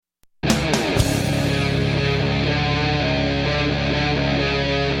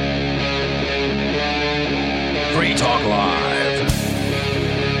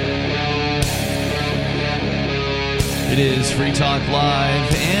is Free Talk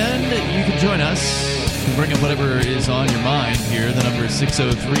Live, and you can join us. You can bring up whatever is on your mind here. The number is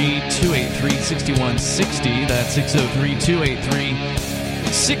 603-283-6160. That's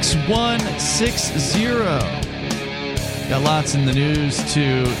 603-283-6160. Got lots in the news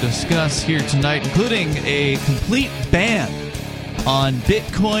to discuss here tonight, including a complete ban on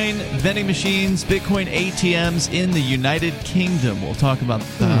Bitcoin vending machines, Bitcoin ATMs in the United Kingdom. We'll talk about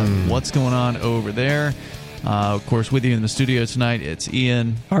what's going on over there. Of course, with you in the studio tonight, it's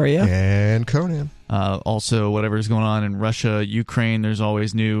Ian, Aria, and Conan. Also, whatever's going on in Russia, Ukraine, there's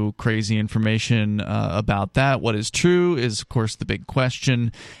always new crazy information about that. What is true is, of course, the big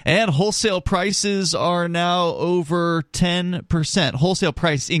question. And wholesale prices are now over 10%. Wholesale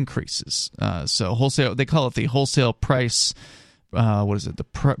price increases. So wholesale, they call it the wholesale price. What is it? The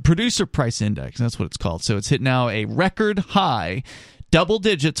producer price index. That's what it's called. So it's hit now a record high, double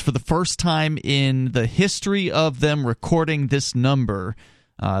digits for the first time in the history of them recording this number.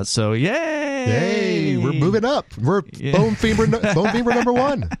 So yay! We're moving up. We're bone fever number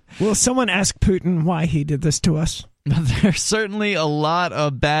one. Will someone ask Putin why he did this to us? There's certainly a lot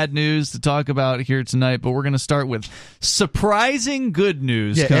of bad news to talk about here tonight, but we're going to start with surprising good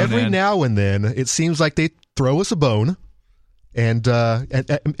news. Yeah, Conan. every now and then it seems like they throw us a bone. And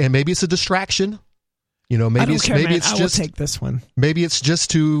maybe it's a distraction, Maybe I don't it's care, maybe man. it's I just will take this one. Maybe it's just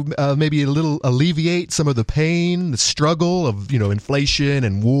to maybe a little alleviate some of the pain, the struggle of inflation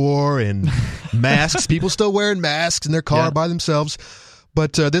and war and masks. People still wearing masks in their car by themselves.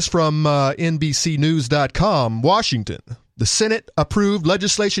 But this from NBCNews.com, Washington. The Senate approved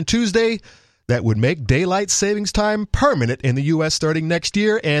legislation Tuesday that would make daylight savings time permanent in the U.S. starting next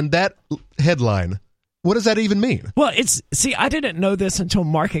year. And that headline. What does that even mean? Well, I didn't know this until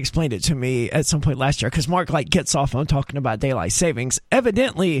Mark explained it to me at some point last year, because Mark gets off on talking about daylight savings.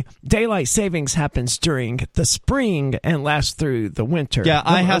 Evidently, daylight savings happens during the spring and lasts through the winter. Yeah,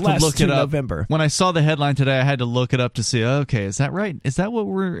 I have to look it up. November. When I saw the headline today, I had to look it up to see, okay, is that right? Is that what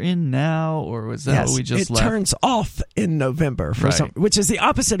we're in now, or was that what we just left? It turns off in November, which is the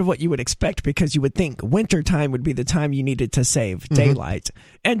opposite of what you would expect, because you would think winter time would be the time you needed to save daylight.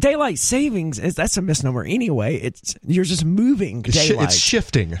 And daylight savings, that's a misnomer anyway. You're just moving daylight. It's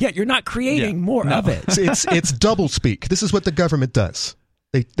shifting. Yeah, you're not creating more of it. It's double speak. This is what the government does.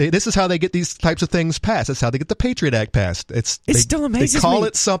 This is how they get these types of things passed. That's how they get the Patriot Act passed. It's still amazing. They call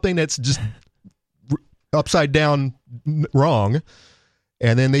it something that's just upside down wrong,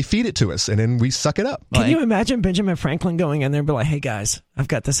 and then they feed it to us, and then we suck it up. Can you imagine Benjamin Franklin going in there and be like, "Hey guys, I've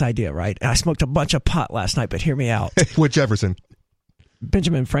got this idea, right? I smoked a bunch of pot last night, but hear me out." With Jefferson.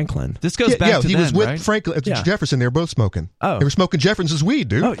 Benjamin Franklin. This goes back to he was with right? Franklin, Jefferson. They were both smoking. Oh. They were smoking Jefferson's weed,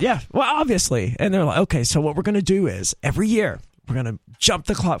 dude. Oh, yeah. Well, obviously. And they're like, okay, so what we're going to do is every year we're going to jump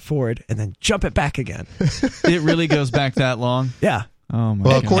the clock forward and then jump it back again. It really goes back that long? Yeah. Oh my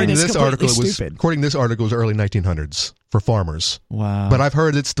God. According to this article, stupid. it was early 1900s for farmers. Wow. But I've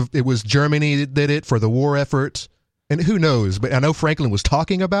heard it was Germany that did it for the war effort. And who knows? But I know Franklin was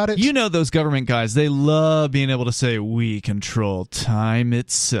talking about it. Those government guys, they love being able to say, we control time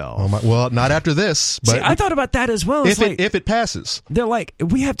itself. Well, not after this. But see, I thought about that as well. If it passes. They're like,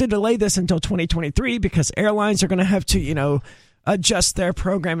 we have to delay this until 2023 because airlines are going to have to, adjust their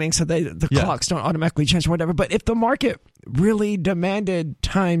programming so the clocks don't automatically change or whatever. But if the market really demanded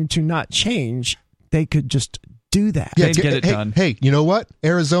time to not change, they could just do that. Yeah, get it done. Hey, you know what?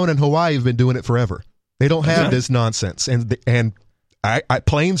 Arizona and Hawaii have been doing it forever. They don't have this nonsense, and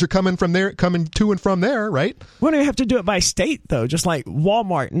planes are coming to and from there, right? Why don't you have to do it by state though? Just like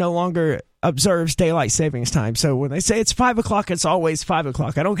Walmart no longer observes daylight savings time, so when they say it's 5 o'clock, it's always 5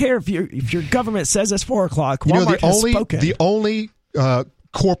 o'clock. I don't care if your government says it's 4 o'clock. Walmart has spoken. The only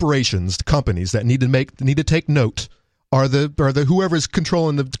companies that need to take note are the whoever's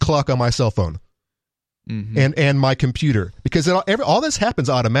controlling the clock on my cell phone. Mm-hmm. And my computer, because all this happens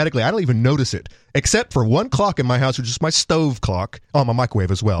automatically. I don't even notice it, except for one clock in my house, which is my stove clock on my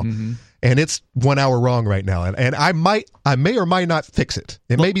microwave as well. Mm-hmm. And it's 1 hour wrong right now, and I may or might not fix it.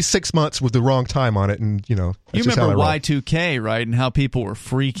 It may be 6 months with the wrong time on it, and you remember Y2K, right? And how people were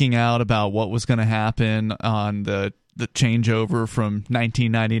freaking out about what was going to happen on the changeover from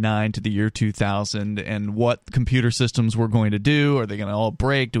 1999 to the year 2000 and what computer systems were going to do. Are they going to all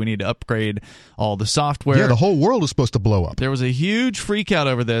break? Do we need to upgrade all the software? Yeah, the whole world is supposed to blow up. There was a huge freak out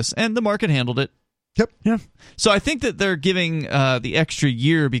over this, and the market handled it. Yep. Yeah. So I think that they're giving the extra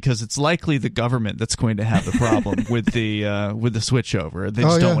year because it's likely the government that's going to have the problem with the switchover. They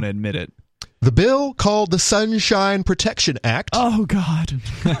just don't want to admit it. The bill, called the Sunshine Protection Act, oh God,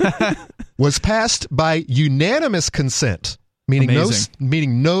 was passed by unanimous consent,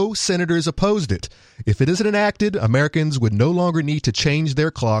 meaning no senators opposed it. If it isn't enacted, Americans would no longer need to change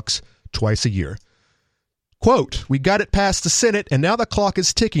their clocks twice a year. Quote, we got it past the Senate, and now the clock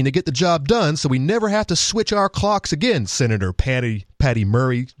is ticking to get the job done, so we never have to switch our clocks again, Senator Patty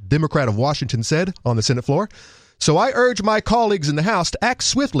Murray, Democrat of Washington, said on the Senate floor. So I urge my colleagues in the House to act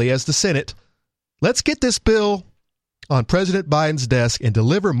swiftly as the Senate. Let's get this bill on President Biden's desk and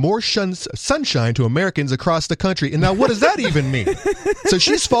deliver more sunshine to Americans across the country. And now what does that even mean? So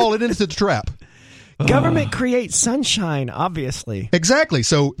she's fallen into the trap. Government creates sunshine, obviously. Exactly.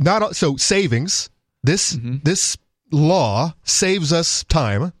 So savings. This law saves us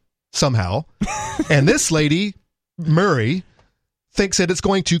time somehow. And this lady, Murray, thinks that it's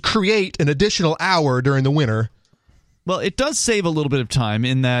going to create an additional hour during the winter. Well, it does save a little bit of time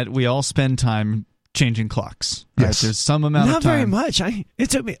in that we all spend time changing clocks. Right? Yes. There's some amount of time. Not very much. It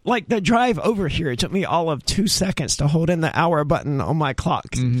took me, like the drive over here, it took me all of 2 seconds to hold in the hour button on my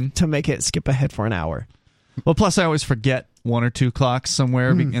clock to make it skip ahead for an hour. Well, plus I always forget one or two clocks somewhere,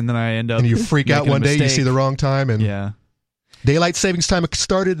 and then I end up and you freak out one day, you see the wrong time. And yeah. Daylight savings time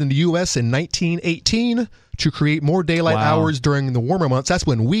started in the U.S. in 1918 to create more daylight hours during the warmer months. That's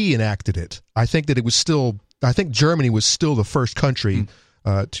when we enacted it. I think Germany was still the first country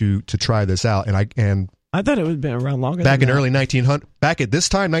to try this out, and I thought it would have been around longer. Back than in that. early 1900, back at this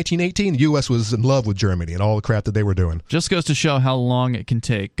time, 1918, the U.S. was in love with Germany and all the crap that they were doing. Just goes to show how long it can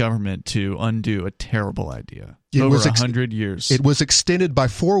take government to undo a terrible idea. It Over was 100 years. It was extended by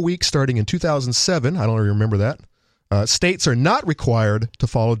 4 weeks starting in 2007. I don't remember that. States are not required to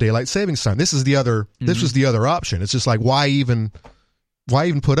follow daylight savings time. This is the other. This was the other option. It's just like why even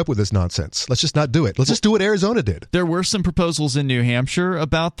put up with this nonsense? Let's just not do it. Let's just do what Arizona did. There were some proposals in New Hampshire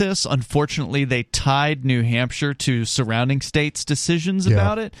about this. Unfortunately, they tied New Hampshire to surrounding states' decisions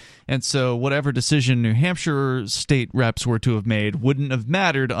about it. And so whatever decision New Hampshire state reps were to have made wouldn't have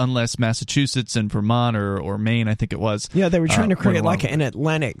mattered unless Massachusetts and Vermont or Maine, I think it was. Yeah, they were trying to create like an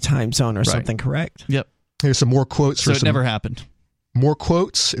Atlantic time zone or something, correct? Yep. Here's some more quotes. So it never happened. More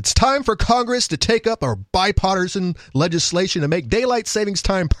quotes. It's time for Congress to take up our bipartisan legislation to make daylight savings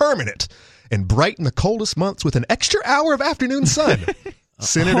time permanent and brighten the coldest months with an extra hour of afternoon sun.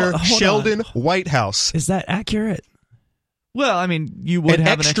 Senator Hold Sheldon on. Whitehouse. Is that accurate? Well, I mean, you would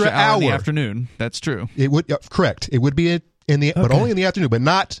have an extra hour in the afternoon. That's true. It would correct. It would be but only in the afternoon, but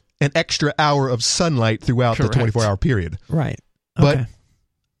not an extra hour of sunlight throughout the 24-hour period. Right. But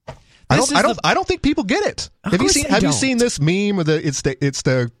I don't think people get it. Have you seen this meme of it's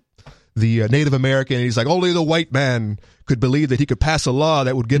the Native American, and he's like, only the white man could believe that he could pass a law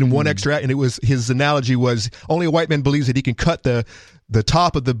that would get him one extra, and it was his analogy was only a white man believes that he can cut the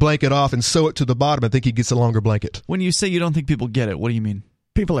top of the blanket off and sew it to the bottom and think he gets a longer blanket. When you say you don't think people get it, what do you mean?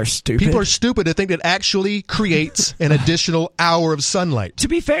 People are stupid. People are stupid to think it actually creates an additional hour of sunlight. To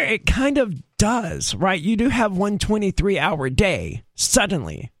be fair, it kind of does, right? You do have 1 23-hour day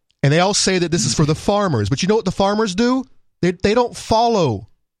suddenly. And they all say that this is for the farmers. But you know what the farmers do? They don't follow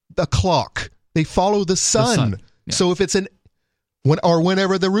the clock. They follow the sun. Yeah. So if it's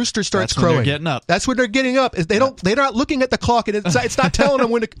whenever the rooster starts crowing, they're getting up. That's when they're getting up. They're not looking at the clock, and it's not telling them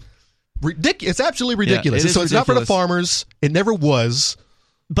when to. It's absolutely ridiculous. It's ridiculous. Not for the farmers. It never was.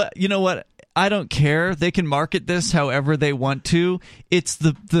 But you know what? I don't care. They can market this however they want to. It's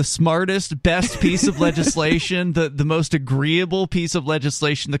the smartest, best piece of legislation, the most agreeable piece of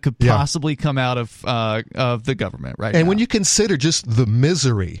legislation that could possibly come out of the government right now. And when you consider just the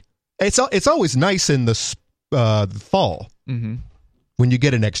misery, it's always nice in the fall when you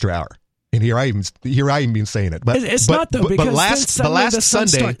get an extra hour. And here I even been saying it, but it's not though, because last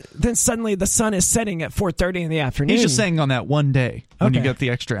Sunday, then suddenly the sun is setting at 4:30 in the afternoon. He's just saying on that one day when you get the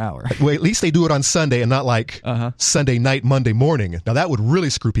extra hour. Well, at least they do it on Sunday and not like Sunday night, Monday morning. Now that would really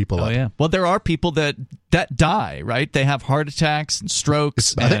screw people up. Oh yeah. Well, there are people that die, right? They have heart attacks and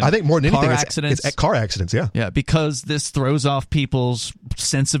strokes. I think more than anything, it's car accidents. Yeah. Yeah, because this throws off people's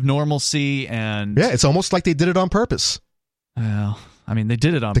sense of normalcy and it's almost like they did it on purpose. Well, I mean, they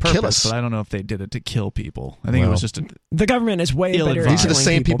did it on purpose, but I don't know if they did it to kill people. I think it was just the government is way better. These are the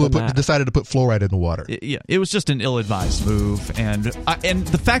same people who decided to put fluoride in the water. It was just an ill-advised move, and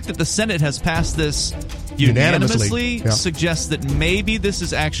the fact that the Senate has passed this unanimously suggests that maybe this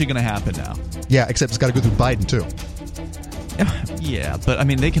is actually going to happen now. Yeah, except it's got to go through Biden too. Yeah, but I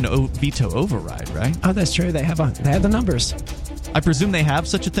mean, they can veto override, right? Oh, that's true. They have the numbers. I presume they have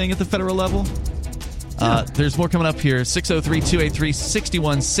such a thing at the federal level. There's more coming up here.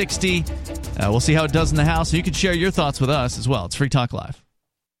 603-283-6160. We'll see how it does in the House. You can share your thoughts with us as well. It's Free Talk Live.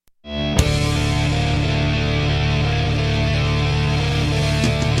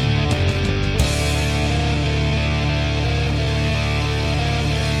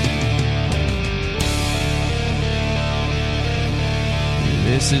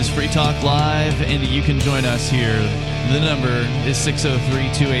 This is Free Talk Live, and you can join us here. The number is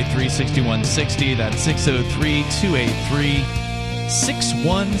 603-283-6160. That's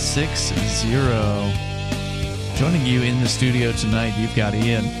 603-283-6160. Joining you in the studio tonight, you've got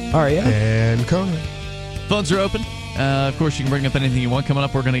Ian. Aria. And Conan. Phones are open. Of course, you can bring up anything you want. Coming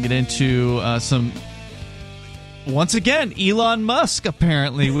up, we're going to get into some... Once again, Elon Musk,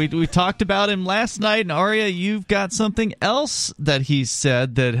 apparently. We talked about him last night, and Aria, you've got something else that he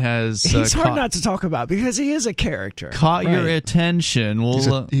said that has... He's hard not to talk about because he is a character. Caught your attention.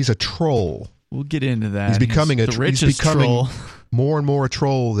 He's a troll. We'll get into that. He's becoming the richest troll. More and more a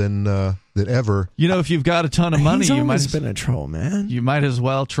troll than ever. You know, if you've got a ton of money, he's you might have been a troll, man. You might as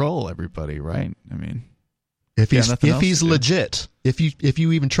well troll everybody, right? I mean, if he's legit, if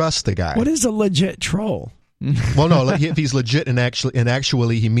you even trust the guy. What is a legit troll? Well, no, if he's legit and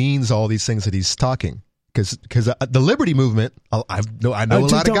actually he means all these things that he's talking, because the Liberty Movement, I know a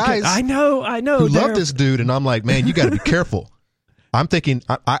lot of guys. I know who love this dude, and I'm like, man, you got to be careful. I'm thinking,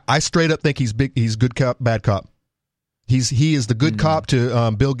 I straight up think he's good cop, bad cop. He is the good cop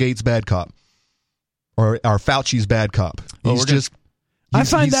to Bill Gates' bad cop, or Fauci's bad cop. I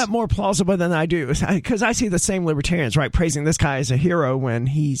find that more plausible than I do, because I see the same libertarians, right, praising this guy as a hero when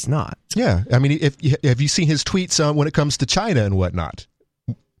he's not. Yeah, I mean, have you seen his tweets when it comes to China and whatnot?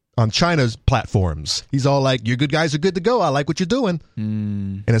 On China's platforms, he's all like, "You good guys are good to go. I like what you're doing,"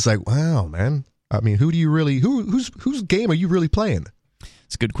 and it's like, wow, man. I mean, who do you really whose game are you really playing?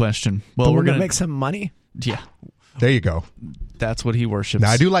 It's a good question. Well, we're gonna make some money. Yeah, there you go. That's what he worships.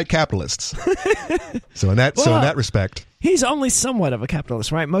 Now, I do like capitalists, so in that respect. He's only somewhat of a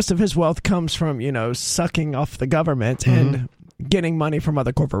capitalist, right? Most of his wealth comes from, sucking off the government and getting money from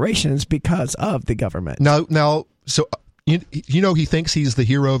other corporations because of the government. Now, so he thinks he's the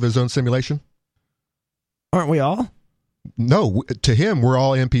hero of his own simulation? Aren't we all? No, to him, we're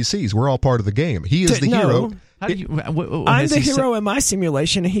all NPCs. We're all part of the game. He is the hero. I'm the hero in my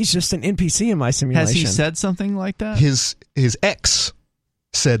simulation, and he's just an NPC in my simulation. Has he said something like that? His ex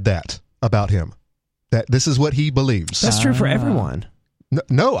said that about him. That this is what he believes. That's true for everyone.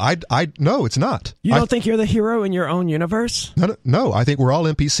 No, it's not. You don't think you're the hero in your own universe? No, I think we're all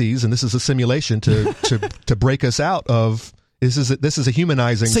NPCs, and this is a simulation to break us out of. This is a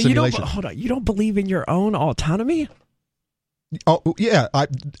humanizing simulation. You don't believe in your own autonomy? Oh yeah,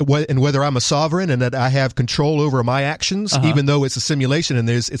 and whether I'm a sovereign and that I have control over my actions, even though it's a simulation and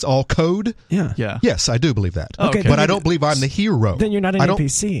it's all code. Yeah. Yes, I do believe that. Okay, but I don't believe I'm the hero. Then you're not an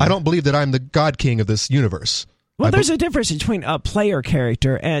NPC. I don't believe that I'm the God King of this universe. Well, there's a difference between a player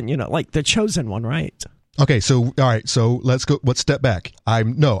character and like the chosen one, right? Okay, so all right, so let's step back. I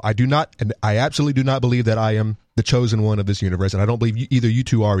do not, and I absolutely do not believe that I am the chosen one of this universe, and I don't believe either you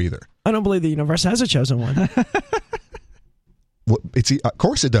two are either. I don't believe the universe has a chosen one. Well, of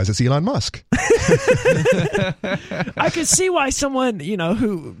course it does. It's Elon Musk. I could see why someone,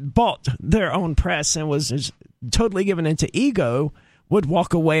 who bought their own press and was just totally given into ego would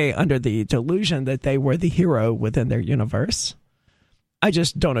walk away under the delusion that they were the hero within their universe. I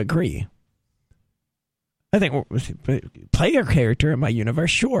just don't agree. I think player character in my universe,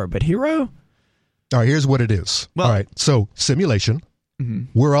 sure, but hero? All right, here's what it is. All right, so simulation,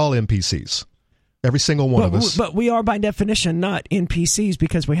 we're all NPCs. Every single one of us. But we are, by definition, not NPCs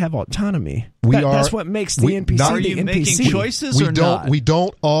because we have autonomy. That's what makes the NPC are the you NPC. Making choices or not? We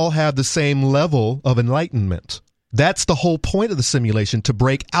don't all have the same level of enlightenment. That's the whole point of the simulation, to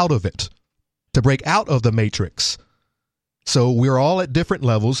break out of it, to break out of the matrix. So we're all at different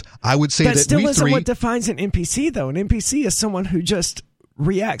levels. I would say that still isn't what defines an NPC, though. An NPC is someone who just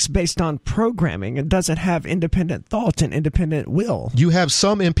reacts based on programming and doesn't have independent thought and independent will. You have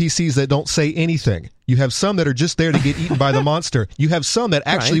some NPCs that don't say anything. You have some that are just there to get eaten by the monster. You have some that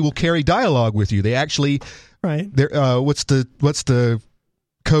actually will carry dialogue with you. They actually, what's the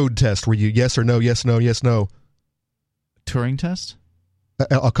code test where you yes or no, yes, no, yes, no? Turing test?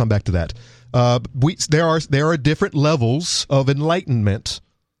 I'll come back to that. There are different levels of enlightenment,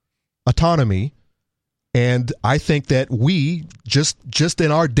 autonomy. And I think that we just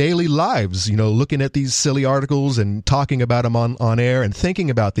in our daily lives, looking at these silly articles and talking about them on air and thinking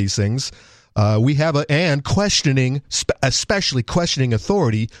about these things, we have questioning, especially questioning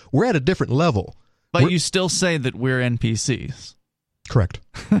authority. We're at a different level. But you still say that we're NPCs. Correct.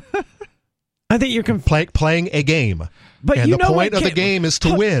 I think you're playing a game. But and the point of the game is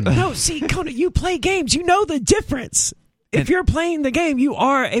to win. No, see, Conan, you play games. You know the difference. If you're playing the game, you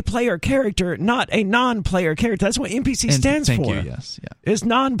are a player character, not a non-player character. That's what NPC stands for. Thank you, yes. Yeah. Is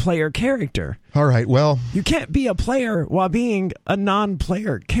non-player character. All right, well. You can't be a player while being a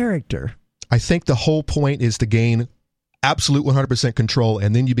non-player character. I think the whole point is to gain absolute 100% control,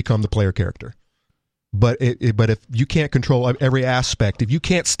 and then you become the player character. But if you can't control every aspect, if you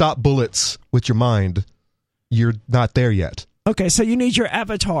can't stop bullets with your mind, you're not there yet. Okay, so you need your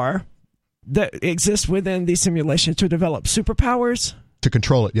avatar that exists within the simulation to develop superpowers? To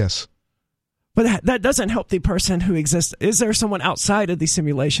control it, yes. But that doesn't help the person who exists. Is there someone outside of the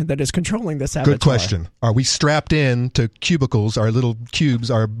simulation that is controlling this avatar? Good question. Are we strapped in to cubicles, our little cubes,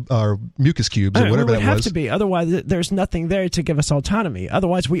 our mucus cubes, or whatever that was? It would have to be. Otherwise, there's nothing there to give us autonomy.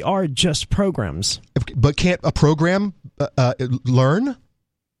 Otherwise, we are just programs. But can't a program learn?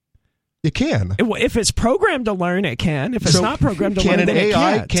 It can. If it's programmed to learn, it can. If it's not programmed to learn, then it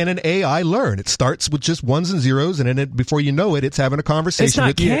can't. Can an AI learn? It starts with just ones and zeros, and then before you know it, it's having a conversation. It's not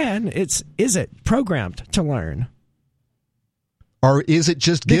with can. Is it programmed to learn? Or is it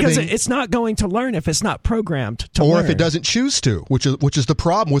just giving? Because it's not going to learn if it's not programmed to learn. Or if it doesn't choose to, which is the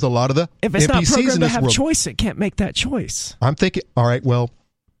problem with a lot of the if it's NPCs not programmed in to this have world. Choice, it can't make that choice. I'm thinking. All right. Well,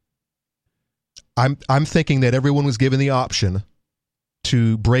 I'm thinking that everyone was given the option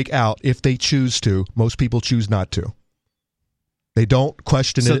to break out if they choose to. Most people choose not to. They don't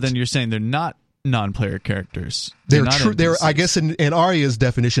question it. So then you're saying they're not non-player characters. They're true. They're, I guess, in Arya's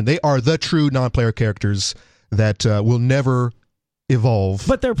definition, they are the true non-player characters that will never evolve.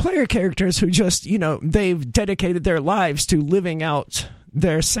 But they're player characters who just, they've dedicated their lives to living out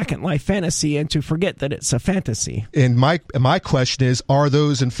their Second Life fantasy and to forget that it's a fantasy. And my question is, are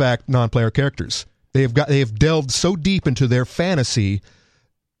those in fact non-player characters? They have delved so deep into their fantasy,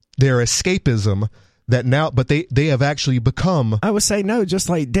 their escapism, that now, but they have actually become. I would say no, just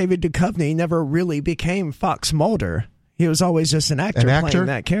like David Duchovny never really became Fox Mulder. He was always just an actor playing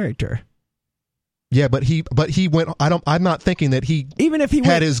that character. Yeah, but he went. I'm not thinking that he even if he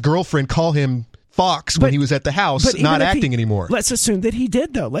had his girlfriend call him Fox when he was at the house, not acting anymore. Let's assume that he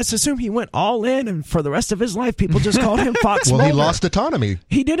did, though. Let's assume he went all in, and for the rest of his life, people just called him Fox Mulder. Well, he lost autonomy.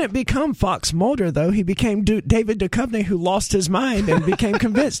 He didn't become Fox Mulder, though. He became David Duchovny, who lost his mind and became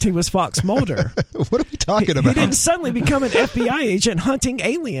convinced he was Fox Mulder. What are we talking about? He didn't suddenly become an FBI agent hunting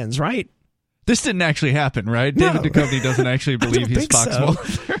aliens, right? This didn't actually happen, right? No. David Duchovny doesn't actually believe he's Fox Mulder.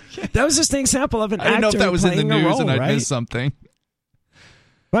 That was just an example of an actor. I didn't know if that was in the news role, and I right? missed something.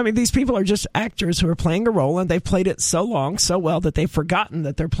 I mean, these people are just actors who are playing a role, and they've played it so long, so well, that they've forgotten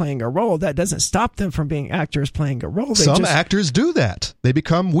that they're playing a role. That doesn't stop them from being actors playing a role. Some actors do that. They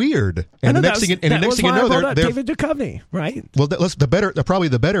become weird. And the next thing you know, they're David Duchovny, right? Well, probably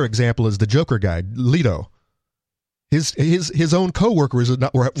the better example is the Joker guy, Leto. His own coworkers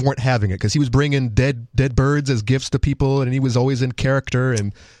weren't having it because he was bringing dead birds as gifts to people, and he was always in character.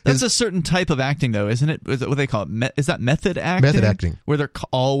 And that's a certain type of acting, though, isn't it? Is it what they call it? Is that method acting? Method acting, where they're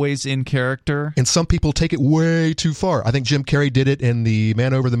always in character. And some people take it way too far. I think Jim Carrey did it in The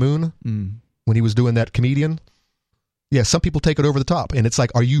Man Over the Moon when he was doing that comedian. Yeah, some people take it over the top, and it's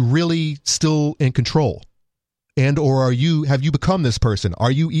like, are you really still in control? And or have you become this person?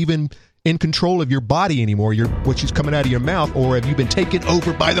 Are you even in control of your body anymore, which is coming out of your mouth, or have you been taken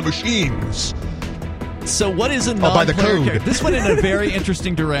over by the machines? So what is a non-player character? This went in a very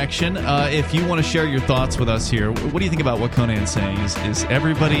interesting direction. If you want to share your thoughts with us here, what do you think about what Conan's saying? Is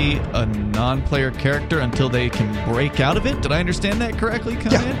everybody a non-player character until they can break out of it? Did I understand that correctly,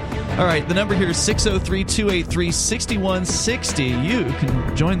 Conan? Yeah. All right, the number here is 603-283-6160. You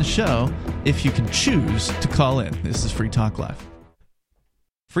can join the show if you can choose to call in. This is Free Talk Live.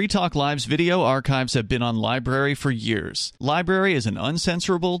 Free Talk Live's video archives have been on LBRY for years. LBRY is an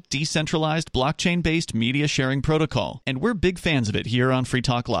uncensorable, decentralized, blockchain-based media sharing protocol, and we're big fans of it here on Free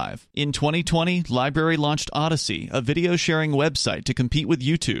Talk Live. In 2020, LBRY launched Odysee, a video sharing website to compete with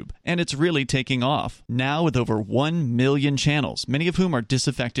YouTube, and it's really taking off. Now with over 1 million channels, many of whom are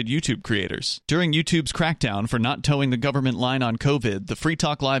disaffected YouTube creators. During YouTube's crackdown for not towing the government line on COVID, the Free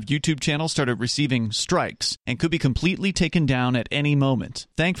Talk Live YouTube channel started receiving strikes and could be completely taken down at any moment.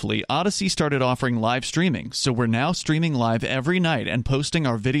 Thankfully, Odysee started offering live streaming, so we're now streaming live every night and posting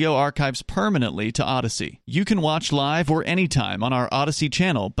our video archives permanently to Odysee. You can watch live or anytime on our Odysee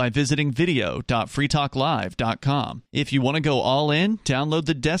channel by visiting video.freetalklive.com. If you want to go all in, download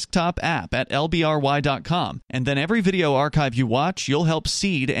the desktop app at lbry.com, and then every video archive you watch, you'll help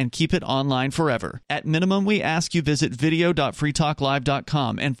seed and keep it online forever. At minimum, we ask you visit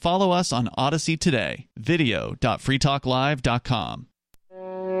video.freetalklive.com and follow us on Odysee today. video.freetalklive.com.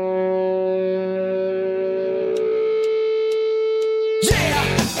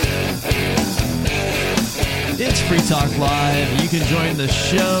 It's Free Talk Live. You can join the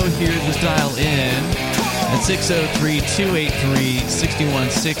show here. Just dial in at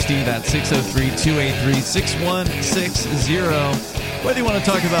 603-283-6160. That's 603-283-6160. Whether you want to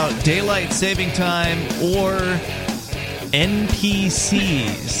talk about daylight saving time or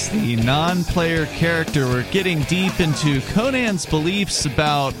NPCs, the non-player character. We're getting deep into Conan's beliefs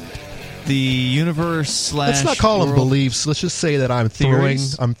about the universe / Let's not call them beliefs. Let's just say that I'm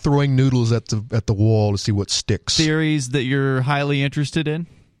throwing noodles at the wall to see what sticks. Theories that you're highly interested in?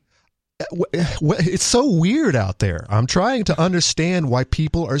 It's so weird out there. I'm trying to understand why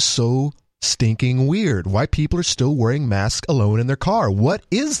people are so stinking weird. Why people are still wearing masks alone in their car. What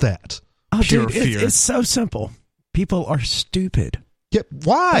is that? Oh, Pure dude, fear. It's so simple. People are stupid. Yeah,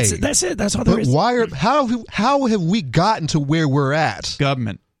 why? That's it. That's all there is. But how have we gotten to where we're at?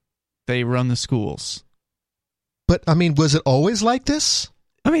 Government. They run the schools. But, I mean, was it always like this?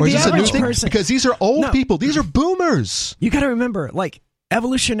 I mean, the average person... Because these are old people. These are boomers. You got to remember, like,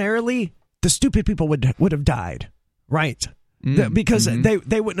 evolutionarily, the stupid people would have died, right? Because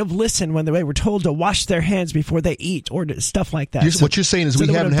they wouldn't have listened when they were told to wash their hands before they eat or stuff like that. What you're saying is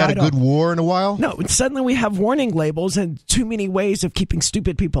we haven't had a good war in a while? No, suddenly we have warning labels and too many ways of keeping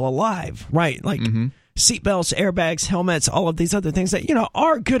stupid people alive, right? Like seatbelts, airbags, helmets, all of these other things that,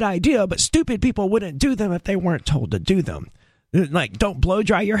 are a good idea, but stupid people wouldn't do them if they weren't told to do them. Like, don't blow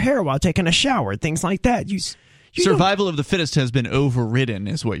dry your hair while taking a shower, things like that. Survival of the fittest has been overridden,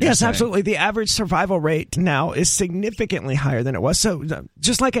 is what you're saying. Yes, absolutely. The average survival rate now is significantly higher than it was. So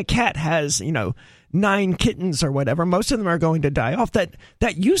just like a cat has, 9 kittens or whatever, most of them are going to die off. That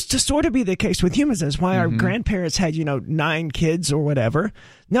used to sort of be the case with humans. That's why our grandparents had, 9 kids or whatever.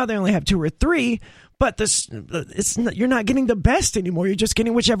 Now they only have 2 or 3. But you're not getting the best anymore. You're just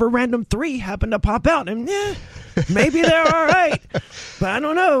getting whichever random 3 happen to pop out. And maybe they're all right. But I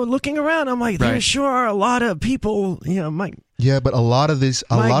don't know. Looking around, I'm like, there sure are a lot of people, Yeah, but a lot of this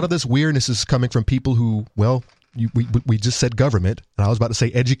weirdness is coming from people who, well, we just said government, and I was about to say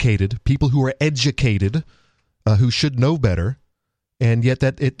educated. People who are educated, who should know better, and yet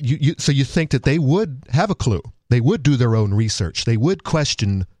so you think that they would have a clue. They would do their own research. They would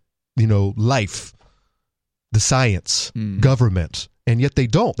question, life. The science, government, and yet they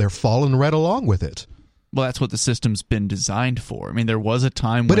don't. They're following right along with it. Well, that's what the system's been designed for. I mean, there was a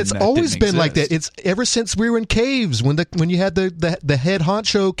time when it's always been exist. like that. It's ever since we were in caves when you had the head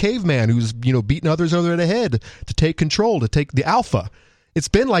honcho caveman who's beating others over the head to take control, to take the alpha. It's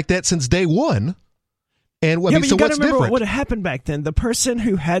been like that since day one. And but you what's remember different? What happened back then? The person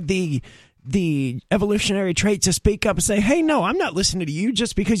who had the evolutionary trait to speak up and say, hey, no, I'm not listening to you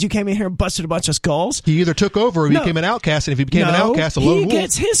just because you came in here and busted a bunch of skulls. He either took over or became an outcast, and if he became an outcast, a lone wolf. He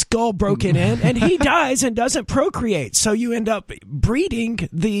gets his skull broken in, and he dies and doesn't procreate. So you end up breeding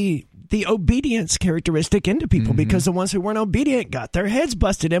the obedience characteristic into people because the ones who weren't obedient got their heads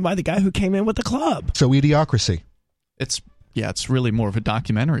busted in by the guy who came in with the club. So idiocracy. It's really more of a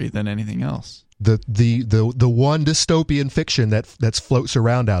documentary than anything else. The one dystopian fiction that floats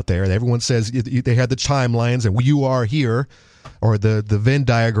around out there. Everyone says they had the timelines and you are here, or the Venn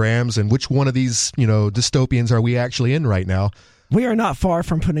diagrams, and which one of these dystopians are we actually in right now? We are not far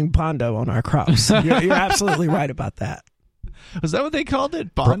from putting Bondo on our crops. You're absolutely right about that. Was that what they called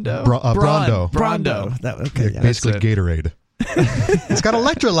it? Bondo? Brondo. Brondo. Basically Gatorade. It's got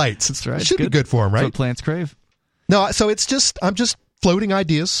electrolytes. That's right. It should be good for them, right? That's what plants crave. No, so I'm just floating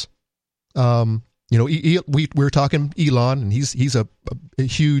ideas. We were talking Elon, and he's a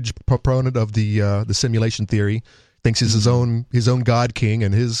huge proponent of the simulation theory. Thinks he's his own God King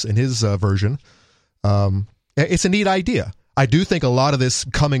and his version. It's a neat idea. I do think a lot of this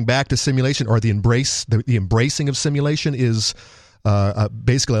coming back to simulation, or the embracing of simulation, is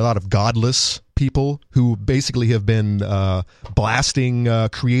basically a lot of godless people who basically have been blasting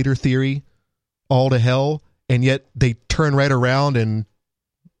creator theory all to hell, and yet they turn right around and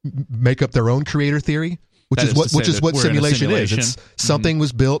make up their own creator theory, which is what simulation is. It's something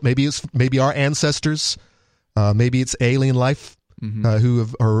was built. Maybe our ancestors, maybe it's alien life who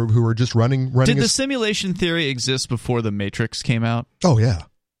are just running. Did the simulation theory exist before the Matrix came out? Oh yeah.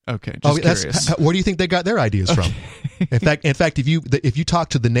 Okay. Just curious. Where do you think they got their ideas from? In fact, if you talk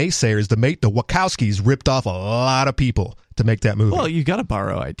to the naysayers, the Wachowskis ripped off a lot of people to make that movie. Well, you got to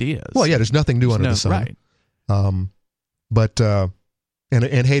borrow ideas. Well, yeah. There's nothing new under the sun. Right.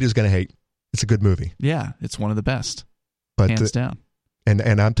 And haters gonna hate. It's a good movie. Yeah, it's one of the best, but hands down. And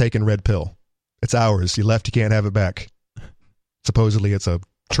I'm taking red pill. It's ours. You left, you can't have it back. Supposedly, it's a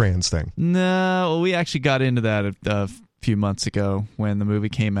trans thing. No, we actually got into that a few months ago when the movie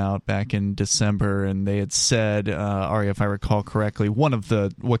came out back in December, and they had said, Ari, if I recall correctly, one of the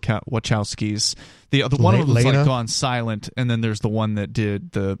Wachowskis, the one of them's like gone silent, and then there's the one that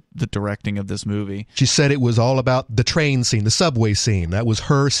did the directing of this movie. She said it was all about the train scene, the subway scene. That was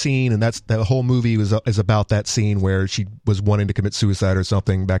her scene, and the whole movie is about that scene where she was wanting to commit suicide or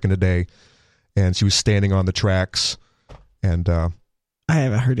something back in the day, and she was standing on the tracks. And I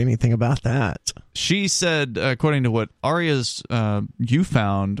haven't heard anything about that. She said, according to what Aria's you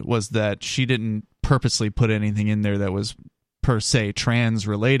found, was that she didn't purposely put anything in there that was per se trans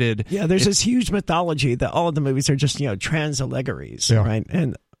related. Yeah, there's this huge mythology that all of the movies are just, trans allegories, right?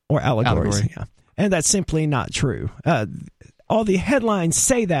 Or allegories. Yeah. And that's simply not true. All the headlines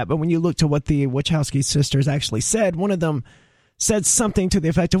say that, but when you look to what the Wachowski sisters actually said, one of them said something to the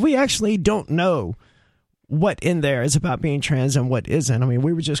effect of, we actually don't know what in there is about being trans and what isn't. I mean,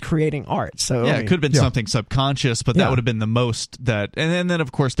 we were just creating art. So it could have been something subconscious, but that would have been the most that. And then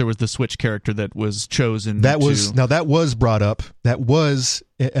of course, there was the Switch character that was chosen. That was brought up. That was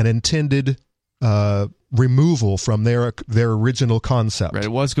an intended removal from their original concept. Right.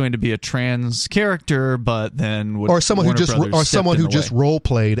 It was going to be a trans character, but then someone who just role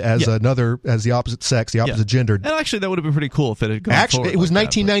played as as the opposite sex, the opposite gender. And actually, that would have been pretty cool if it had gone forward. It was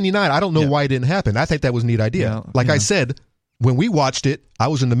 1999. I don't know why it didn't happen. I think that was a neat idea. I said, when we watched it, I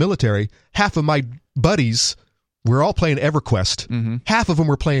was in the military. Half of my buddies were all playing EverQuest. Mm-hmm. Half of them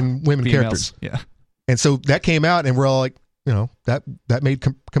were playing women characters. Yeah. And so that came out, and we're all like, that made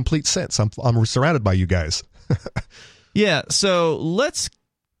complete sense. I'm surrounded by you guys. Yeah, so let's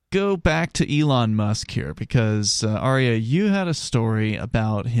go back to Elon Musk here, because Aria, you had a story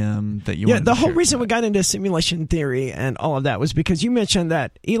about him that you wanted to the whole share. reason we got into simulation theory and all of that was because you mentioned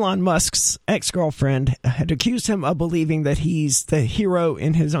that Elon Musk's ex-girlfriend had accused him of believing that he's the hero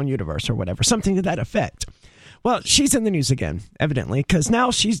in his own universe or whatever, something to that effect. Well, she's in the news again, evidently, because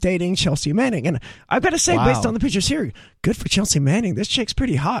now she's dating Chelsea Manning. And I've got to say, based on the pictures here, good for Chelsea Manning. This chick's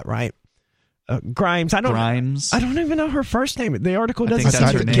pretty hot, right? Grimes. I don't even know her first name. The article doesn't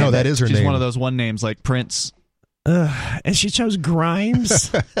say her name. No, that is her name. She's one of those one names like Prince. And she chose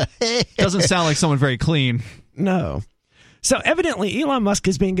Grimes? Doesn't sound like someone very clean. No. So evidently, Elon Musk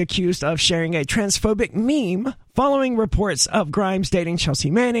is being accused of sharing a transphobic meme following reports of Grimes dating Chelsea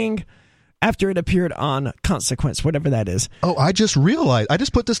Manning after it appeared on Consequence, whatever that is. Oh, I just realized. I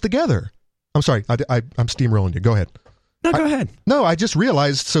just put this together. I'm sorry. I'm steamrolling you. Go ahead. No, go ahead. No, I just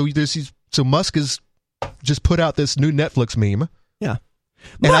realized. So Musk has just put out this new Netflix meme. Yeah.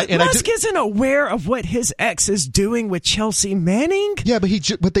 Musk isn't aware of what his ex is doing with Chelsea Manning. Yeah,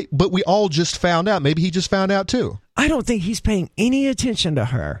 but we all just found out. Maybe he just found out too. I don't think he's paying any attention to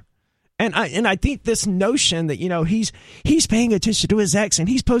her. And I think this notion that, he's paying attention to his ex and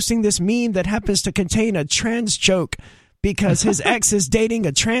he's posting this meme that happens to contain a trans joke because his ex is dating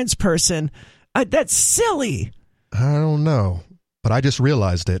a trans person, that's silly. I don't know, but I just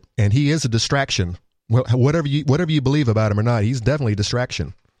realized it, and he is a distraction. Well, whatever you believe about him or not, he's definitely a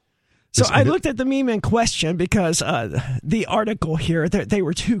distraction. So I looked at the meme in question because the article here, they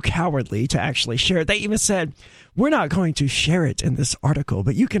were too cowardly to actually share it. They even said, we're not going to share it in this article,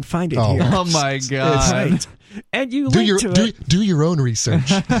 but you can find it here. Oh, my God. Right. And you link to it. Do your own research.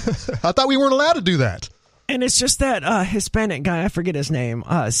 I thought we weren't allowed to do that. And it's just that Hispanic guy, I forget his name,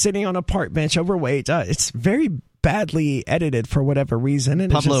 sitting on a park bench, overweight. It's very badly edited for whatever reason. And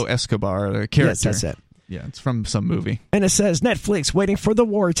Pablo Escobar, the character. Yes, that's it. Yeah, it's from some movie. And it says, Netflix waiting for the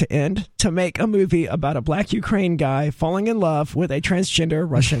war to end to make a movie about a black Ukraine guy falling in love with a transgender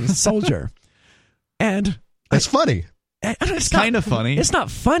Russian soldier. And that's funny. It's kind of funny. It's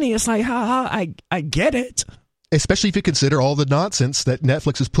not funny. It's like, I get it. Especially if you consider all the nonsense that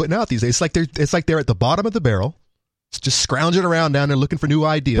Netflix is putting out these days. It's like they're at the bottom of the barrel. It's just scrounging around down there looking for new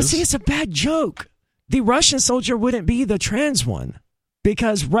ideas. But see, it's a bad joke. The Russian soldier wouldn't be the trans one.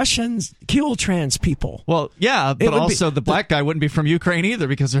 Because Russians kill trans people. Well, yeah, but also the black guy wouldn't be from Ukraine either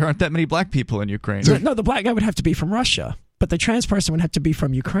because there aren't that many black people in Ukraine. No, the black guy would have to be from Russia, but the trans person would have to be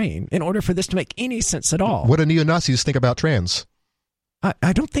from Ukraine in order for this to make any sense at all. What do neo-Nazis think about trans?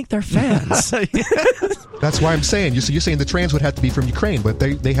 I don't think they're fans. That's why I'm saying. You're saying the trans would have to be from Ukraine, but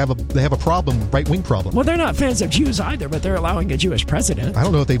they have a problem, right-wing problem. Well, they're not fans of Jews either, but they're allowing a Jewish president. I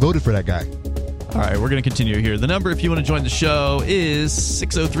don't know if they voted for that guy. All right, we're going to continue here. The number, if you want to join the show, is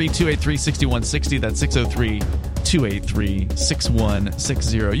 603-283-6160. That's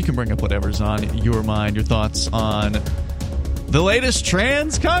 603-283-6160. You can bring up whatever's on your mind, your thoughts on the latest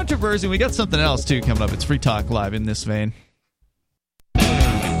trans controversy. We got something else, too, coming up. It's Free Talk Live in this vein.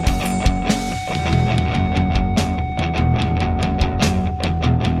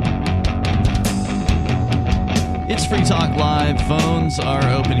 It's Free Talk Live. Phones are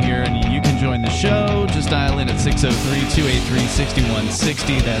open here, and you can join the show. Just dial in at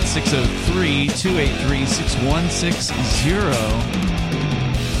 603-283-6160. That's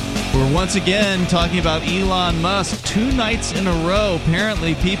 603-283-6160. We're once again talking about Elon Musk 2 nights in a row.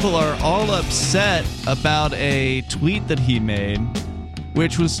 Apparently, people are all upset about a tweet that he made,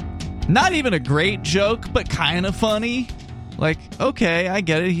 which was not even a great joke, but kind of funny. Like, okay, I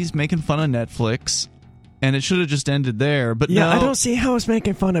get it. He's making fun of Netflix, and it should have just ended there. But yeah, no, I don't see how it's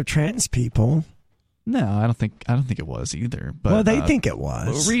making fun of trans people. No, I don't think it was either. But well, they think it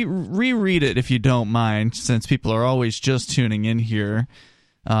was. Reread it if you don't mind, since people are always just tuning in here.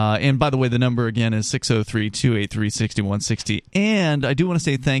 And by the way, the number again is 603-283-6160. And I do want to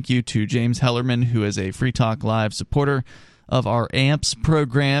say thank you to James Hellerman, who is a Free Talk Live supporter of our AMPS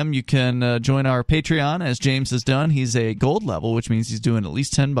program. You can join our Patreon, as James has done. He's a gold level, which means he's doing at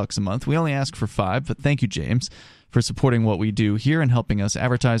least $10 a month. We only ask for $5, but thank you, James, for supporting what we do here and helping us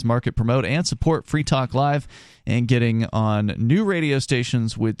advertise, market, promote, and support Free Talk Live and getting on new radio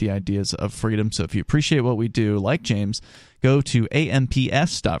stations with the ideas of freedom. So if you appreciate what we do, like James, go to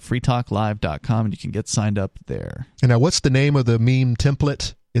amps.freetalklive.com and you can get signed up there. And now, what's the name of the meme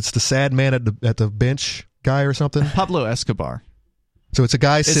template? It's the sad man at the bench guy or something? Pablo Escobar. So it's a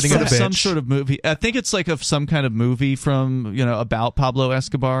guy sitting on a bench. Some sort of movie. I think it's like of some kind of movie from, about Pablo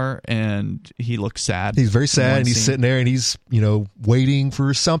Escobar, and he looks sad. He's very sad, and he's sitting there, and he's, waiting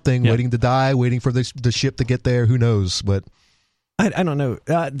for something, waiting to die, waiting for the ship to get there. Who knows? But I don't know.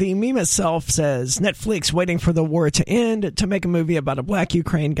 The meme itself says, Netflix waiting for the war to end to make a movie about a black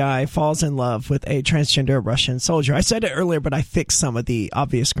Ukraine guy falls in love with a transgender Russian soldier. I said it earlier, but I fixed some of the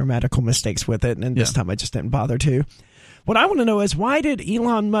obvious grammatical mistakes with it, and this time I just didn't bother to. What I want to know is, why did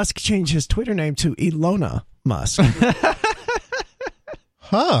Elon Musk change his Twitter name to Ilona Musk?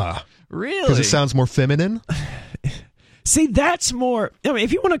 Really? Because it sounds more feminine? See, that's more... I mean,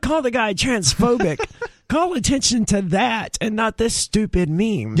 if you want to call the guy transphobic, call attention to that and not this stupid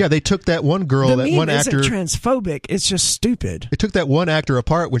meme. Yeah, they took that one girl, the that meme one actor... isn't transphobic, it's just stupid. They took that one actor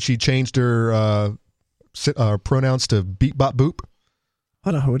apart when she changed her pronouns to beep bop boop.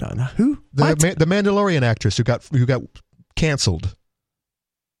 Hold on. Who? The Mandalorian actress who got canceled.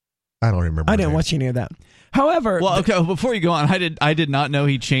 I don't remember. I didn't watch any of that. However, before you go on, I did not know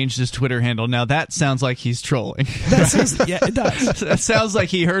he changed his Twitter handle. Now that sounds like he's trolling. Yeah, it does. It sounds like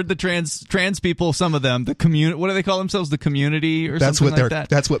he heard the trans people, some of them, the community. What do they call themselves? The community or something like that.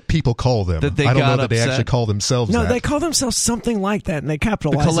 That's what people call them. I don't know that they actually call themselves. No, that. they call themselves something like that, and they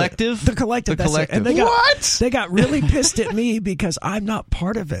capitalize the collective. It. The collective. The collective. And they got really pissed at me because I'm not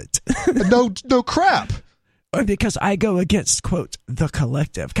part of it. No crap. Or because I go against, quote, the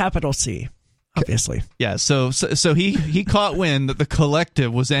collective, capital C. Obviously. Yeah, so he caught wind that the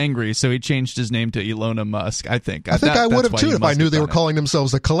collective was angry, so he changed his name to Elona Musk, I think. I think I would have too if I knew they were calling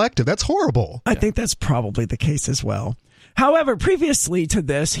themselves the collective. That's horrible. I think that's probably the case as well. However, previously to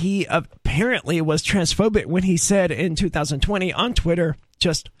this, he apparently was transphobic when he said in 2020 on Twitter,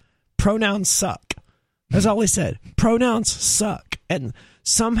 just, pronouns suck. That's all he said. Pronouns suck. And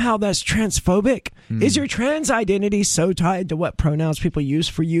somehow that's transphobic. Is your trans identity so tied to what pronouns people use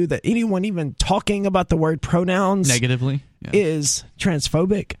for you that anyone even talking about the word pronouns negatively is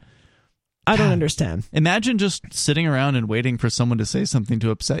transphobic? I don't understand. Imagine just sitting around and waiting for someone to say something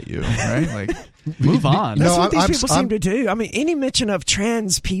to upset you, right? Like, move on. That's what these people seem to do. I mean, any mention of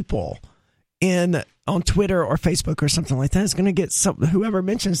trans people on Twitter or Facebook or something like that is going to get whoever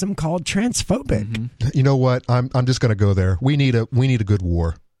mentions them called transphobic. Mm-hmm. You know what? I'm just going to go there. We need a good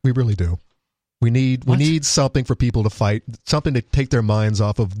war. We really do. We need something for people to fight, something to take their minds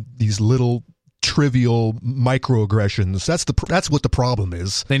off of these little trivial microaggressions. That's what the problem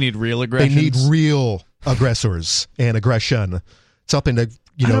is. They need real aggressions. They need real aggressors and aggression. Something that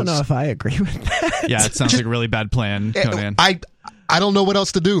I don't know if I agree with that. Yeah, it sounds like a really bad plan, Conan. I don't know what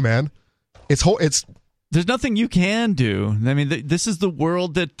else to do, man. There's nothing you can do. I mean, this is the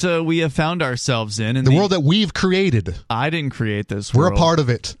world that we have found ourselves in. And the world that we've created. I didn't create this world. We're a part of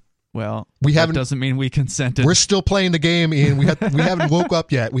it. Well, that doesn't mean we consented. We're still playing the game, Ian. We haven't woke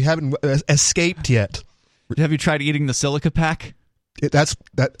up yet. We haven't escaped yet. Have you tried eating the silica pack?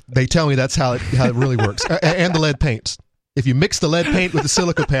 They tell me that's how it really works. And the lead paint. If you mix the lead paint with the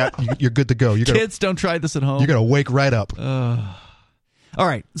silica pack, you're good to go. Kids, don't try this at home. You're going to wake right up. All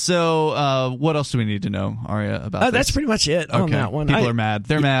right, so what else do we need to know, Aria, about this? That's pretty much it on that one. People are mad.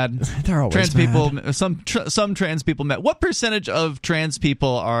 They're mad. They're always trans mad. people. Some trans people mad. What percentage of trans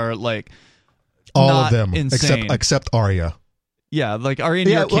people are like all not of them insane? except Aria? Yeah, like Aria in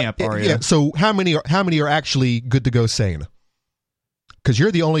your camp, Aria. Yeah. So how many are actually good to go sane? Because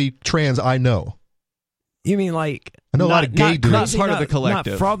you're the only trans I know. You mean like I know a lot of gay dudes. Not part of the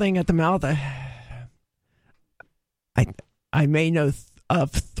collective. Not frothing at the mouth. I may know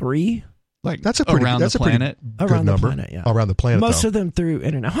of 3. Like that's a pretty around that's the a pretty planet. good Around number. the planet, yeah. Around the planet. Most though. of them through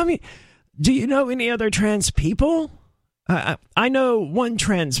internet. I mean, do you know any other trans people? I know one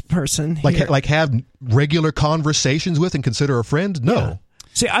trans person. Like have regular conversations with and consider a friend. No. Yeah.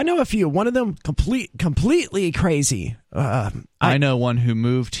 See, I know a few. One of them completely crazy. I know one who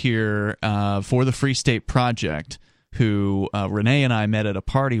moved here for the Free State Project, who Renee and I met at a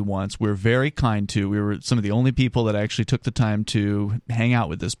party once. We were very kind to. We were some of the only people that actually took the time to hang out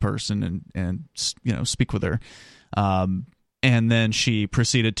with this person and speak with her. And then she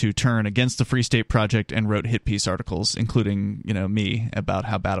proceeded to turn against the Free State Project and wrote hit piece articles, including me, about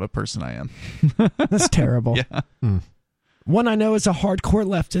how bad of a person I am. That's terrible. Yeah. One I know is a hardcore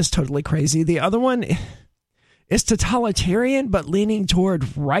leftist, totally crazy. The other one is totalitarian, but leaning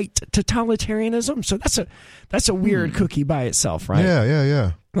toward right totalitarianism. So that's a weird cookie by itself, right?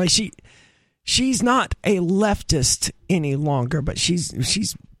 Yeah. Like she's not a leftist any longer, but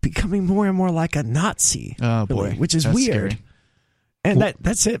she's becoming more and more like a Nazi. Oh boy, really, which is that's weird. Scary. And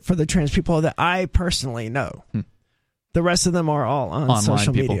that's it for the trans people that I personally know. The rest of them are all on online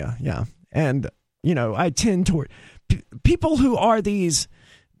social people. media. Yeah. And, I tend toward people who are these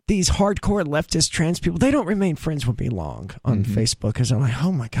hardcore leftist trans people. They don't remain friends with me long on Facebook because I'm like,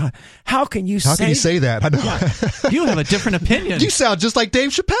 oh my God, how can you say that? I know. You have a different opinion. You sound just like Dave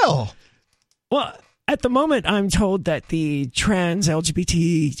Chappelle. Well, at the moment, I'm told that the trans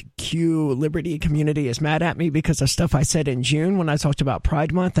LGBTQ liberty community is mad at me because of stuff I said in June when I talked about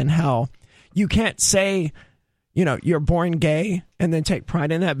Pride Month and how you can't say, you're born gay and then take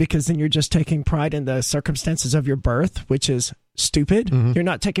pride in that because then you're just taking pride in the circumstances of your birth, which is stupid. You're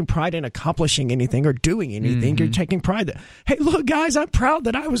not taking pride in accomplishing anything or doing anything. You're taking pride that, hey, look, guys, I'm proud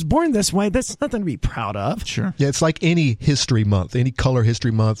that I was born this way. That's nothing to be proud of. Sure. Yeah, it's like any history month, any color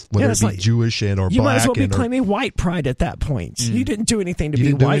history month, whether it be like Jewish or black. You might as well be claiming white pride at that point. You didn't do anything to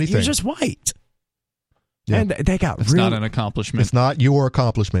be white. You're just white. Yeah. And they got It's not an accomplishment. It's not your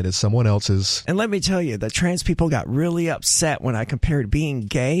accomplishment. It's someone else's. And let me tell you, the trans people got really upset when I compared being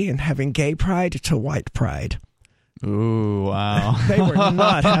gay and having gay pride to white pride. Ooh, wow. They were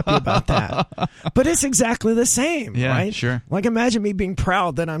not happy about that. But it's exactly the same, right? Sure. Like imagine me being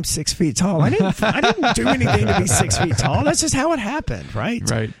proud that I'm 6 feet tall. I didn't do anything to be 6 feet tall. That's just how it happened, right?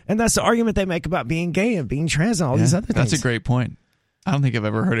 Right. And that's the argument they make about being gay and being trans and all these other things. That's a great point. I don't think I've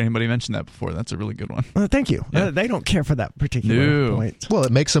ever heard anybody mention that before. That's a really good one. Thank you. Yeah. They don't care for that particular point. Well,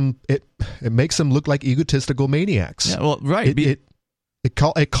 it makes them look like egotistical maniacs. Yeah, well, right.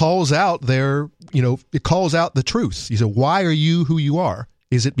 It calls out it calls out the truth. You say, why are you who you are?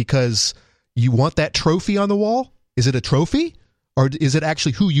 Is it because you want that trophy on the wall? Is it a trophy? Or is it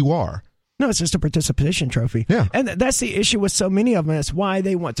actually who you are? No, it's just a participation trophy. Yeah. And that's the issue with so many of them. That's why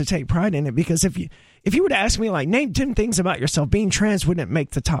they want to take pride in it. Because if you were to ask me, like, name 10 things about yourself, being trans wouldn't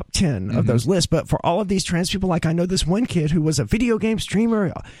make the top 10 of those lists. But for all of these trans people, like I know this one kid who was a video game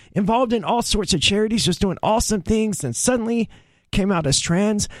streamer, involved in all sorts of charities, just doing awesome things, and suddenly came out as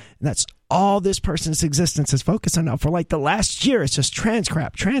trans. And that's all this person's existence is focused on now. For like the last year, it's just trans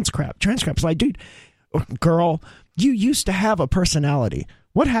crap. It's like, dude, girl, you used to have a personality.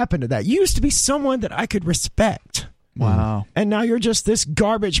 What happened to that? You used to be someone that I could respect. Wow. And now you're just this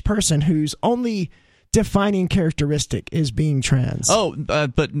garbage person whose only defining characteristic is being trans. Oh,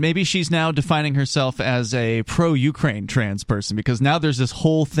 but maybe she's now defining herself as a pro-Ukraine trans person, because now there's this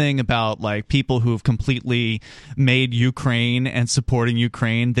whole thing about like people who have completely made Ukraine and supporting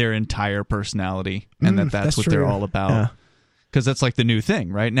Ukraine their entire personality, and that's what true. they're all about. Yeah. Because that's like the new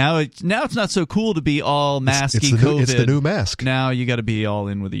thing, right? Now it's not so cool to be all masky COVID. It's the new mask. Now you got to be all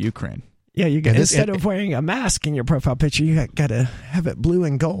in with the Ukraine. Yeah, instead of wearing a mask in your profile picture, you got to have it blue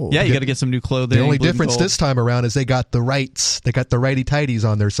and gold. Yeah, you got to get some new clothing. The only difference this time around is they got the rights. They got the righty-tighties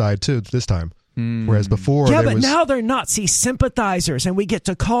on their side too this time. Whereas before, now they're Nazi sympathizers, and we get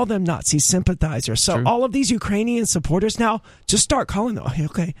to call them Nazi sympathizers. So True. all of these Ukrainian supporters now just start calling them,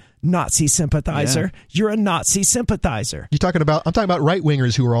 okay, Nazi sympathizer. Yeah. You're a Nazi sympathizer. I'm talking about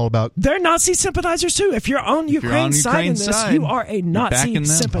right-wingers who are all about. They're Nazi sympathizers too. If you're on Ukraine's side in this, you are a Nazi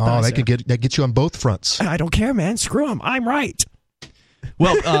sympathizer. Oh, that gets you on both fronts. I don't care, man. Screw them. I'm right.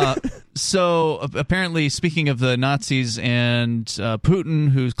 Well, so apparently, speaking of the Nazis and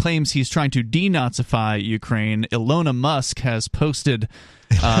Putin, who claims he's trying to denazify Ukraine, Elon Musk has posted,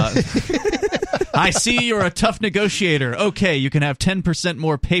 I see you're a tough negotiator. Okay, you can have 10%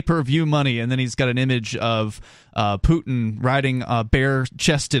 more pay-per-view money. And then he's got an image of Putin riding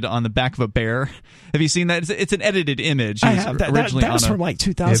bare-chested on the back of a bear. Have you seen that? It's an edited image. I have that. That was from like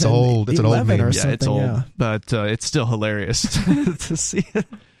 2011 it's old. It's an old meme. or something. Yeah, it's old, but it's still hilarious to see it.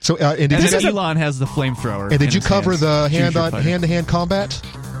 So, and Elon has the flamethrower. And did you cover the hand-to-hand combat?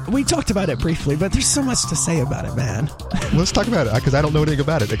 We talked about it briefly, but there's so much to say about it, man. Let's talk about it, because I don't know anything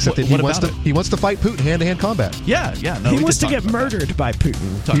about it, except that he wants to fight Putin hand-to-hand combat. Yeah. No, he wants to get murdered by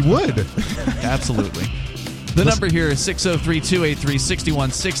Putin. He would. Absolutely. The number here is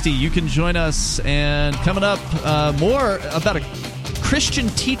 603-283-6160. You can join us, and coming up, more about a Christian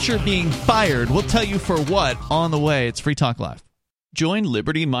teacher being fired. We'll tell you for what on the way. It's Free Talk Live. Join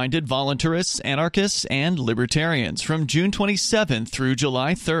liberty-minded voluntarists, anarchists, and libertarians from June 27th through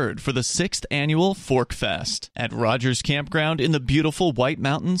July 3rd for the 6th annual Fork Fest at Rogers Campground in the beautiful White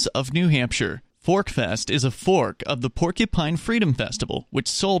Mountains of New Hampshire. Fork Fest is a fork of the Porcupine Freedom Festival, which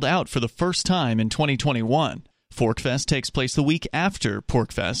sold out for the first time in 2021. Fork Fest takes place the week after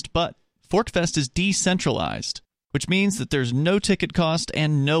Pork Fest, but Fork Fest is decentralized, which means that there's no ticket cost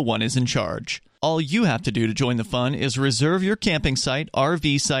and no one is in charge. All you have to do to join the fun is reserve your camping site,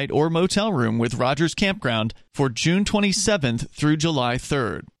 RV site, or motel room with Rogers Campground for June 27th through July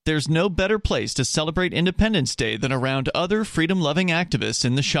 3rd. There's no better place to celebrate Independence Day than around other freedom-loving activists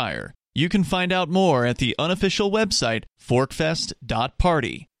in the Shire. You can find out more at the unofficial website,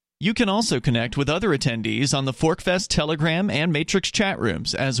 forkfest.party. You can also connect with other attendees on the Forkfest Telegram and Matrix chat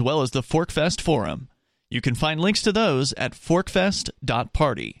rooms, as well as the Forkfest Forum. You can find links to those at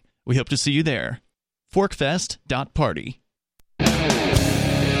forkfest.party. We hope to see you there. Forkfest.party.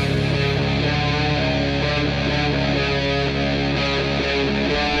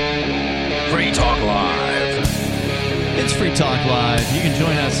 Free Talk Live. It's Free Talk Live. You can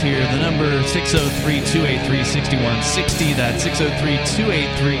join us here. The number 603-283-6160. That's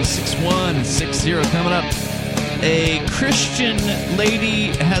 603-283-6160. Coming up, a Christian lady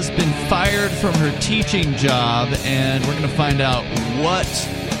has been fired from her teaching job, and we're going to find out what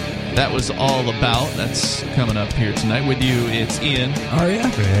that was all about. That's coming up here tonight. With you, it's Ian, Aria,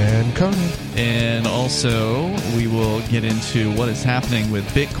 And Conan. and also we will get into what is happening with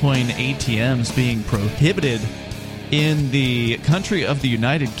Bitcoin ATMs being prohibited in the country of the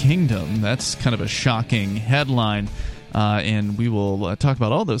United Kingdom. That's kind of a shocking headline. And we will talk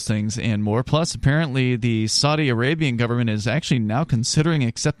about all those things and more. Plus, apparently, the Saudi Arabian government is actually now considering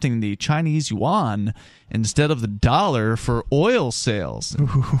accepting the Chinese yuan instead of the dollar for oil sales.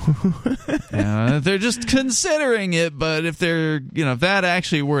 They're just considering it, but if if that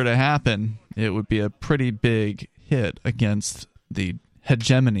actually were to happen, it would be a pretty big hit against the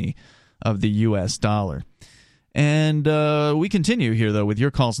hegemony of the U.S. dollar. And we continue here, though, with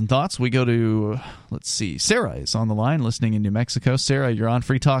your calls and thoughts. We go to, let's see, Sarah is on the line listening in New Mexico. Sarah, you're on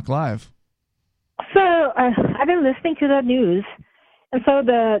Free Talk Live. So I've been listening to the news, and so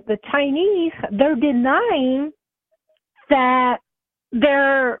the Chinese, they're denying that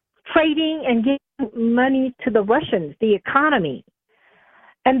they're trading and giving money to the Russians, the economy.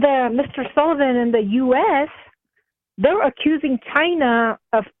 And Mr. Sullivan in the U.S., they're accusing China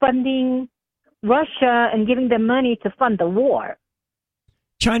of funding Russia and giving them money to fund the war.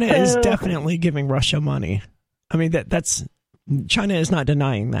 China is definitely giving Russia money. I mean, that's China is not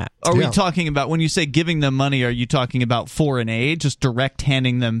denying that. Are we talking about, when you say giving them money, are you talking about foreign aid, just direct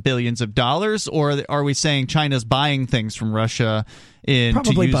handing them billions of dollars, or are we saying China's buying things from Russia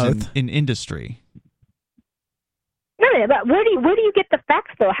Probably both. In industry? No, but where do you get the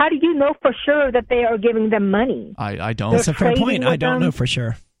facts, though? How do you know for sure that they are giving them money? I don't. That's a fair point. I don't know for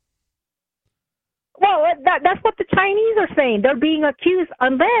sure. Well, that's what the Chinese are saying. They're being accused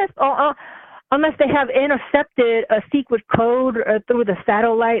unless they have intercepted a secret code through the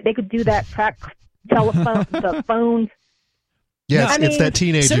satellite. They could do that, track the phones. Yes, it's that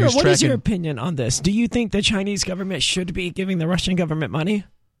teenager Sarah, who's what tracking. is your opinion on this? Do you think the Chinese government should be giving the Russian government money?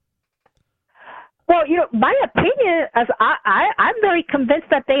 Well, my opinion, as I'm very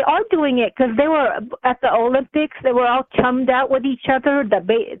convinced that they are doing it, because they were at the Olympics. They were all chummed out with each other.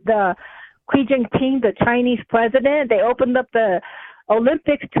 The Xi Jinping, the Chinese president, they opened up the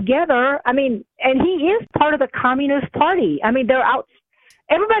Olympics together. I mean, and he is part of the Communist Party. I mean, they're out.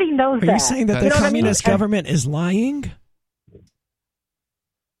 Everybody knows that. Are you saying that the communist government is lying?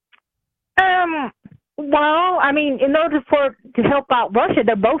 Well, I mean, in order to help out Russia,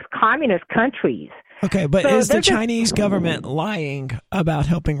 they're both communist countries. Okay, but So is the they're just- Chinese government lying about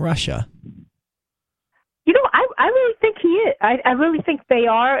helping Russia? I really think he is. I really think they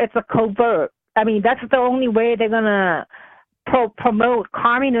are. It's a covert. I mean, that's the only way they're going to promote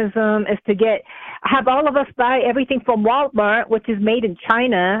communism is to have all of us buy everything from Walmart, which is made in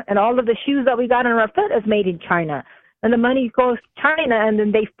China, and all of the shoes that we got on our foot is made in China. And the money goes to China, and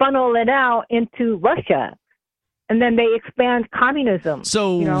then they funnel it out into Russia. And then they expand communism.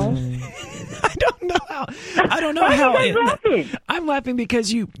 So, I don't know how. Why are you guys laughing? I'm laughing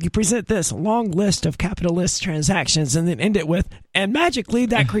because you present this long list of capitalist transactions and then end it with, and magically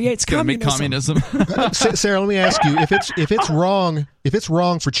that creates communism. Sarah, let me ask you: if it's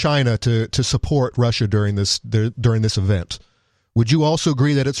wrong for China to support Russia during this event, would you also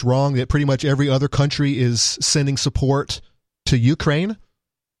agree that it's wrong that pretty much every other country is sending support to Ukraine?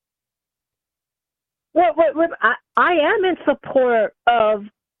 Well, I am in support of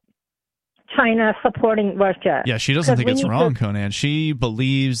China supporting Russia. Yeah, she doesn't think it's wrong, Conan. She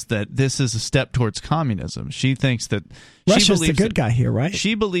believes that this is a step towards communism. She thinks that Russia's the good guy here, right?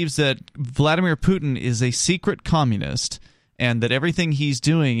 She believes that Vladimir Putin is a secret communist and that everything he's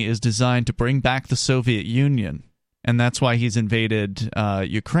doing is designed to bring back the Soviet Union. And that's why he's invaded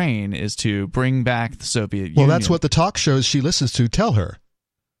Ukraine, is to bring back the Soviet Union. Well, that's what the talk shows she listens to tell her.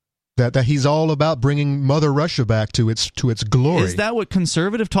 That he's all about bringing Mother Russia back to its glory. Is that what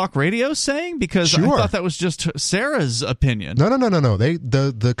conservative talk radio is saying? Because Sure. I thought that was just Sarah's opinion. No.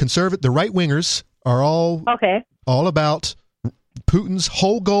 The right wingers are all about Putin's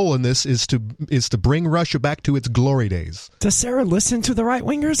whole goal in this is to bring Russia back to its glory days. Does Sarah listen to the right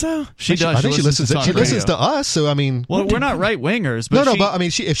wingers though? She does. I think she listens. to She listens to us. So I mean, well, we're not right wingers, but but I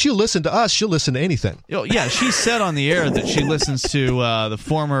mean, if she'll listen to us, she'll listen to anything. Yeah, she said on the air that she listens to the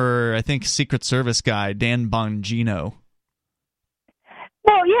former, I think, Secret Service guy Dan Bongino.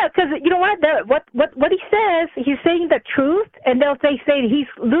 Well, yeah, because you know what he says, he's saying the truth, and they'll say he's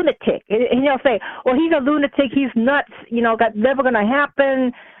lunatic, and they'll say, well, he's a lunatic, he's nuts, that's never going to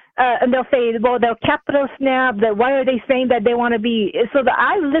happen, and they'll say, well, they're capital snap, that why are they saying that they want to be? So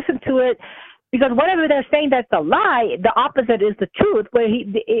I listen to it because whatever they're saying that's a lie, the opposite is the truth, where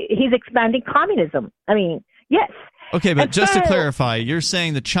he's expanding communism. I mean, yes. Okay, but just to clarify, you're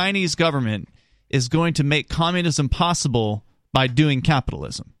saying the Chinese government is going to make communism possible by doing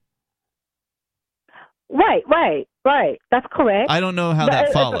capitalism. Right. That's correct. I don't know how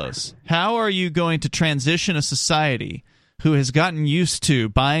that follows. How are you going to transition a society who has gotten used to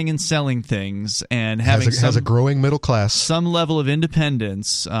buying and selling things and having has a growing middle class, some level of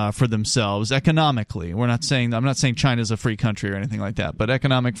independence for themselves economically? I'm not saying China's a free country or anything like that, but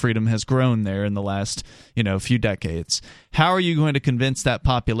economic freedom has grown there in the last few decades. How are you going to convince that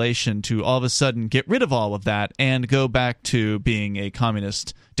population to all of a sudden get rid of all of that and go back to being a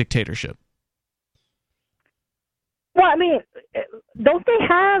communist dictatorship? Well, I mean, don't they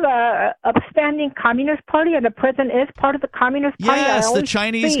have a upstanding communist party, and the president is part of the communist party? Yes, the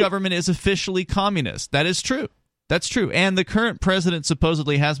Chinese government is officially communist. That is true. That's true. And the current president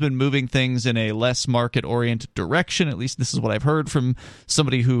supposedly has been moving things in a less market-oriented direction. At least this is what I've heard from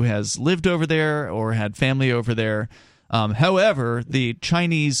somebody who has lived over there or had family over there. However, the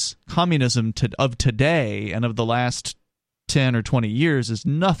Chinese communism of today and of the last 10 or 20 years is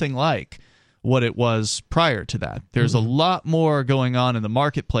nothing like what it was prior to that. There's a lot more going on in the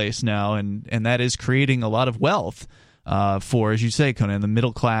marketplace now, and that is creating a lot of wealth for, as you say, Conan, the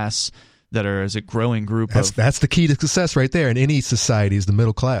middle class that are as a growing group. That's the key to success right there in any society is the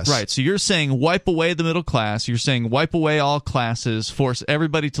middle class. Right. So you're saying wipe away the middle class. You're saying wipe away all classes, force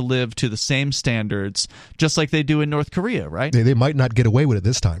everybody to live to the same standards, just like they do in North Korea, right? They might not get away with it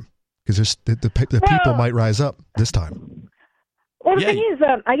this time because the people might rise up this time. Well, the thing is,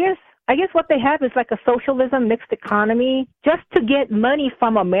 I guess what they have is like a socialism mixed economy just to get money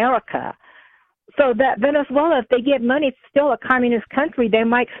from America. So that Venezuela, if they get money, it's still a communist country. They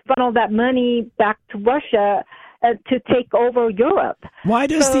might funnel that money back to Russia to take over Europe. Why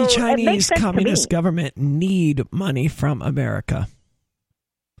does the Chinese communist government need money from America?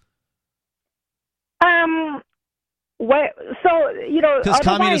 Because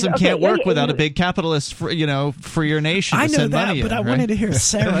communism can't work without a big capitalist, freer nation. I know that, money but I wanted to hear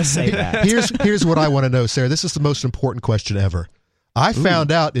Sarah say that. Here's what I want to know, Sarah. This is the most important question ever. I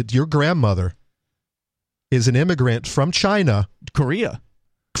found out that your grandmother is an immigrant from China,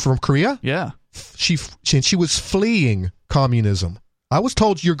 From Korea? Yeah. She was fleeing communism. I was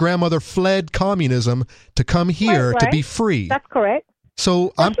told your grandmother fled communism to come here to be free. That's correct.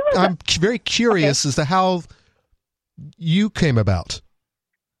 So I'm very curious as to how you came about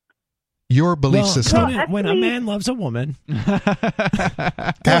your belief system. Conan, when a man loves a woman.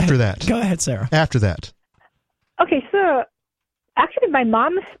 After that. Go ahead, Sarah. After that. Okay, so actually my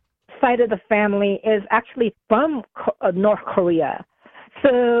mom's side of the family is actually from North Korea.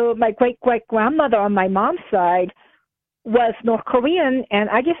 So my great-great-grandmother on my mom's side was North Korean, and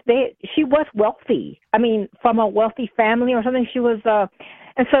I guess she was wealthy. I mean, from a wealthy family or something. She was,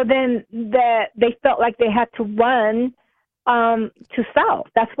 and so then they felt like they had to run to South.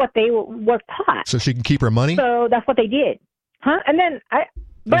 That's what they were taught. So she can keep her money? So that's what they did. Huh? And then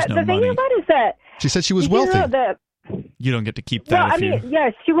but the thing about it is that she said she was wealthy. You don't get to keep that.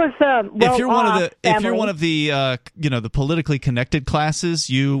 She was if you're one of the the politically connected classes,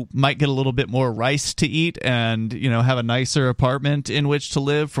 you might get a little bit more rice to eat and have a nicer apartment in which to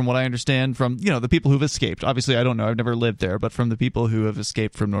live. From what I understand from the people who've escaped. Obviously, I don't know. I've never lived there, but from the people who have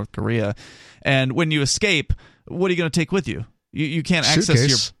escaped from North Korea, and when you escape, what are you going to take with you? You can't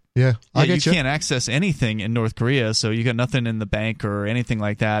access you can't access anything in North Korea, so you got nothing in the bank or anything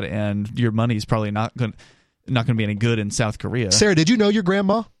like that, and your money's probably not going to be any good in South Korea. Sarah, did you know your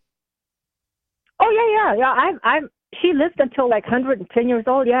grandma? Oh yeah. She lived until like 110 years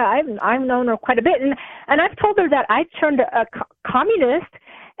old. Yeah, I've known her quite a bit, and I've told her that I turned a communist,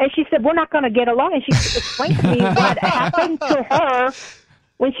 and she said we're not going to get along, and she explained to me what happened to her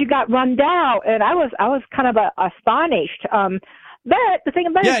when she got run down, and I was kind of astonished. But the thing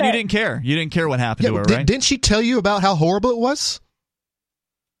about it is and you didn't care. You didn't care what happened to her, right? Didn't she tell you about how horrible it was?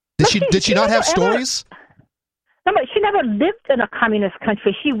 Did she not have stories? No, but she never lived in a communist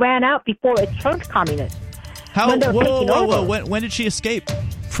country. She ran out before it turned communist. Whoa. When did she escape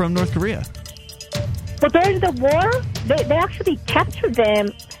from North Korea? Well, during the war, they actually captured them.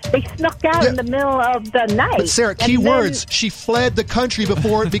 They snuck out in the middle of the night. But Sarah, key words. She fled the country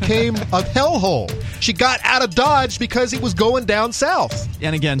before it became a hellhole. She got out of Dodge because it was going down south.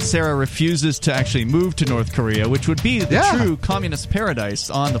 And again, Sarah refuses to actually move to North Korea, which would be the true communist paradise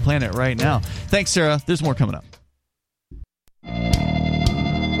on the planet right now. Thanks, Sarah. There's more coming up.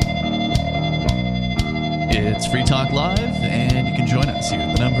 It's Free Talk Live, and you can join us here.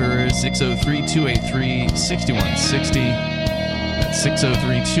 The number is 603-283-6160. That's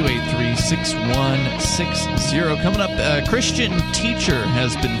 603-283-6160. Coming up, a Christian teacher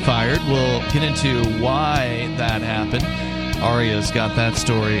has been fired. We'll get into why that happened. Aria's got that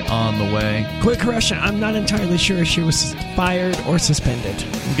story on the way. Quick correction, I'm not entirely sure if she was fired or suspended.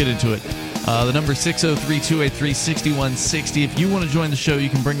 We'll get into it. The number is 603-283-6160. If you want to join the show, you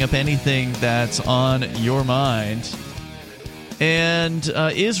can bring up anything that's on your mind. And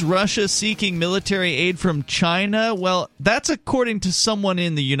is Russia seeking military aid from China? Well, that's according to someone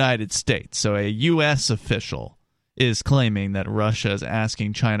in the United States. So a U.S. official is claiming that Russia is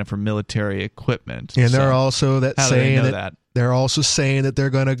asking China for military equipment. And they're also saying that they're also saying that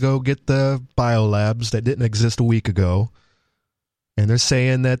they're going to go get the biolabs that didn't exist a week ago. And they're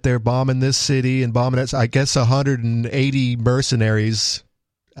saying that they're bombing this city and bombing it. I guess 180 mercenaries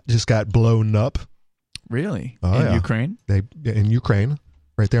just got blown up. Really? In Ukraine? In Ukraine,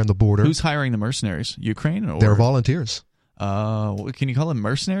 right there on the border. Who's hiring the mercenaries? Ukraine? Or? They're volunteers. Can you call them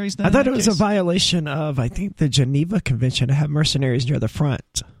mercenaries then? I thought it was a violation of, I think, the Geneva Convention to have mercenaries near the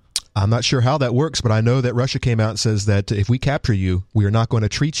front. I'm not sure how that works, but I know that Russia came out and says that if we capture you, we are not going to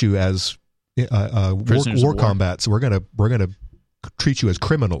treat you as war combats. We're going to treat you as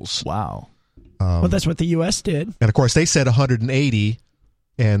criminals. Wow. Well, that's what the U.S. did. And, of course, they said 180,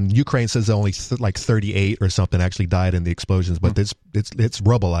 and Ukraine says only like 38 or something actually died in the explosions, but it's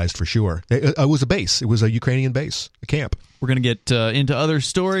rubbleized for sure. It was a base. It was a Ukrainian base, a camp. We're going to get into other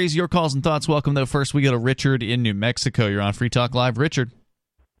stories. Your calls and thoughts. Welcome, though. First, we go to Richard in New Mexico. You're on Free Talk Live. Richard.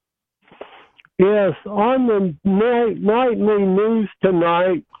 Yes, on the nightly news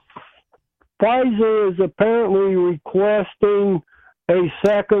tonight, Pfizer is apparently requesting a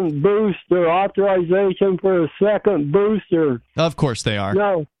second booster, authorization for a second booster. Of course they are.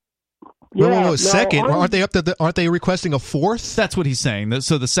 No. No, second. Aren't they requesting a fourth? That's what he's saying.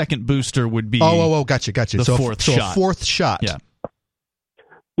 So the second booster would be gotcha. The fourth shot. A fourth shot. Yeah.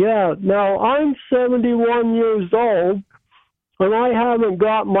 Yeah. Now, I'm 71 years old, and I haven't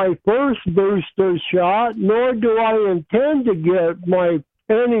got my first booster shot, nor do I intend to get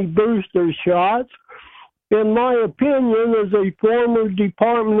any booster shots. In my opinion, as a former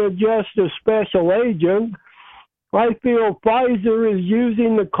Department of Justice special agent, I feel Pfizer is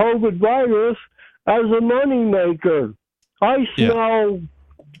using the COVID virus as a moneymaker. I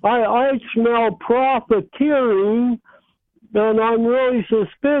smell profiteering, and I'm really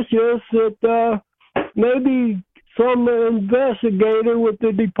suspicious that maybe some investigator with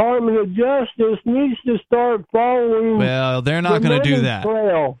the Department of Justice needs to start following. Well, they're not going to do that.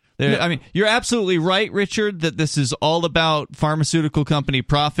 Trail. I mean, you're absolutely right, Richard, that this is all about pharmaceutical company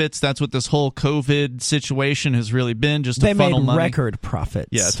profits. That's what this whole COVID situation has really been, just to funnel money. They made record profits.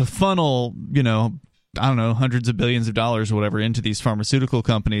 Yeah, to funnel, I don't know, hundreds of billions of dollars or whatever into these pharmaceutical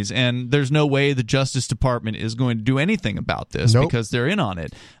companies. And there's no way the Justice Department is going to do anything about this because they're in on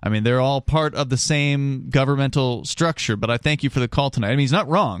it. I mean, they're all part of the same governmental structure. But I thank you for the call tonight. I mean, he's not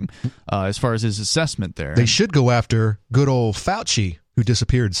wrong as far as his assessment there. They should go after good old Fauci who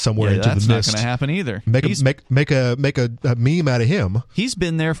disappeared somewhere into the mist. That's not going to happen either. Make a meme out of him. He's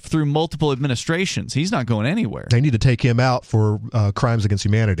been there through multiple administrations. He's not going anywhere. They need to take him out for crimes against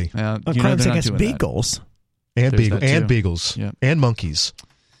humanity. Crimes against beagles. And beagles. Yep. And monkeys.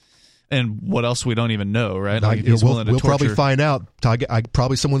 And what else we don't even know, right? Like we'll probably find out.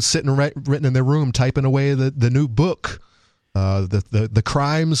 Probably someone's sitting written in their room typing away the new book, the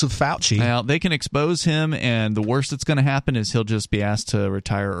crimes of Fauci. Now they can expose him, and the worst that's going to happen is he'll just be asked to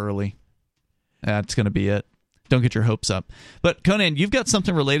retire early. That's going to be it. Don't get your hopes up. But Conan, you've got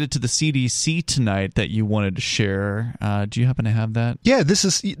something related to the CDC tonight that you wanted to share. Do you happen to have that? Yeah, this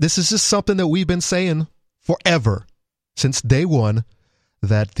is just something that we've been saying forever, since day one,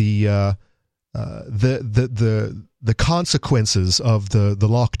 that the consequences of the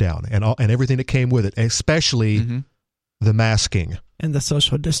lockdown and everything that came with it, especially the masking and the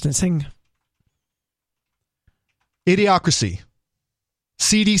social distancing. Idiocracy.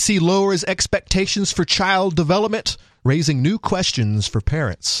 CDC lowers expectations for child development, raising new questions for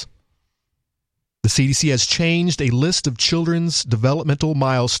parents. The CDC has changed a list of children's developmental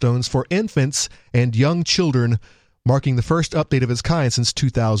milestones for infants and young children, marking the first update of its kind since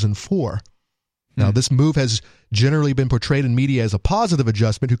 2004. Now, this move has generally been portrayed in media as a positive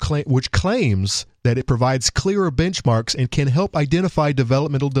adjustment, which claims that it provides clearer benchmarks and can help identify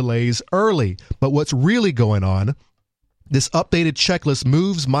developmental delays early. But what's really going on, this updated checklist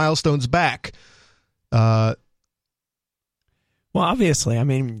moves milestones back. Well, obviously, I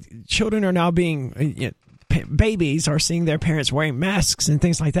mean, children are now being... babies are seeing their parents wearing masks and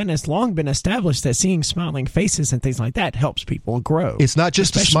things like that, and it's long been established that seeing smiling faces and things like that helps people grow. It's not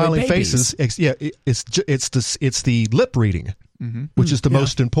just the smiling faces. It's the lip reading, which is the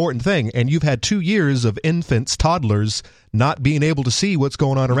most important thing. And you've had 2 years of infants, toddlers, not being able to see what's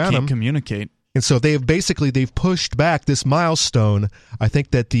going on around them. Communicate. And so they've pushed back this milestone. I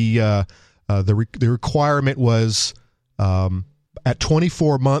think that the requirement was at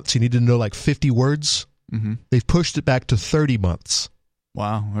 24 months you need to know like 50 words. They've pushed it back to 30 months.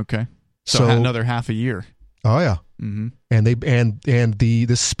 Wow. Okay. So another half a year. Oh yeah. And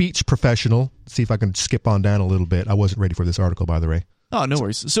the speech professional. Let's see if I can skip on down a little bit. I wasn't ready for this article, by the way. Oh, no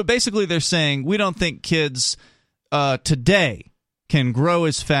worries. So basically, they're saying we don't think kids today can grow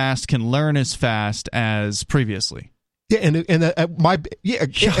as fast, can learn as fast as previously. Yeah,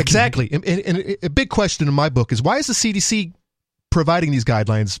 exactly. And a big question in my book is, why is the CDC providing these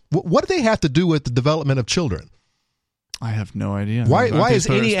guidelines? What do they have to do with the development of children? I have no idea. Why is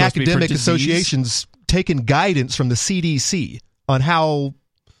any academic associations taking guidance from the CDC on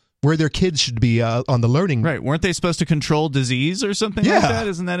where their kids should be on the learning? Right? Weren't they supposed to control disease or something like that?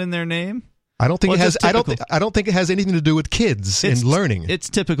 Isn't that in their name? I don't think it has. I don't think it has anything to do with kids and learning. It's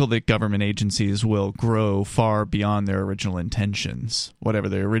typical that government agencies will grow far beyond their original intentions, whatever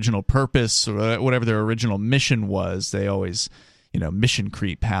their original purpose or whatever their original mission was. They always, mission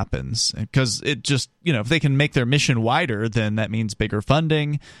creep happens because it just, if they can make their mission wider, then that means bigger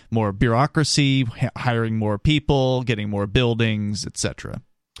funding, more bureaucracy, hiring more people, getting more buildings, etc.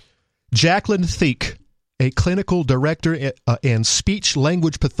 Jacqueline Thieck, a clinical director and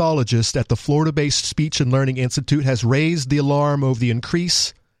speech-language pathologist at the Florida-based Speech and Learning Institute, has raised the alarm over the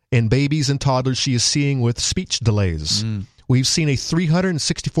increase in babies and toddlers she is seeing with speech delays. We've seen a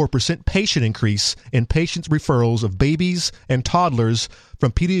 364% patient increase in patient referrals of babies and toddlers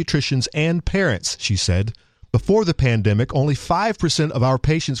from pediatricians and parents, she said. Before the pandemic, only 5% of our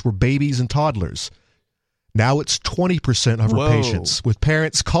patients were babies and toddlers. Now it's 20% of our patients, with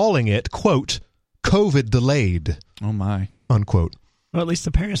parents calling it, quote, COVID delayed. Oh my! Unquote. Well, at least the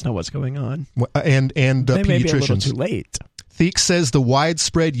parents know what's going on. And they pediatricians. May be a little too late. Thieck says the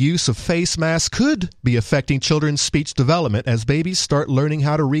widespread use of face masks could be affecting children's speech development as babies start learning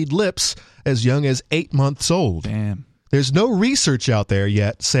how to read lips as young as 8 months old. Damn. There's no research out there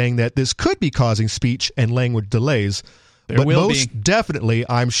yet saying that this could be causing speech and language delays. But most definitely,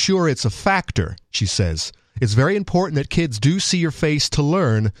 I'm sure it's a factor, she says. It's very important that kids do see your face to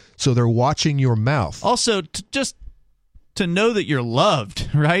learn, so they're watching your mouth. Also, just to know that you're loved,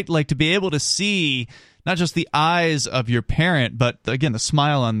 right? Like to be able to see not just the eyes of your parent, but again, the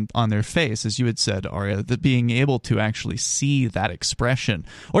smile on their face, as you had said, Aria, that being able to actually see that expression,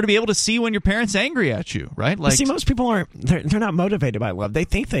 or to be able to see when your parent's angry at you, right? Like, see, most people they're not motivated by love. They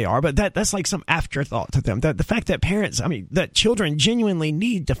think they are, but that's like some afterthought to them. The fact that that children genuinely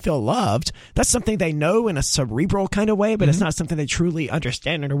need to feel loved, that's something they know in a cerebral kind of way, but it's not something they truly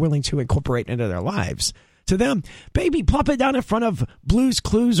understand and are willing to incorporate into their lives. to them, baby, plop it down in front of Blue's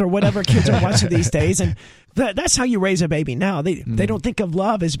Clues or whatever kids are watching these days. And that's how you raise a baby now. They don't think of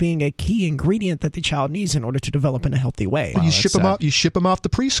love as being a key ingredient that the child needs in order to develop in a healthy way. You ship them out. You ship them off to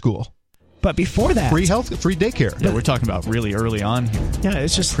preschool. But before that, free daycare. Yeah, we're talking about really early on. Yeah,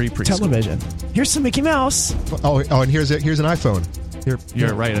 it's just preschool television. Here's some Mickey Mouse. Oh, and here's an iPhone.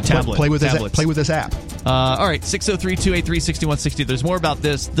 You're right, a tablet. Play with this app. All right, 603-283-6160. There's more about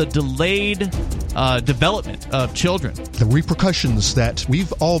this. The delayed development of children. The repercussions that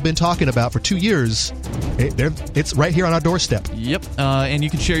we've all been talking about for 2 years, it's right here on our doorstep. Yep, and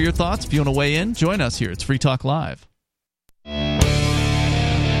you can share your thoughts. If you want to weigh in, join us here. It's Free Talk Live.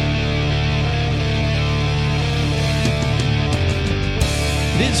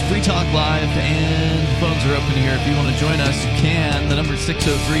 It is Free Talk Live, and phones are open here. If you want to join us, you can. The number is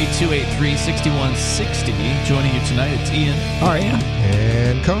 603-283-6160. Joining you tonight, it's Ian. Aria.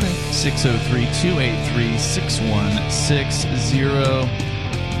 And Conan. 603-283-6160.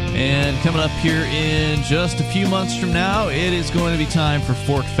 And coming up here in just a few months from now, it is going to be time for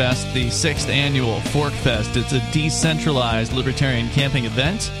Fork Fest, the 6th annual Fork Fest. It's a decentralized libertarian camping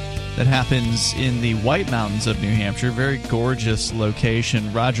event that happens in the White Mountains of New Hampshire. Very gorgeous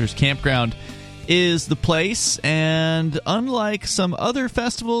location. Rogers Campground is the place, and unlike some other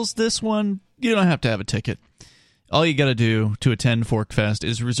festivals, this one, you don't have to have a ticket. All you got to do to attend Fork Fest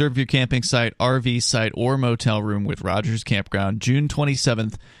is reserve your camping site, RV site, or motel room with Rogers Campground June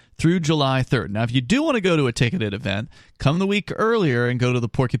 27th through July 3rd. Now, if you do want to go to a ticketed event, come the week earlier and go to the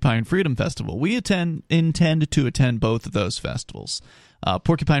Porcupine Freedom Festival. We intend to attend both of those festivals.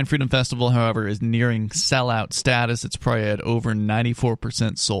 Porcupine Freedom Festival, however, is nearing sellout status. It's probably at over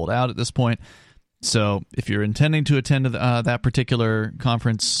 94% sold out at this point. So if you're intending to attend that particular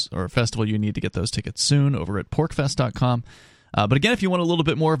conference or festival, you need to get those tickets soon over at porkfest.com. But again, if you want a little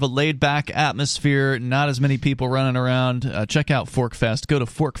bit more of a laid-back atmosphere, not as many people running around, check out Fork Fest. Go to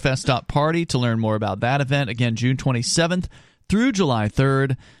forkfest.party to learn more about that event. Again, June 27th through July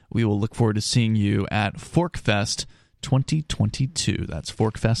 3rd. We will look forward to seeing you at Fork Fest 2022. That's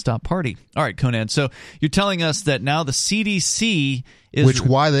forkfest.party. All right, Conan. So you're telling us that now the CDC is...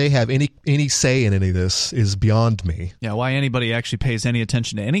 why they have any say in any of this is beyond me. Yeah, why anybody actually pays any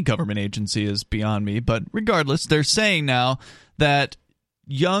attention to any government agency is beyond me. But regardless, they're saying now that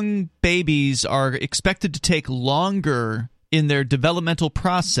young babies are expected to take longer in their developmental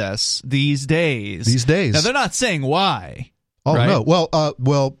process these days. Now, they're not saying why. Oh, right? no. Well,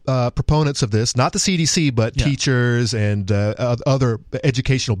 proponents of this, not the CDC, but teachers and other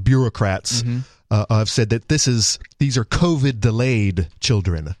educational bureaucrats have said that these are COVID-delayed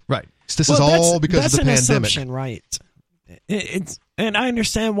children. Right. This is all because of the pandemic. That's an assumption, right? And I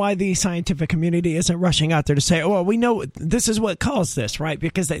understand why the scientific community isn't rushing out there to say, oh, well, we know this is what caused this, right?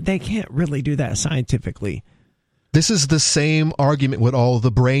 Because they can't really do that scientifically. This is the same argument with all of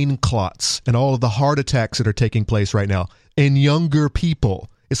the brain clots and all of the heart attacks that are taking place right now in younger people.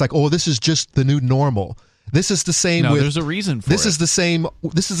 It's like, oh, this is just the new normal. This is the same. No, there's a reason for this. it.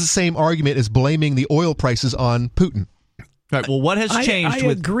 This is the same argument as blaming the oil prices on Putin. Right. Well, what has changed? I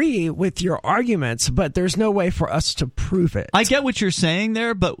agree with your arguments, but there's no way for us to prove it. I get what you're saying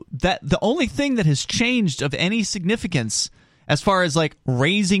there, but the only thing that has changed of any significance as far as like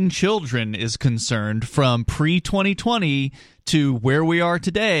raising children is concerned from pre-2020 to where we are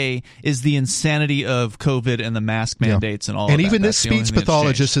today is the insanity of COVID and the mask mandates and all of that. And even this speech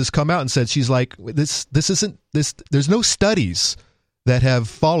pathologist has come out and said, she's like, this isn't this. There's no studies that have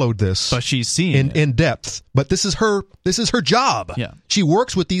followed this, but she's seen in depth. But this is her job. Yeah. She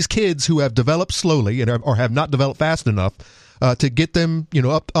works with these kids who have developed slowly or have not developed fast enough to get them,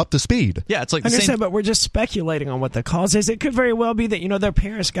 up to speed. Yeah, it's like I understand, but we're just speculating on what the cause is. It could very well be that their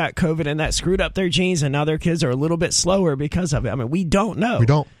parents got COVID and that screwed up their genes, and now their kids are a little bit slower because of it. I mean, we don't know. We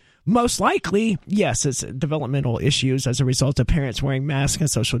don't. Most likely, yes, it's developmental issues as a result of parents wearing masks and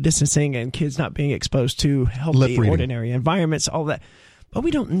social distancing and kids not being exposed to healthy, ordinary environments, all that. But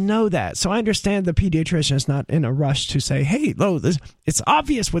we don't know that. So I understand the pediatrician is not in a rush to say, hey, it's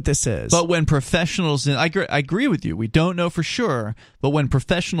obvious what this is. But when professionals, I agree with you, we don't know for sure, but when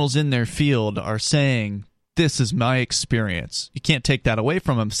professionals in their field are saying, this is my experience, you can't take that away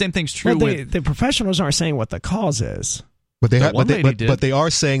from them. Same thing's true with... The professionals aren't saying what the cause is. But they are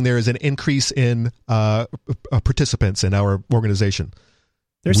saying there is an increase in participants in our organization.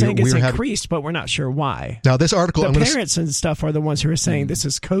 They're saying it's increased, but we're not sure why. Now, this article... The parents and stuff are the ones who are saying this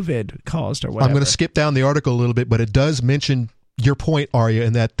is COVID caused or whatever. I'm going to skip down the article a little bit, but it does mention your point, Arya,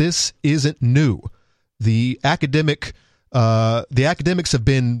 in that this isn't new. The academics have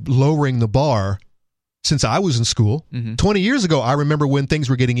been lowering the bar since I was in school. 20 years ago, I remember when things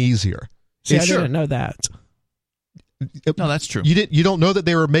were getting easier. See, I didn't know that. No, that's true. You don't know that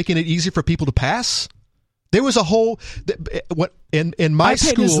they were making it easy for people to pass? There was a whole in my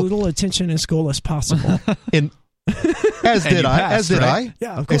school. I paid as little attention in school as possible. As did I.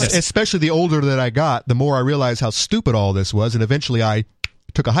 Yeah, of course. Especially the older that I got, the more I realized how stupid all this was, and eventually I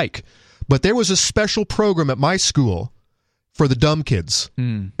took a hike. But there was a special program at my school for the dumb kids.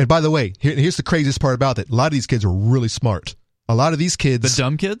 And by the way, here's the craziest part about it. A lot of these kids are really smart. A lot of these kids... The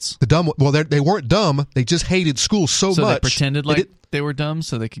dumb kids? Well, they weren't dumb. They just hated school so much. So they pretended like they were dumb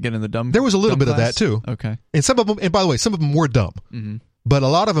so they could get in the dumb There was a little bit class? of that, too. Okay. And some of them, and by the way, some of them were dumb. Mm-hmm. But a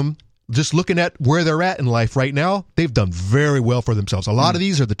lot of them, just looking at where they're at in life right now, they've done very well for themselves. A lot of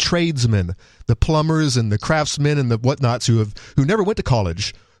these are the tradesmen, the plumbers and the craftsmen and the whatnots who never went to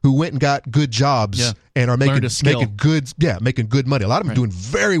college, who went and got good jobs and are making good money. A lot of them doing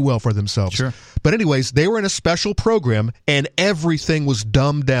very well for themselves. Sure. But anyways, they were in a special program and everything was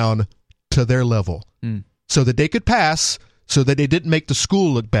dumbed down to their level so that they could pass, so that they didn't make the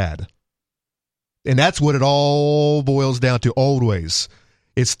school look bad. And that's what it all boils down to always.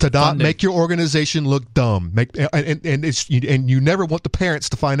 It's to not make your organization look dumb. And you never want the parents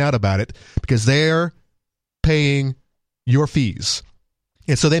to find out about it because they're paying your fees.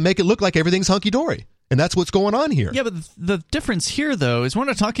 And so they make it look like everything's hunky-dory. And that's what's going on here. Yeah, but the difference here, though, is we're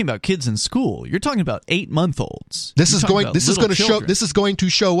not talking about kids in school. You're talking about 8-month-olds. This is going to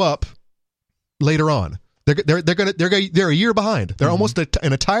show up later on. They're a year behind. They're almost an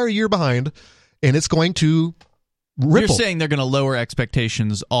entire year behind, and it's going to ripple. You're saying they're going to lower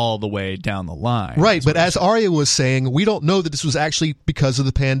expectations all the way down the line. Right, but as Arya was saying, we don't know that this was actually because of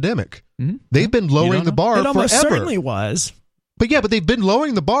the pandemic. Mm-hmm. They've been lowering the bar forever. It almost certainly was. But they've been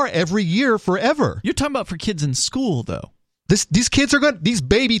lowering the bar every year forever. You're talking about for kids in school, though. These kids are these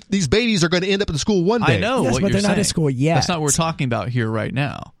babies are going to end up in school one day. I know, yes, what but you're they're not saying. in school yet. That's not what we're talking about here right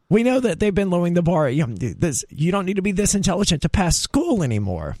now. We know that they've been lowering the bar. You don't need to be this intelligent to pass school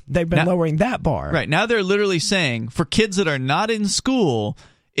anymore. They've been lowering that bar. Right. Now they're literally saying for kids that are not in school,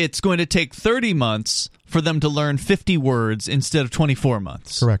 it's going to take 30 months for them to learn 50 words instead of 24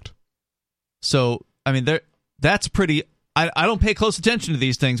 months. Correct. So, I mean, that's pretty... I don't pay close attention to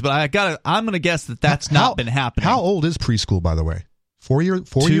these things, but I'm going to guess that's not been happening. How old is preschool, by the way? 4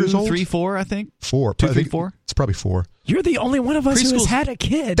 years old? 3, 4, I think. 4. 2, 3, 4? It's probably 4. You're the only one of us who has had a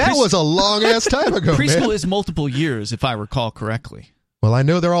kid. That was a long-ass time ago, Preschool man. is multiple years, if I recall correctly. Well, I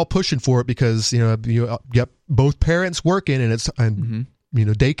know they're all pushing for it because, you got both parents working, and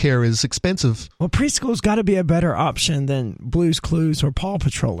daycare is expensive. Well, preschool's got to be a better option than Blue's Clues or Paw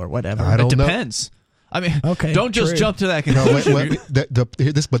Patrol or whatever. I don't know. It depends. I mean, don't just jump to that conclusion.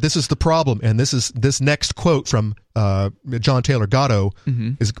 But this is the problem, and this next quote from John Taylor Gatto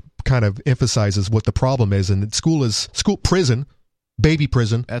is kind of emphasizes what the problem is, and prison, baby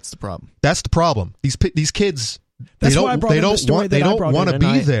prison. That's the problem. That's the problem. These kids. That's why I brought in the story that I brought in tonight. They don't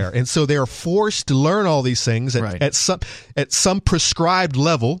want to be there, and so they are forced to learn all these things at some prescribed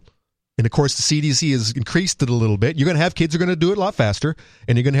level. And of course, the CDC has increased it a little bit. You're going to have kids who are going to do it a lot faster,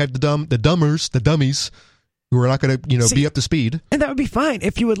 and you're going to have the dummies, who are not going to be up to speed. And that would be fine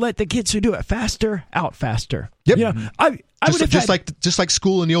if you would let the kids who do it faster out faster. Yep. Just like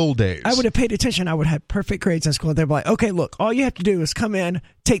school in the old days. I would have paid attention. I would have perfect grades in school. They'd be like, okay, look, all you have to do is come in,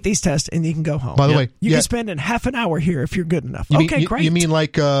 take these tests, and you can go home. By the way, you can spend half an hour here if you're good enough. Great. You mean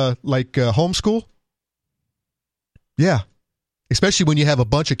like homeschool? Yeah. Especially when you have a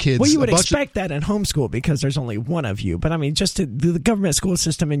bunch of kids. Well, you would expect that in homeschool because there's only one of you. But I mean, just the government school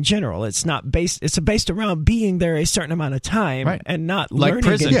system in general, it's based around being there a certain amount of time and not like learning.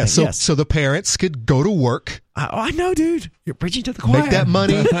 Prison. Yeah, so the parents could go to work. I know, dude. You're preaching to the choir. Make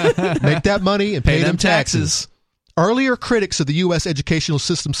that money, and pay them taxes. Earlier critics of the U.S. educational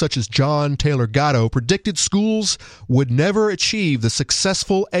system, such as John Taylor Gatto, predicted schools would never achieve the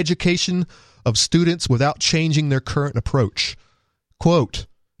successful education of students without changing their current approach. Quote,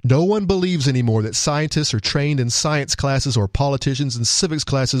 no one believes anymore that scientists are trained in science classes or politicians in civics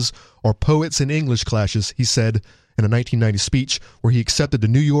classes or poets in English classes, he said in a 1990 speech where he accepted the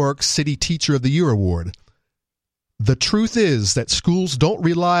New York City Teacher of the Year award. The truth is that schools don't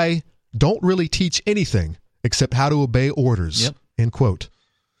really teach anything except how to obey orders, end quote.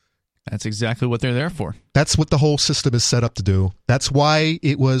 That's exactly what they're there for. That's what the whole system is set up to do. That's why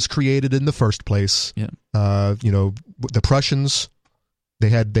it was created in the first place. Yep. The Prussians... They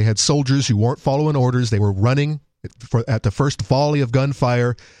had soldiers who weren't following orders. They were running at the first volley of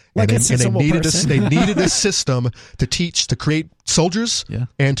gunfire, they needed a system to create soldiers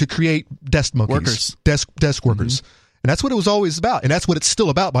and to create desk monkeys, desk workers, and that's what it was always about, and that's what it's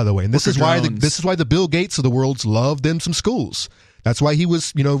still about, by the way. And this is why the Bill Gates of the world love them some schools. That's why he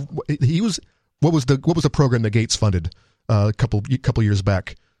was, what was the program that Gates funded a couple years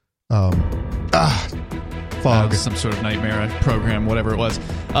back? Fog. Some sort of nightmare program, whatever it was.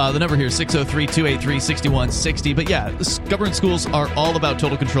 The number here is 603-283-6160. But yeah, government schools are all about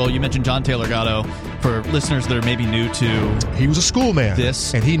total control. You mentioned John Taylor Gatto. For listeners that are maybe new to he was a schoolman.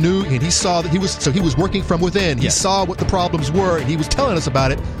 And he knew, and he saw that he was working from within. He saw what the problems were, and he was telling us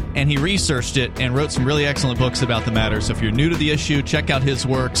about it. And he researched it and wrote some really excellent books about the matter. So if you're new to the issue, check out his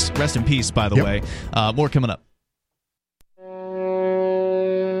works. Rest in peace, by the way. More coming up.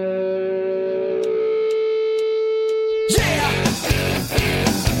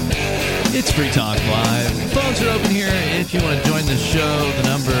 It's Free Talk Live. Phones are open here if you want to join the show. The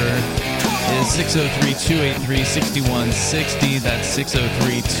number is 603-283-6160. That's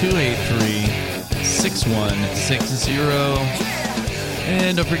 603-283-6160.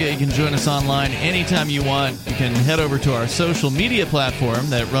 And don't forget, you can join us online anytime you want. You can head over to our social media platform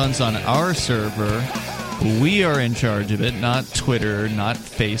that runs on our server. We are in charge of it, not Twitter, not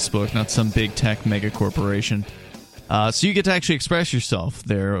Facebook, not some big tech mega corporation. So you get to actually express yourself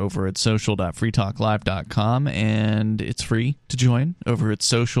there over at social.freetalklive.com, and it's free to join over at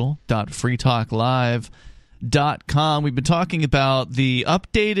social.freetalklive.com. We've been talking about the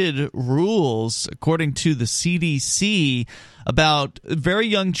updated rules, according to the CDC, about very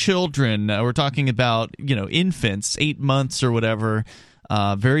young children. We're talking about, infants, 8 months or whatever,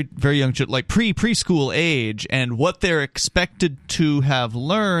 very, very young children, like preschool age, and what they're expected to have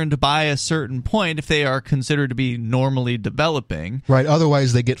learned by a certain point if they are considered to be normally developing. Right.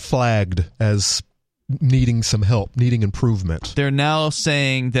 Otherwise, they get flagged as needing some help, needing improvement. They're now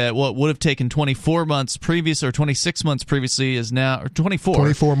saying that what would have taken 24 months previous or 26 months previously is now, or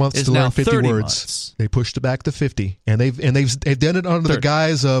 24 months to learn 50 words. Months. They pushed it back to 50, and they've done it under the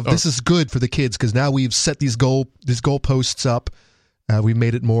guise of this is good for the kids because now we've set these goalposts up. We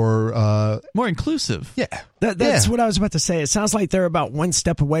made it more inclusive. Yeah. That's what I was about to say. It sounds like they're about one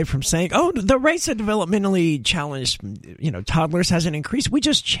step away from saying, the rates of developmentally challenged, toddlers hasn't increased. We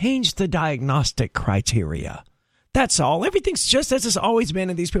just changed the diagnostic criteria. That's all. Everything's just as it's always been.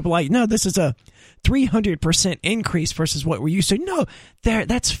 And these people are like, no, this is a 300% increase versus what we're used to. No,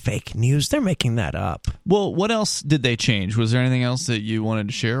 that's fake news. They're making that up. Well, what else did they change? Was there anything else that you wanted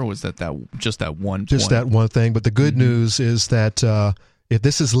to share, or was that just that one point? Just that one thing. But the good news is that if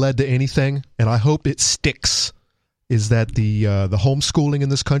this has led to anything, and I hope it sticks, is that the homeschooling in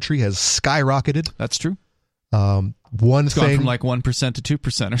this country has skyrocketed. That's true. It's gone from like 1% to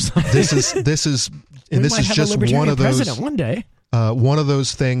 2% or something. This is and this is just one of those one day. One of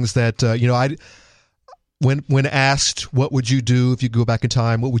those things that when asked what would you do if you go back in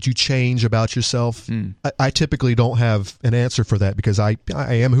time, what would you change about yourself? I typically don't have an answer for that because I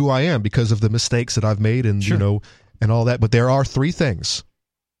am who I am because of the mistakes that I've made and and all that. But there are three things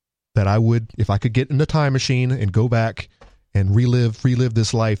that I would, if I could get in a time machine and go back and relive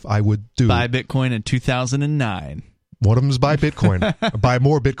this life, I would do. Buy Bitcoin in 2009. One of them is buy Bitcoin, buy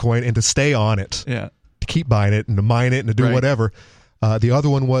more Bitcoin, and to stay on it. Yeah. To keep buying it and to mine it and to do whatever. The other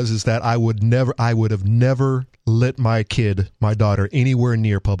one is that I would have never let my daughter, anywhere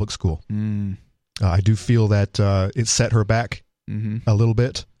near public school. I do feel that it set her back a little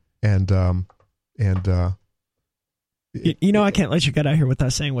bit, and I can't let you get out here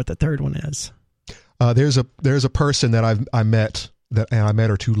without saying what the third one is. There's a person that I met and I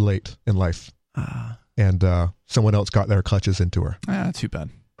met her too late in life, and someone else got their clutches into her. Too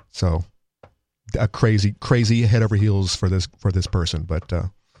bad. So. A crazy head over heels for this person, but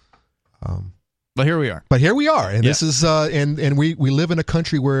here we are. And this is and we live in a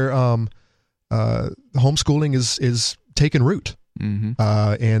country where homeschooling is taking root. The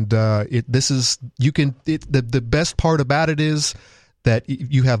best part about it is that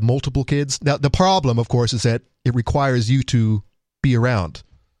you have multiple kids. Now the problem, of course, is that it requires you to be around.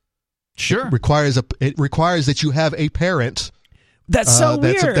 Sure, it requires that you have a parent. That's so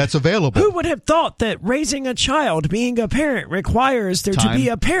weird. That's available. Who would have thought that raising a child, being a parent, requires there to be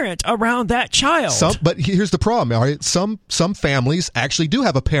a parent around that child? But here's the problem. All right, some families actually do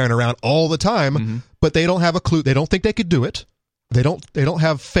have a parent around all the time, but they don't have a clue. They don't think they could do it. They don't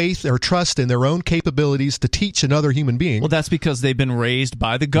have faith or trust in their own capabilities to teach another human being. Well, that's because they've been raised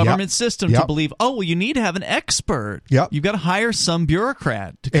by the government system to believe, you need to have an expert. You've got to hire some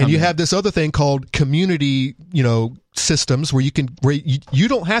bureaucrat to come in. And you have this other thing called community, systems where you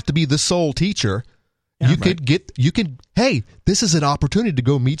don't have to be the sole teacher. Hey, this is an opportunity to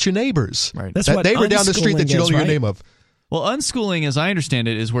go meet your neighbors. Right. That's that neighbor down the street that you don't know your name of. Well, unschooling, as I understand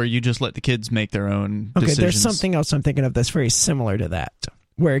it, is where you just let the kids make their own decisions. Okay, there's something else I'm thinking of that's very similar to that.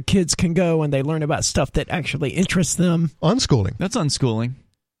 where kids can go and they learn about stuff that actually interests them. Unschooling. That's unschooling.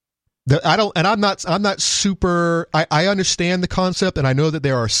 I'm not super. I understand the concept, and I know that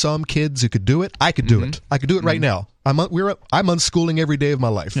there are some kids who could do it. I could do it. I could do it right now. I'm unschooling every day of my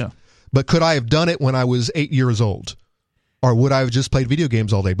life. Yeah. But could I have done it when I was 8 years old, or would I have just played video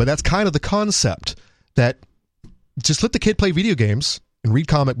games all day? But that's kind of the concept, that just let the kid play video games and read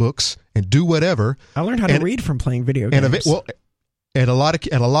comic books and do whatever. I learned how to read from playing video games. And a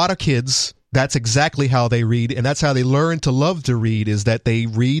lot of kids, that's exactly how they read, and that's how they learn to love to read, is that they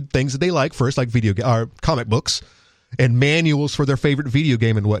read things that they like first, like comic books and manuals for their favorite video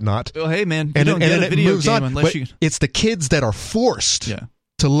game and whatnot. Well, hey man, you don't get a video game unless you. It's the kids that are forced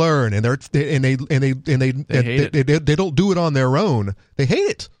to learn, and they don't do it on their own. They hate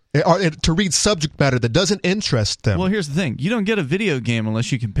it. To read subject matter that doesn't interest them. Well, here's the thing: you don't get a video game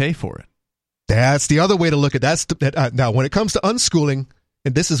unless you can pay for it. That's the other way to look at that. Now, when it comes to unschooling,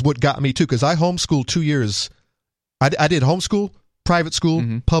 and this is what got me too, because I homeschooled 2 years. I did homeschool, private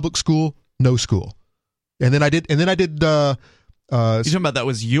school, public school, no school, and then I did. You're talking about that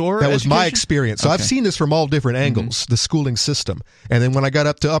was your that was education? my experience. So Okay. I've seen this from all different angles, the schooling system. And then when I got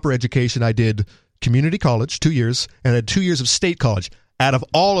up to upper education, I did community college 2 years, and I had 2 years of state college. Out of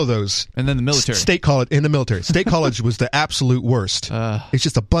all of those, And then the military. state college in the military, state college was the absolute worst. It's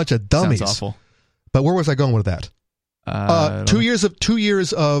just a bunch of dummies. Sounds awful. But where was I going with that? I don't 2 know.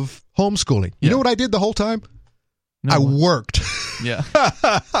 years of homeschooling. You know what I did the whole time? No. I worked. Yeah.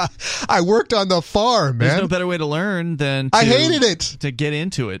 I worked on the farm, man. There's no better way to learn than to, I hated it. to get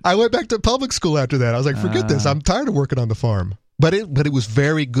into it. I went back to public school after that. I was like, forget this. I'm tired of working on the farm. But it was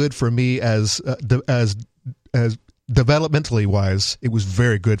very good for me as developmentally wise. It was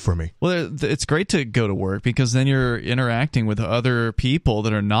very good for me. Well, it's great to go to work because then you're interacting with other people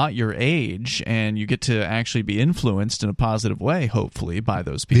that are not your age, and you get to actually be influenced in a positive way, hopefully, by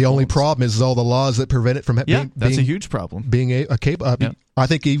those people. The only problem is all the laws that prevent it from that's a huge problem. being a capable. I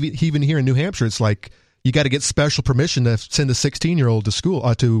think even here in New Hampshire, it's like you got to get special permission to send a 16-year-old to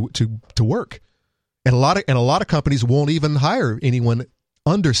school to work, and a lot of companies won't even hire anyone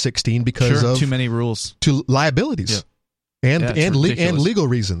under 16 because of too many rules, to liabilities, and legal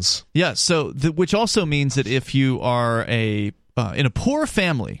reasons. Yeah, so which also means that if you are in a poor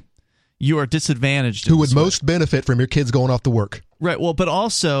family, you are disadvantaged. Who would most benefit from your kids going off to work? Right. Well, but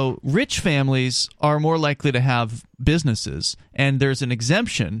also rich families are more likely to have businesses, and there's an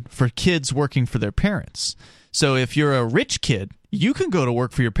exemption for kids working for their parents. So if you're a rich kid, you can go to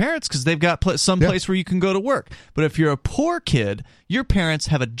work for your parents because they've got some place where you can go to work. But if you're a poor kid, your parents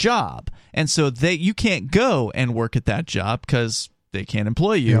have a job, and so you can't go and work at that job because they can't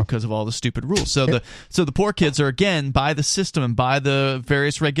employ you because of all the stupid rules. So the poor kids are, again, by the system and by the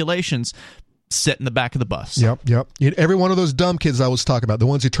various regulations, set in the back of the bus. Yep. Every one of those dumb kids I was talking about, the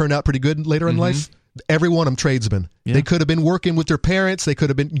ones who turned out pretty good later in life, every one of them tradesmen. Yeah. They could have been working with their parents. They could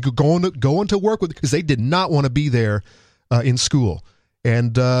have been going to work with, because they did not want to be there in school.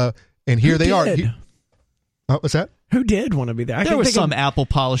 And here they are. What's that? Who did want to be there? There was some apple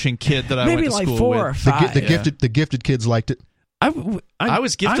polishing kid that I went to school with. Maybe like 4 or 5. The gifted kids liked it. I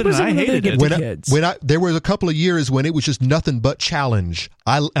was gifted and I hated it. There were a couple of years when it was just nothing but challenge.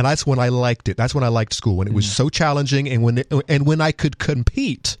 And that's when I liked it. That's when I liked school, when it was so challenging, and when I could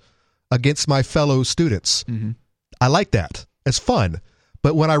compete against my fellow students. I liked that. It's fun.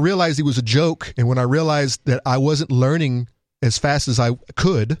 But when I realized it was a joke, and when I realized that I wasn't learning as fast as I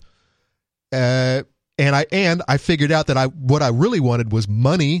could, and I figured out that what I really wanted was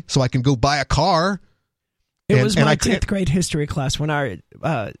money so I can go buy a car. It was my 10th grade history class when I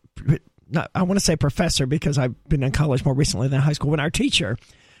want to say professor because I've been in college more recently than high school, when our teacher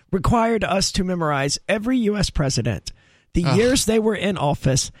required us to memorize every U.S. president, the years they were in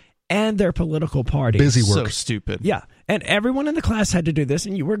office, and their political party. Busy work. So stupid. Yeah. And everyone in the class had to do this,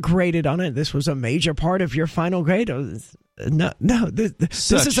 and you were graded on it. This was a major part of your final grade.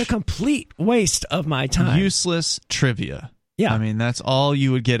 This is a complete waste of my time. Useless trivia. Yeah. I mean, that's all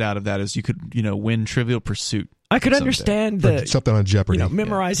you would get out of that is you could, win Trivial Pursuit. I could understand something on Jeopardy.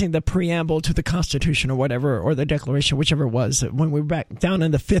 Memorizing the preamble to the Constitution or whatever, or the Declaration, whichever it was, when we were back down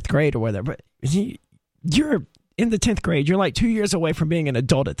in the 5th grade or whatever. But you're in the 10th grade. You're like 2 years away from being an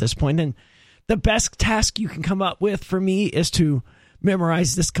adult at this point. And the best task you can come up with for me is to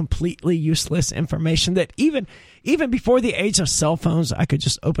memorize this completely useless information that even before the age of cell phones, I could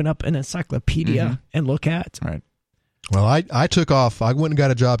just open up an encyclopedia and look at. Right. Well, I took off. I went and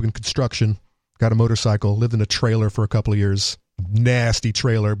got a job in construction, got a motorcycle, lived in a trailer for a couple of years. Nasty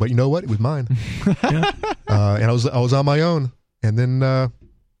trailer, but you know what? It was mine. And I was on my own. And then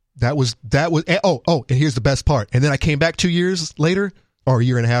that was. And here's the best part. And then I came back 2 years later or a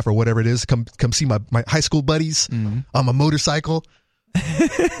year and a half or whatever it is, come see my high school buddies on my motorcycle.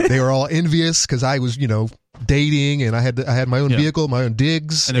 They were all envious because I was, dating, and I had my own vehicle, my own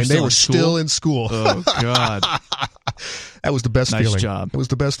digs, and they were still in school. Oh, God. That was the best feeling. Nice job. It was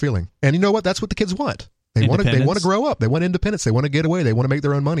the best feeling. And you know what? That's what the kids want. They want to grow up. They want independence. They want to get away. They want to make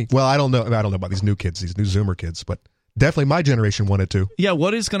their own money. Well, I don't know about these new kids, these new Zoomer kids, but definitely my generation wanted to. Yeah,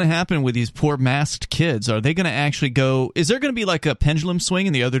 what is going to happen with these poor masked kids? Are they going to actually go? Is there going to be like a pendulum swing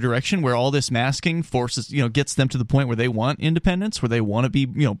in the other direction where all this masking forces, gets them to the point where they want independence, where they want to be,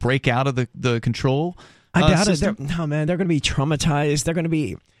 break out of the control? I doubt system? it. No, man, they're going to be traumatized. They're going to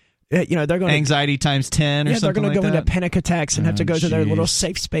be. They're going anxiety times 10 or something like that. They're going to go into panic attacks and have to go to their little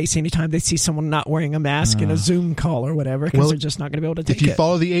safe space anytime they see someone not wearing a mask in a Zoom call or whatever, because they're just not going to be able to take it. If you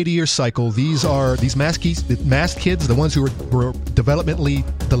follow the 80-year cycle, these masked kids, the ones who were developmentally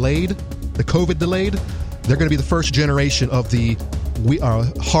delayed, the COVID delayed, they're going to be the first generation of the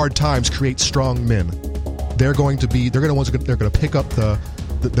hard times create strong men. They're going to pick up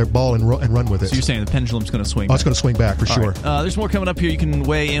their ball and run with it. So you're saying the pendulum's going to swing back? It's going to swing back for sure. Right. There's more coming up here. You can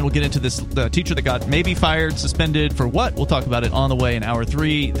weigh in. We'll get into this teacher that got maybe fired, suspended for what? We'll talk about it on the way in Hour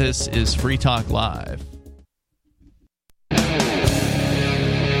 3. This is Free Talk Live.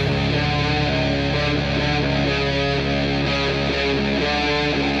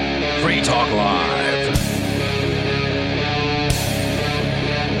 Free Talk Live.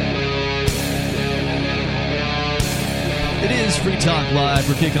 It is Free Talk Live.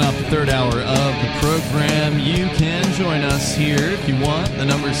 We're kicking off the third hour of the program. You can join us here if you want. The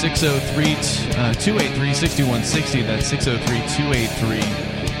number is 603-283-6160. That's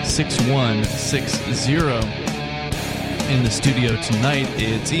 603-283-6160. In the studio tonight,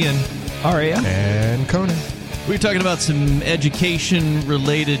 it's Ian, Aria, and Conan. We're talking about some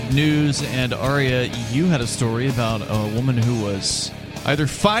education-related news, and Aria, you had a story about a woman who was either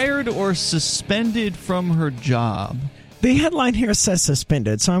fired or suspended from her job. The headline here says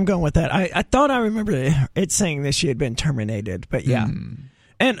suspended, so I'm going with that. I thought I remember it saying that she had been terminated, but yeah.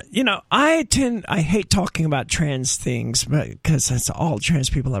 And, I hate talking about trans things because that's all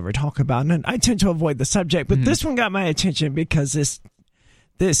trans people ever talk about, and I tend to avoid the subject, but this one got my attention because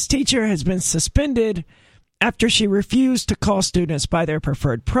this teacher has been suspended after she refused to call students by their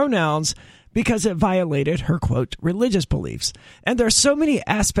preferred pronouns because it violated her, quote, religious beliefs. And there are so many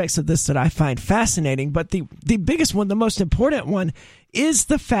aspects of this that I find fascinating, but the biggest one, the most important one, is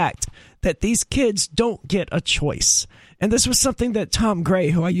the fact that these kids don't get a choice. And this was something that Tom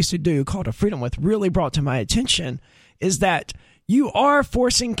Gray, who I used to do Call to Freedom with, really brought to my attention, is that you are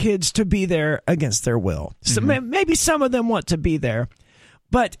forcing kids to be there against their will. So maybe some of them want to be there,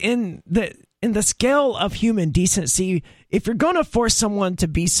 but in the scale of human decency, if you're going to force someone to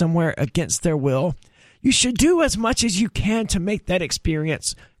be somewhere against their will, you should do as much as you can to make that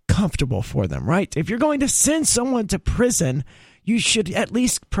experience comfortable for them, right? If you're going to send someone to prison, you should at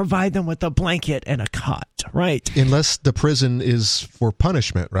least provide them with a blanket and a cot, right? Unless the prison is for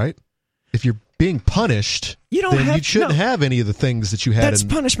punishment, right? If you're being punished, you shouldn't have any of the things that you had. That's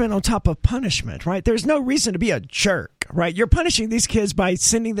punishment on top of punishment, right? There's no reason to be a jerk, right? You're punishing these kids by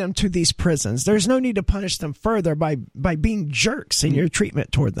sending them to these prisons. There's no need to punish them further by being jerks in your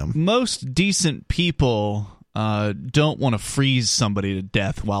treatment toward them. Most decent people don't want to freeze somebody to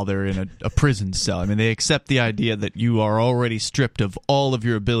death while they're in a prison cell. I mean, they accept the idea that you are already stripped of all of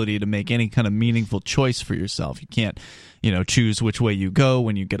your ability to make any kind of meaningful choice for yourself. You can't choose which way you go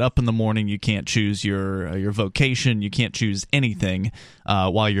when you get up in the morning. You can't choose your vocation. You can't choose anything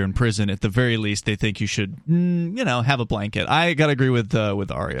while you're in prison. At the very least, they think you should, have a blanket. I gotta agree with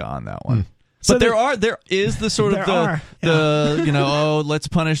Aria on that one. So but there is the sort of let's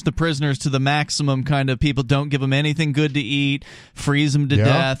punish the prisoners to the maximum kind of people. Don't give them anything good to eat, freeze them to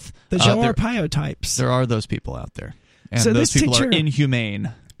death. The Joe Arpaio types. There are those people out there, and so those people are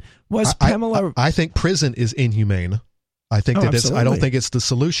inhumane. Was Pamela? I think prison is inhumane. I think I don't think it's the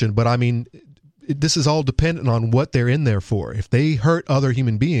solution, but I mean, this is all dependent on what they're in there for. If they hurt other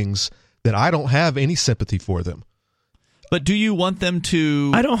human beings, then I don't have any sympathy for them. But do you want them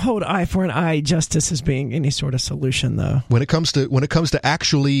to? I don't hold eye for an eye justice as being any sort of solution, though. When it comes to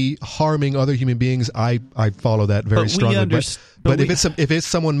actually harming other human beings, I follow that very strongly. But if it's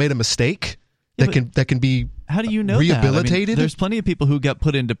someone made a mistake that can be how do you know rehabilitated? I mean, there's plenty of people who got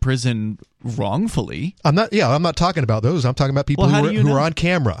put into prison wrongfully. I'm not talking about those. I'm talking about people who are on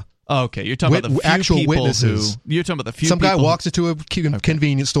camera. Oh, okay, you're talking about the few actual people witnesses. You're talking about the few. Some people guy walks into a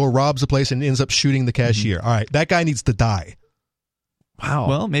convenience store, robs a place, and ends up shooting the cashier. All right, that guy needs to die. Wow.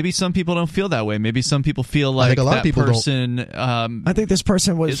 Well, maybe some people don't feel that way. Maybe some people feel like think a lot that of people person. I think this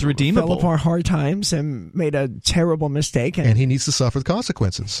person is redeemable. fell upon hard times and made a terrible mistake, and he needs to suffer the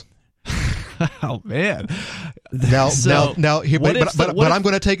consequences. Oh man! Now, here, what but I'm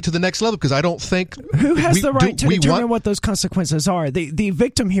going to take it to the next level because I don't think who has the right to determine what those consequences are. The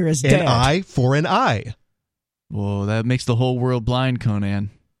victim here is dead. An eye for an eye. Whoa, that makes the whole world blind, Conan.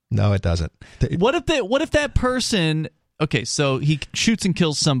 No, it doesn't. What if that person? Okay, so he shoots and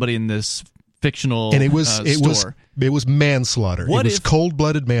kills somebody in this fictional and it was manslaughter. What it was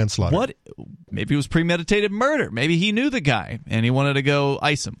cold-blooded manslaughter. Maybe it was premeditated murder. Maybe he knew the guy and he wanted to go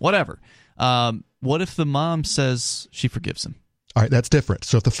ice him. Whatever. What if the mom says she forgives him? All right, that's different.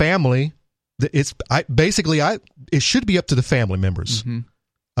 So if the family, it should be up to the family members,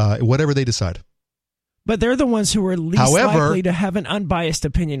 whatever they decide. But they're the ones who are least likely to have an unbiased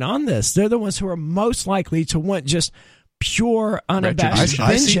opinion on this. They're the ones who are most likely to want just pure, unabashed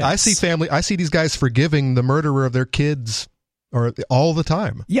vengeance. I see these guys forgiving the murderer of their kids all the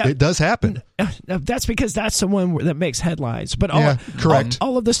time. Yeah, it does happen. That's because that's the one that makes headlines. But correct.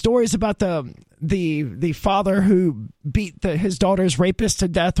 All of the stories about the father who beat his daughter's rapist to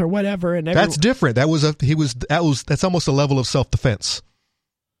death or whatever, and that's different. That's almost a level of self-defense.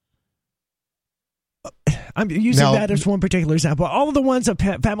 I'm using that as one particular example. All of the ones of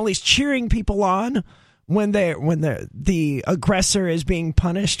families cheering people on when the aggressor is being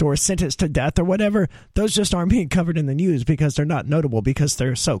punished or sentenced to death or whatever, those just aren't being covered in the news because they're not notable because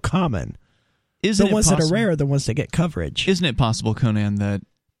they're so common. The ones that are rare are the ones that get coverage. Isn't it possible, Conan, that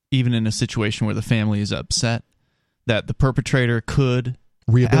even in a situation where the family is upset, that the perpetrator could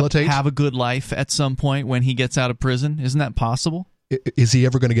rehabilitate, have a good life at some point when he gets out of prison? Isn't that possible? Is he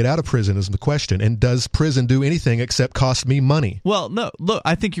ever going to get out of prison is the question. And does prison do anything except cost me money? Well, no. Look,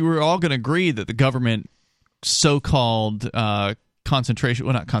 I think you were all going to agree that the government so-called concentration,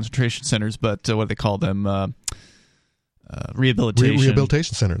 well, not concentration centers, but what do they call them?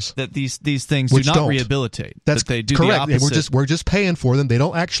 Rehabilitation centers. That these things do not rehabilitate. That's they do correct. The opposite. We're just paying for them. They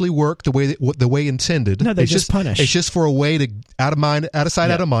don't actually work the way intended. No, they just punish. It's just for a way to out of sight,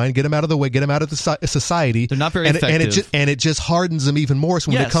 out of mind, get them out of the way, get them out of the society. They're not very effective, and it just hardens them even more.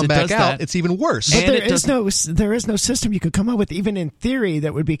 So when they come back out, it's even worse. But there is no system you could come up with, even in theory,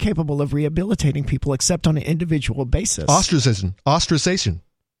 that would be capable of rehabilitating people, except on an individual basis. Ostracization,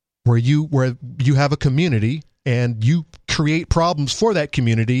 where you have a community and you create problems for that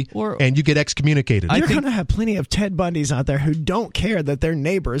community, and you get excommunicated. You're going to have plenty of Ted Bundys out there who don't care that their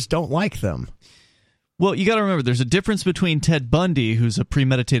neighbors don't like them. Well, you got to remember, there's a difference between Ted Bundy, who's a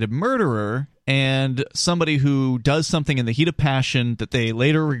premeditated murderer, and somebody who does something in the heat of passion that they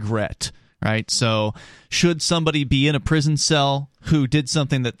later regret. Right? So should somebody be in a prison cell who did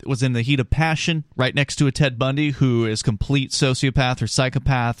something that was in the heat of passion right next to a Ted Bundy who is complete sociopath or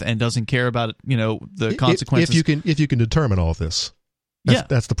psychopath and doesn't care about the consequences? If you can determine all of this.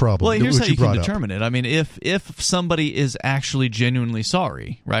 That's the problem. Well, here's how you can determine it. I mean, if somebody is actually genuinely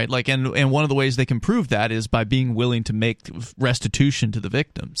sorry, right? Like, and one of the ways they can prove that is by being willing to make restitution to the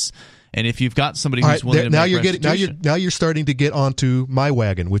victims. And if you've got somebody who's willing to make restitution, now you're starting to get onto my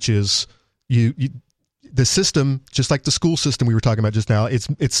wagon, which is the system, just like the school system we were talking about just now,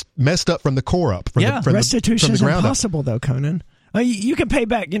 it's messed up from the core up. Restitution is impossible, though, Conan. You can pay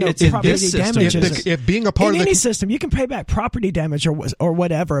back, property damages. If being a part in of any system, you can pay back property damage or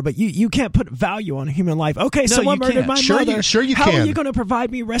whatever, but you can't put value on human life. Okay, someone murdered my mother. How are you going to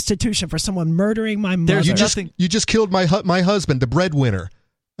provide me restitution for someone murdering my mother? You just killed my husband, the breadwinner.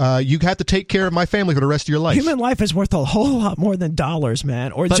 You have to take care of my family for the rest of your life. Human life is worth a whole lot more than dollars,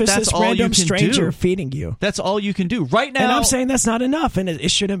 man, or just this random stranger feeding you. That's all you can do right now. And I'm saying that's not enough, and it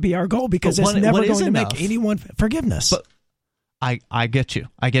shouldn't be our goal because it's never going to make anyone forgiveness. But I get you.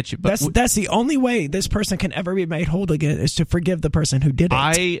 But that's the only way this person can ever be made whole again is to forgive the person who did it.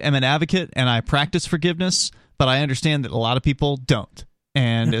 I am an advocate, and I practice forgiveness, but I understand that a lot of people don't.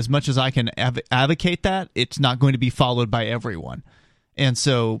 And as much as I can advocate that, it's not going to be followed by everyone. And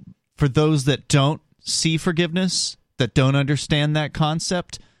so for those that don't see forgiveness, that don't understand that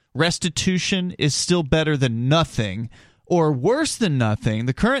concept, restitution is still better than nothing, or worse than nothing.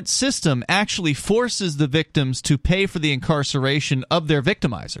 The current system actually forces the victims to pay for the incarceration of their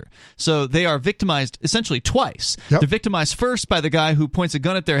victimizer. So they are victimized essentially twice. Yep. They're victimized first by the guy who points a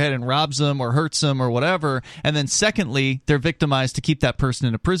gun at their head and robs them or hurts them or whatever, and then secondly, they're victimized to keep that person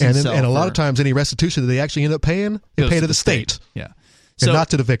in a prison cell. And a lot of times any restitution that they actually end up paying, they pay to the state. Yeah. and not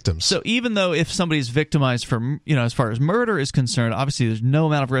to the victims. So even though if somebody's victimized for, as far as murder is concerned, obviously there's no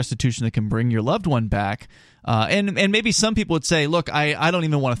amount of restitution that can bring your loved one back. And maybe some people would say, look, I don't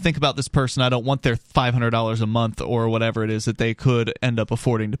even want to think about this person. I don't want their $500 a month or whatever it is that they could end up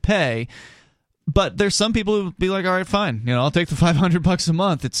affording to pay. But there's some people who would be like, all right, fine. I'll take the $500 a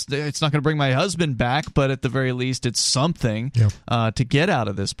month. It's not going to bring my husband back, but at the very least, it's something to get out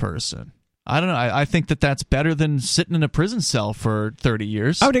of this person. I don't know. I think that's better than sitting in a prison cell for 30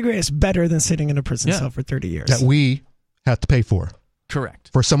 years. I would agree. It's better than sitting in a prison cell for 30 years. That we have to pay for. Correct.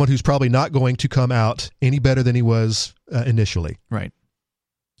 For someone who's probably not going to come out any better than he was initially. Right.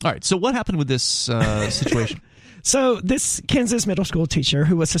 All right. So what happened with this situation? So this Kansas middle school teacher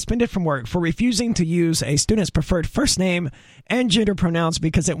who was suspended from work for refusing to use a student's preferred first name and gender pronouns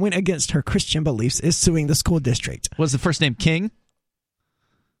because it went against her Christian beliefs is suing the school district. Was the first name King?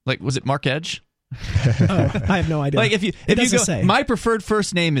 Like, was it Mark Edge? I have no idea. Like, if you go, my preferred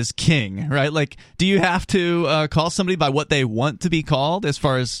first name is King, right? Like, do you have to call somebody by what they want to be called as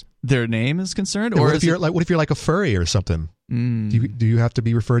far as their name is concerned? Or what if you're like a furry or something? Do you have to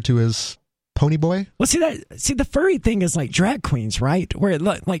be referred to as Pony Boy? Well, see the furry thing is like drag queens, right? Where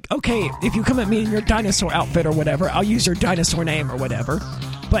like, okay, if you come at me in your dinosaur outfit or whatever, I'll use your dinosaur name or whatever.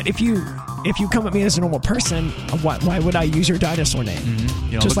 But if you come at me as a normal person, why would I use your dinosaur name?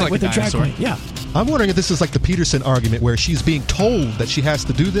 Mm-hmm. Just like with the drag queen. Yeah. I'm wondering if this is like the Peterson argument where she's being told that she has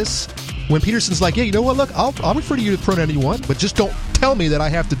to do this. When Peterson's like, yeah, you know what? Look, I'll refer to you the pronoun you want, but just don't tell me that I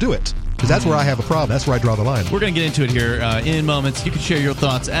have to do it. Because that's where I have a problem. That's where I draw the line. We're going to get into it here in moments. You can share your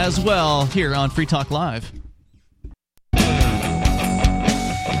thoughts as well here on Free Talk Live.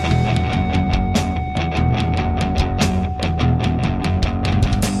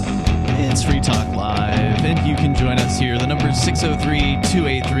 It's Free Talk Live, and you can join us here. The number is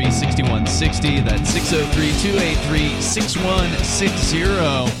 603-283-6160. That's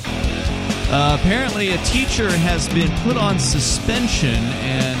 603-283-6160. Apparently, a teacher has been put on suspension,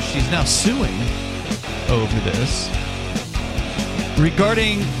 and she's now suing over this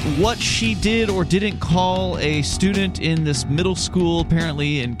regarding what she did or didn't call a student in this middle school,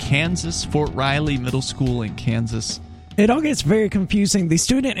 apparently in Kansas, Fort Riley Middle School in Kansas. It all gets very confusing. The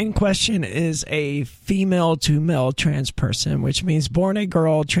student in question is a female to male trans person, which means born a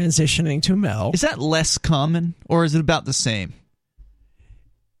girl transitioning to male. Is that less common, or is it about the same?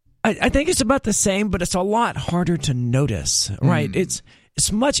 I think it's about the same, but it's a lot harder to notice, right? It's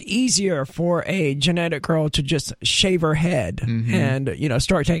much easier for a genetic girl to just shave her head and,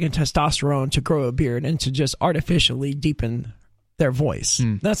 start taking testosterone to grow a beard and to just artificially deepen their voice.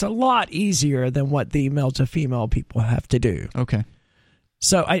 That's a lot easier than what the male to female people have to do. Okay.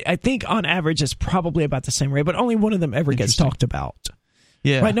 So I think on average it's probably about the same rate, but only one of them ever gets talked about.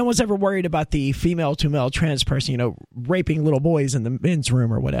 Yeah. Right. No one's ever worried about the female to male trans person, raping little boys in the men's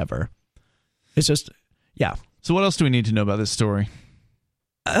room or whatever. It's just, yeah. So what else do we need to know about this story?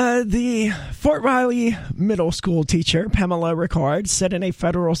 The Fort Riley middle school teacher, Pamela Ricard, said in a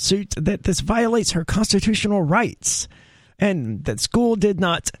federal suit that this violates her constitutional rights and that school did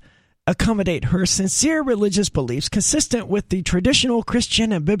not accommodate her sincere religious beliefs consistent with the traditional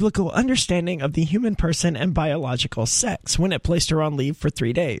Christian and biblical understanding of the human person and biological sex when it placed her on leave for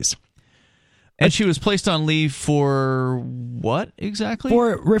 3 days. And she was placed on leave for what exactly?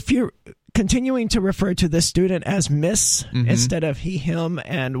 For continuing to refer to the student as Miss instead of he, him,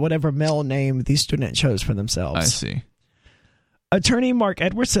 and whatever male name the student chose for themselves. I see. Attorney Mark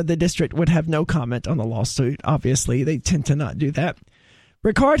Edwards said the district would have no comment on the lawsuit. Obviously, they tend to not do that.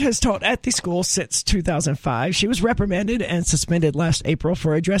 Ricard has taught at the school since 2005. She was reprimanded and suspended last April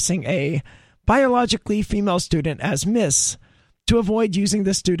for addressing a biologically female student as Miss to avoid using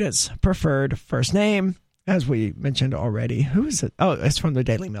the student's preferred first name. As we mentioned already. Who is it? Oh, it's from the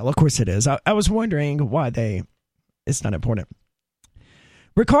Daily Mail. Of course it is. I was wondering why it's not important.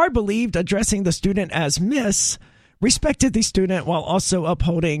 Ricard believed addressing the student as Miss respected the student while also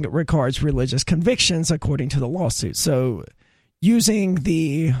upholding Ricard's religious convictions, according to the lawsuit. So using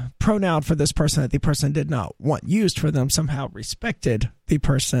the pronoun for this person that the person did not want used for them somehow respected the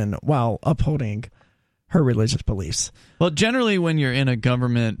person while upholding her religious beliefs. Well, generally when you're in a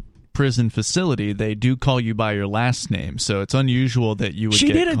government prison facility, they do call you by your last name, so it's unusual that you would She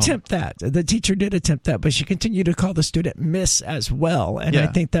get did called. attempt that. The teacher did attempt that, but she continued to call the student Miss as well, and I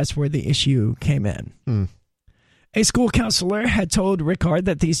think that's where the issue came in. A school counselor had told Ricard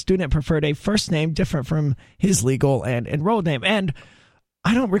that the student preferred a first name different from his legal and enrolled name, and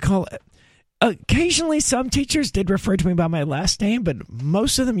I don't recall... Occasionally, some teachers did refer to me by my last name, but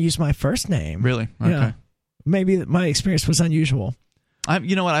most of them used my first name. Really? Okay. Yeah. Maybe my experience was unusual.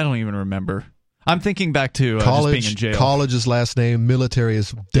 You know what? I don't even remember. I'm thinking back to just being in jail. College is last name. Military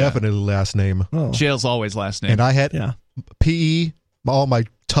is definitely last name. Oh. Jail's always last name. And I had PE. All my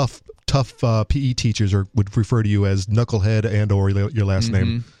tough PE teachers would refer to you as knucklehead and or your last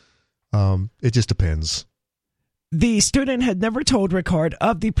name. It just depends. The student had never told Ricard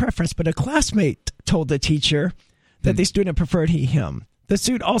of the preference, but a classmate told the teacher that the student preferred him. The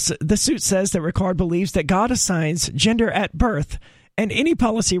suit says that Ricard believes that God assigns gender at birth, and any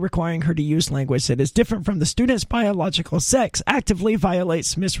policy requiring her to use language that is different from the student's biological sex actively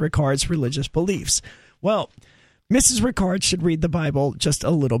violates Miss Ricard's religious beliefs. Well, Mrs. Ricard should read the Bible just a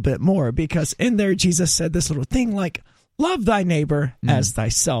little bit more, because in there Jesus said this little thing like, love thy neighbor as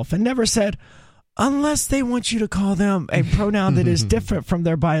thyself, and never said, unless they want you to call them a pronoun that is different from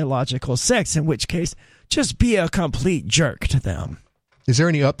their biological sex, in which case, just be a complete jerk to them. Is there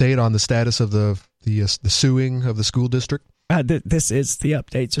any update on the status of the suing of the school district? This is the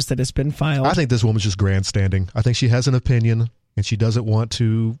update, just that it's been filed. I think this woman's just grandstanding. I think she has an opinion, and she doesn't want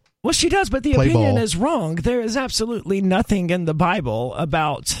to. Well, she does, but the opinion is wrong. There is absolutely nothing in the Bible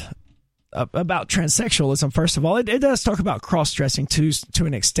about transsexualism. First of all, it does talk about cross-dressing to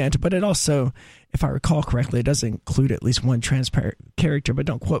an extent, but it also, if I recall correctly, it does include at least one trans character. But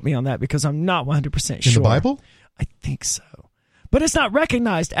don't quote me on that, because I'm not 100% sure. In the Bible? I think so, but it's not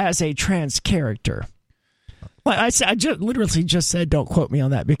recognized as a trans character. Like I literally just said, don't quote me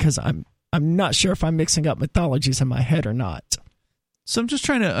on that, because I'm not sure if I'm mixing up mythologies in my head or not. So I'm just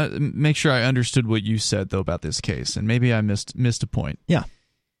trying to make sure I understood what you said, though, about this case, and maybe I missed a point. Yeah.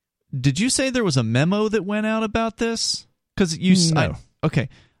 Did you say there was a memo that went out about this? Because No. Okay.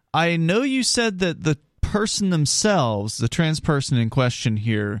 I know you said that the person themselves, the trans person in question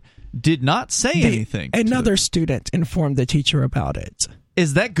here, did not say anything. Another student informed the teacher about it.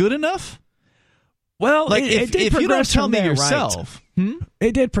 Is that good enough? Well, like it did if you don't tell me there, yourself, right?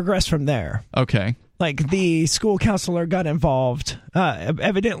 It did progress from there. Okay. Like the school counselor got involved.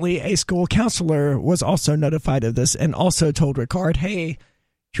 Evidently, a school counselor was also notified of this and also told Ricard, hey,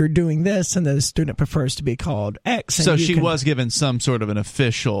 you're doing this, and the student prefers to be called X. So she was given some sort of an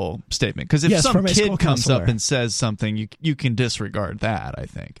official statement. Because if some kid comes up and says something, you can disregard that, I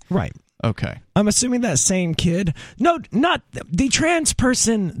think. Right. Okay. I'm assuming that same kid. No, not the trans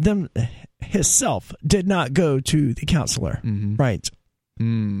person himself did not go to the counselor. Right.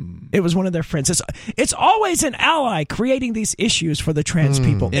 It was one of their friends. It's always an ally creating these issues for the trans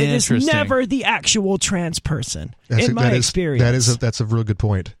people. It is never the actual trans person, in my experience. That's a real good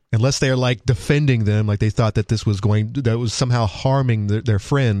point. Unless they're like defending them, like they thought that this was was somehow harming their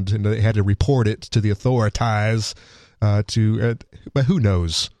friend, and they had to report it to the authorities. But who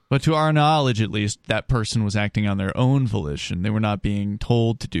knows? But to our knowledge, at least, that person was acting on their own volition. They were not being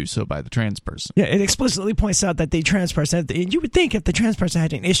told to do so by the trans person. Yeah, it explicitly points out that the trans person, you would think if the trans person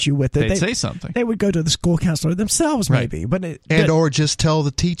had an issue with it, they'd say something. They would go to the school counselor themselves, maybe. Or just tell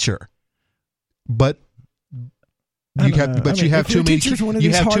the teacher. But you have too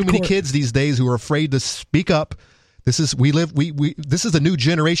many kids these days who are afraid to speak up. This is this is the new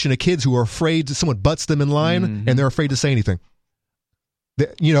generation of kids who are afraid someone butts them in line, and they're afraid to say anything.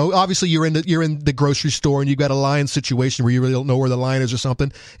 You know, obviously you're in the grocery store and you've got a line situation where you really don't know where the line is or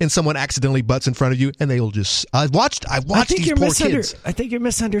something, and someone accidentally butts in front of you, and they'll just I've watched these poor kids. I think you're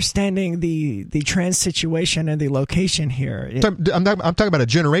misunderstanding the trans situation and the location here. I'm talking about a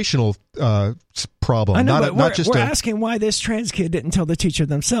generational problem. I know, we're asking why this trans kid didn't tell the teacher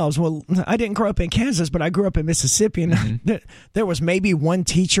themselves. Well, I didn't grow up in Kansas, but I grew up in Mississippi, and there was maybe one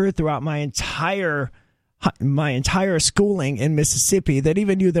teacher throughout my entire schooling in Mississippi that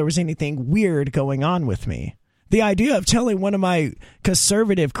even knew there was anything weird going on with me. The idea of telling one of my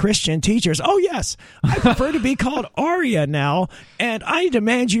conservative Christian teachers, oh yes, I prefer to be called Aria now, and I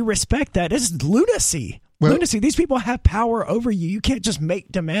demand you respect that, is lunacy. Lunacy. These people have power over you. You can't just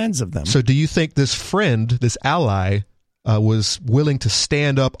make demands of them. So do you think this friend, this ally, was willing to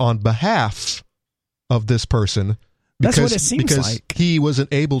stand up on behalf of this person? That's what it seems like. He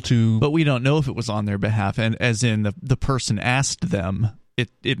wasn't able to. But we don't know if it was on their behalf, and as in the person asked them.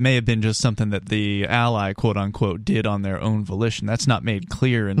 It may have been just something that the ally, quote unquote, did on their own volition. That's not made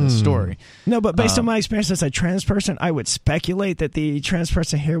clear in the story. No, but based on my experience as a trans person, I would speculate that the trans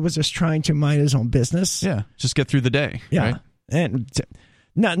person here was just trying to mind his own business. Yeah, just get through the day. Yeah, right? And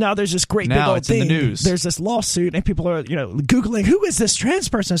now there's this great big old thing. In the news. There's this lawsuit, and people are Googling who is this trans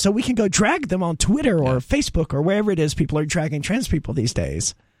person, so we can go drag them on Twitter or Facebook or wherever it is. People are dragging trans people these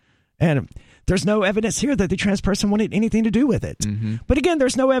days, and there's no evidence here that the trans person wanted anything to do with it. But again,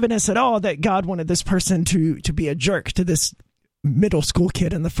 there's no evidence at all that God wanted this person to be a jerk to this middle school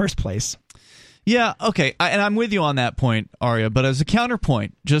kid in the first place. Yeah, okay, and I'm with you on that point, Aria. But as a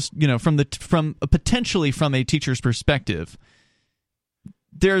counterpoint, just potentially from a teacher's perspective,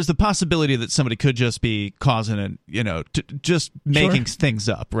 there's the possibility that somebody could just be causing just making things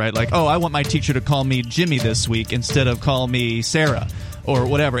up, right? Like, oh, I want my teacher to call me Jimmy this week instead of call me Sarah or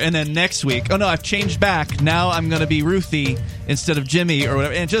whatever. And then next week, oh no, I've changed back. Now I'm going to be Ruthie instead of Jimmy or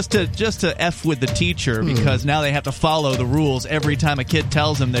whatever. And just to F with the teacher because now they have to follow the rules every time a kid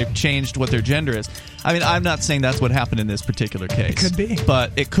tells them they've changed what their gender is. I mean, I'm not saying that's what happened in this particular case. It could be.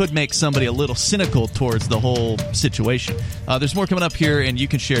 But it could make somebody a little cynical towards the whole situation. There's more coming up here, and you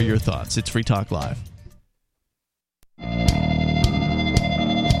can share your thoughts. It's Free Talk Live.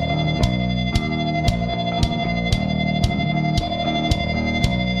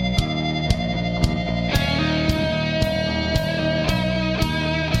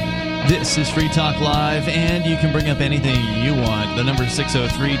 This is Free Talk Live, and you can bring up anything you want. The number is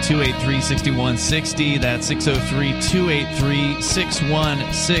 603-283-6160. That's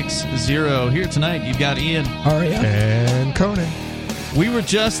 603-283-6160. Here tonight, you've got Ian, Aria, and Conan. We were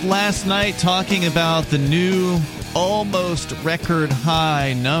just last night talking about the new almost record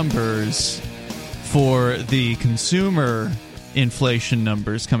high numbers for the consumer inflation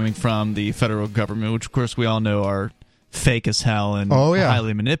numbers coming from the federal government, which of course we all know are fake as hell and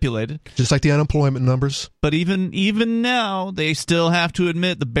highly manipulated. Just like the unemployment numbers. But even now, they still have to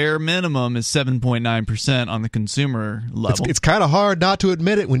admit the bare minimum is 7.9% on the consumer level. It's kind of hard not to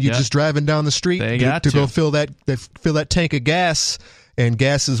admit it when you're just driving down the street to go fill that tank of gas, and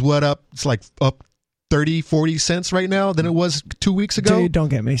gas is up? It's like up 30, 40 cents right now than it was 2 weeks ago. Dude, don't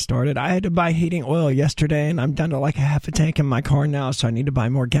get me started. I had to buy heating oil yesterday, and I'm down to like a half a tank in my car now, so I need to buy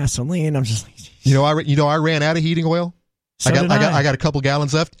more gasoline. I'm just like, I ran out of heating oil. I got a couple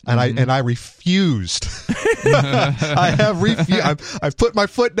gallons left, and I refused. I have refused. I've put my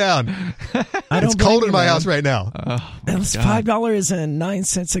foot down. It's cold in my house right now. It's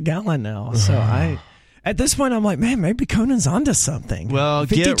 $5.09 a gallon now. So at this point, I'm like, man, maybe Conan's onto something. Well,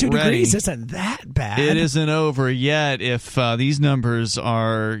 52 get ready. degrees isn't that bad. It isn't over yet. If these numbers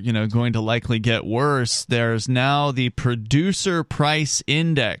are, going to likely get worse, there's now the producer price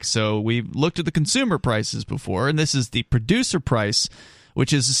index. So we've looked at the consumer prices before, and this is the producer price,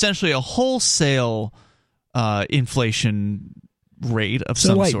 which is essentially a wholesale inflation rate of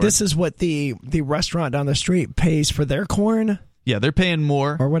some sort. So, this is what the restaurant down the street pays for their corn? Yeah, they're paying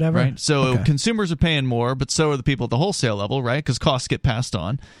more. Or whatever. Right? So consumers are paying more, but so are the people at the wholesale level, right? Because costs get passed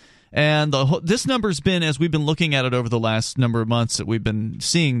on. And this number's been, as we've been looking at it over the last number of months that we've been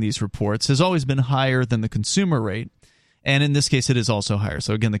seeing these reports, has always been higher than the consumer rate. And in this case, it is also higher.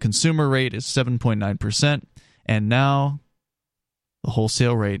 So again, the consumer rate is 7.9%. And now the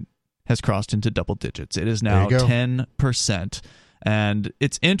wholesale rate has crossed into double digits. It is now 10%. And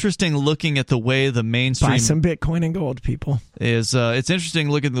it's interesting looking at the way the mainstream... Buy some Bitcoin and gold, people. It's interesting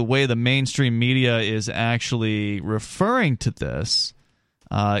looking at the way the mainstream media is actually referring to this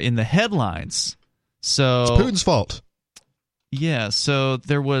in the headlines. So it's Putin's fault. Yeah, so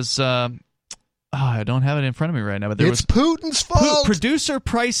there was... I don't have it in front of me right now, but it's Putin's fault. Producer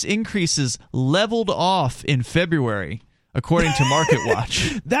price increases leveled off in February, according to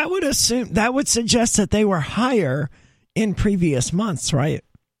MarketWatch. That would suggest that they were higher in previous months, right?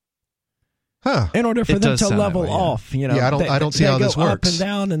 Huh. In order for them to level off, I don't see how this works. They go up and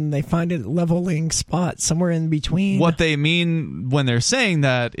down, and they find a leveling spot somewhere in between. What they mean when they're saying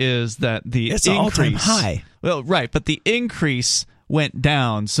that is that it's an all-time high. Well, right, but the increase went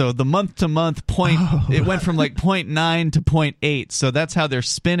down. So the month-to-month point, it went from like 0.9 to 0.8. So that's how they're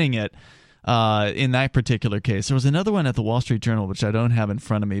spinning it. In that particular case, there was another one at the Wall Street Journal, which I don't have in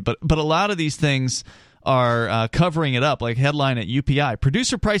front of me, but a lot of these things are covering it up, like headline at UPI.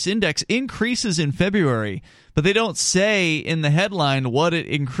 Producer price index increases in February, but they don't say in the headline what it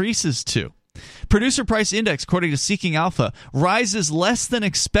increases to. Producer price index, according to Seeking Alpha, rises less than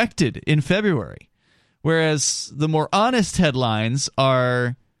expected in February, whereas the more honest headlines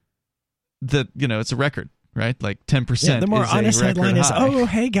are that it's a record. Right, like 10%. Yeah, the more honest headline is, high. "Oh,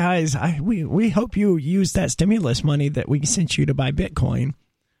 hey guys, we hope you use that stimulus money that we sent you to buy Bitcoin."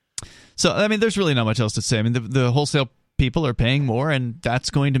 So, I mean, there's really not much else to say. I mean, the wholesale people are paying more, and that's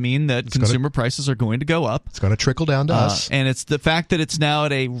going to mean that consumer prices are going to go up. It's going to trickle down to us. And it's the fact that it's now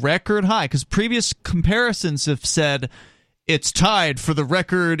at a record high, because previous comparisons have said it's tied for the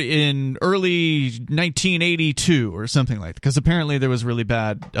record in early 1982 or something like that, because apparently there was really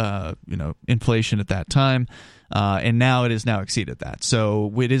bad inflation at that time, and now it has now exceeded that.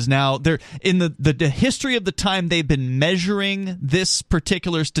 So it is now there in the history of the time they've been measuring this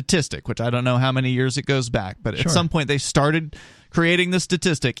particular statistic, which I don't know how many years it goes back, but at some point they started creating the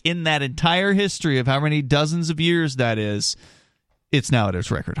statistic, in that entire history of how many dozens of years that is, it's now at its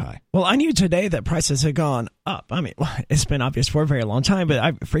record high. Well, I knew today that prices had gone up. I mean, it's been obvious for a very long time, but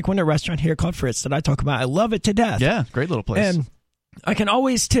I frequent a restaurant here called Fritz that I talk about. I love it to death. Yeah, great little place. And I can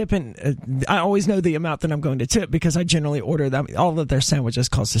always tip, and I always know the amount that I'm going to tip because I generally order them. All of their sandwiches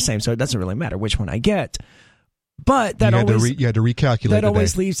cost the same, so it doesn't really matter which one I get. But that you always had to recalculate. That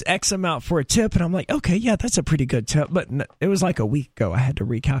always leaves X amount for a tip, and I'm like, okay, yeah, that's a pretty good tip. But it was like a week ago I had to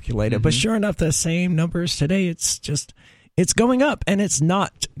recalculate it. But sure enough, the same numbers today. It's going up, and it's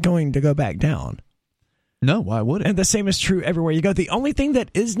not going to go back down. No, why would it? And the same is true everywhere you go. The only thing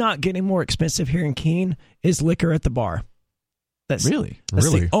that is not getting more expensive here in Keene is liquor at the bar. That's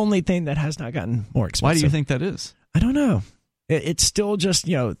the only thing that has not gotten more expensive. Why do you think that is? I don't know. It's still just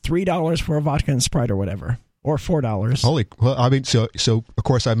 $3 for a vodka and Sprite or whatever, or $4. Well, I mean, so of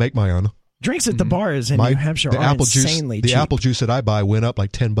course I make my own. Drinks at the bars in New Hampshire are insanely cheap. The apple juice that I buy went up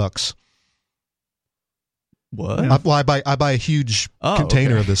like $10. What? I buy a huge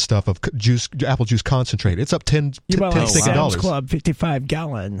container of this stuff of apple juice concentrate. It's up $10. You buy like $10 Sam's Club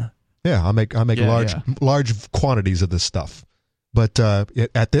 55-gallon. Yeah, I make large quantities of this stuff. But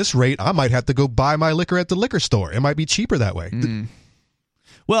at this rate, I might have to go buy my liquor at the liquor store. It might be cheaper that way.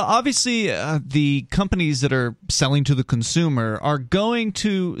 Well, obviously, the companies that are selling to the consumer are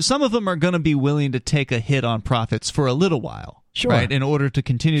some of them are going to be willing to take a hit on profits for a little while. Sure. Right, in order to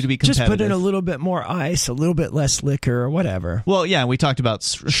continue to be competitive. Just put in a little bit more ice, a little bit less liquor, or whatever. Well, yeah, we talked about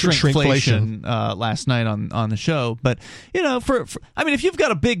shrinkflation last night on the show. But, I mean, if you've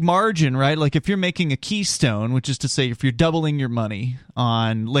got a big margin, right, like if you're making a Keystone, which is to say if you're doubling your money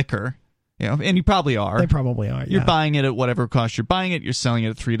on liquor, and you probably are. They probably are, yeah. You're buying it at whatever cost you're buying it. You're selling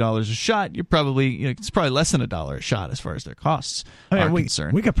it at $3 a shot. You're probably, it's probably less than $1 a shot as far as their costs are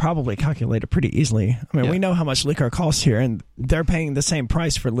concerned. We could probably calculate it pretty easily. I mean, we know how much liquor costs here, and they're paying the same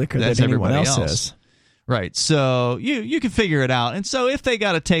price for liquor that anyone else is. Right. So you can figure it out. And so if they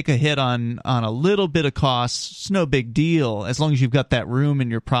got to take a hit on a little bit of costs, it's no big deal as long as you've got that room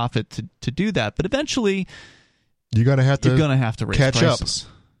in your profit to do that. But eventually, you're going to have to raise catch prices.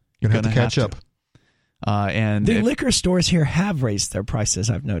 Up. You're going to have to catch up. And the liquor stores here have raised their prices,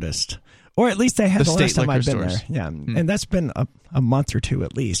 I've noticed. Or at least they have the last time I've been there. Yeah, and that's been a month or two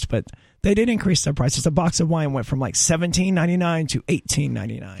at least. But they did increase their prices. A box of wine went from like $17.99 to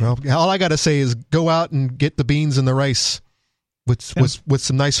 $18.99. Well, all I got to say is go out and get the beans and the rice with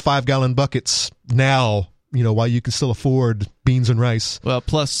some nice 5-gallon buckets now. While you can still afford beans and rice. Well,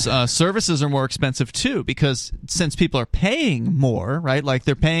 plus services are more expensive too, because since people are paying more, right? Like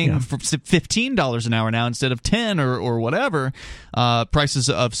they're paying for $15 an hour now instead of $10 or whatever. Prices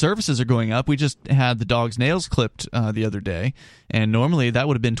of services are going up. We just had the dog's nails clipped the other day, and normally that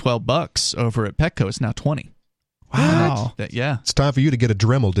would have been $12 over at Petco. It's now $20. Wow. Yeah. It's time for you to get a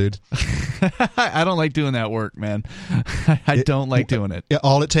Dremel, dude. I don't like doing that work, man. I don't like doing it.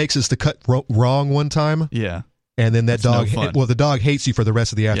 All it takes is to cut wrong one time. Yeah. And then that dog, the dog hates you for the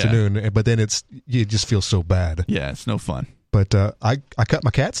rest of the afternoon, but then you just feel so bad. Yeah, it's no fun. But I cut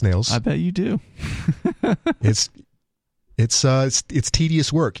my cat's nails. I bet you do. It's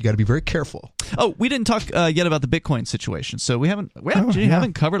tedious work. You got to be very careful. Oh, we didn't talk yet about the Bitcoin situation. So we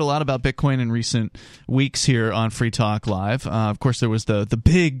haven't covered a lot about Bitcoin in recent weeks here on Free Talk Live. Of course, there was the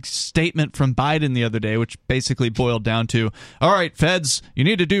big statement from Biden the other day, which basically boiled down to, all right, feds, you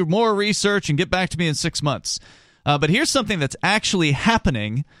need to do more research and get back to me in 6 months. But here's something that's actually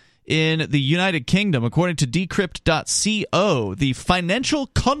happening in the United Kingdom, according to Decrypt.co, the Financial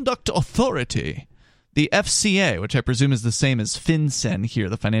Conduct Authority. The FCA, which I presume is the same as FinCEN here,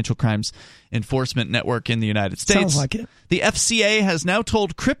 the Financial Crimes Enforcement Network in the United States. Sounds like it. The FCA has now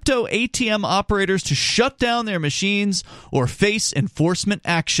told crypto ATM operators to shut down their machines or face enforcement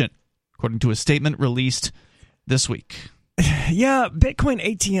action, according to a statement released this week. Yeah, Bitcoin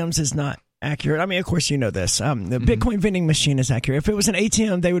ATMs is not accurate. I mean, of course, you know this. The Bitcoin vending machine is accurate. If it was an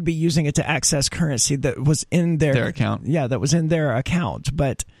ATM, they would be using it to access currency that was in their account. Yeah, that was in their account,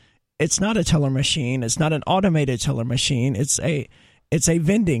 but it's not a teller machine. It's not an automated teller machine. It's a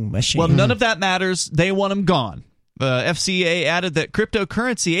vending machine. Well, none of that matters. They want them gone. The FCA added that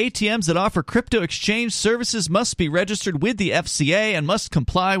cryptocurrency ATMs that offer crypto exchange services must be registered with the FCA and must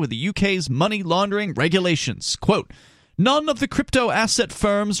comply with the UK's money laundering regulations. Quote, none of the crypto asset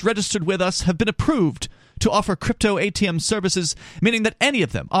firms registered with us have been approved to offer crypto ATM services, meaning that any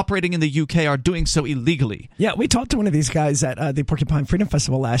of them operating in the UK are doing so illegally. Yeah, we talked to one of these guys at the Porcupine Freedom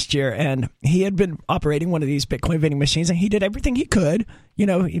Festival last year, and he had been operating one of these Bitcoin vending machines, and he did everything he could,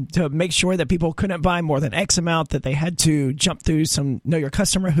 to make sure that people couldn't buy more than X amount, that they had to jump through some know your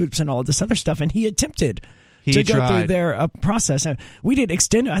customer hoops and all of this other stuff, and he attempted to go through their process. And we did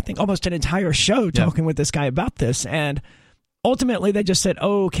extend, I think, almost an entire show talking with this guy about this. And ultimately, they just said,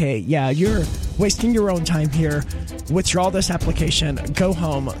 okay, yeah, you're wasting your own time here. Withdraw this application, go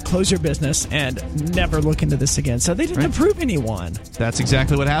home, close your business, and never look into this again. So they didn't approve anyone. That's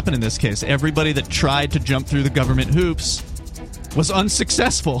exactly what happened in this case. Everybody that tried to jump through the government hoops was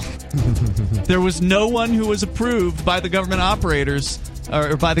unsuccessful. There was no one who was approved by the government operators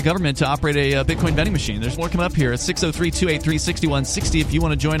or by the government to operate a Bitcoin vending machine. There's more coming up here at 603-283-6160. If you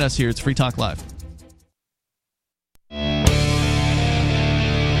want to join us here, it's Free Talk Live.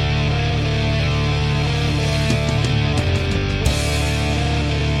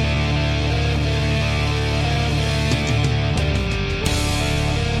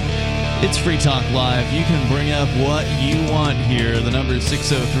 It's Free Talk Live. You can bring up what you want here. The number is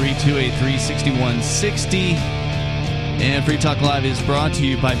 603-283-6160. And Free Talk Live is brought to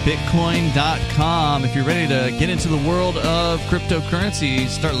you by Bitcoin.com. If you're ready to get into the world of cryptocurrency,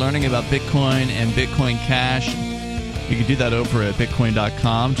 start learning about Bitcoin and Bitcoin Cash, you can do that over at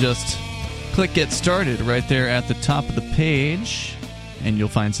Bitcoin.com. Just click Get Started right there at the top of the page. And you'll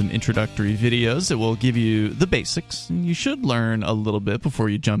find some introductory videos that will give you the basics. And you should learn a little bit before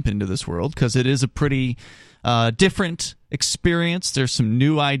you jump into this world, because it is a pretty different experience. There's some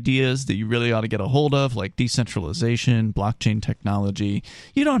new ideas that you really ought to get a hold of, like decentralization, blockchain technology.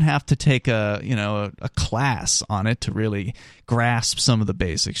 You don't have to take a class on it to really grasp some of the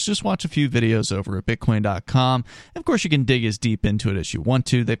basics. Just watch a few videos over at Bitcoin.com. Of course, you can dig as deep into it as you want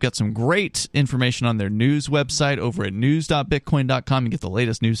to. They've got some great information on their news website over at news.bitcoin.com. You get the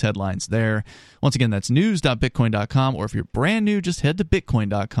latest news headlines there. Once again, that's news.bitcoin.com. Or if you're brand new, just head to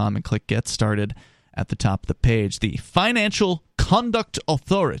bitcoin.com and click Get Started at the top of the page. The Financial Conduct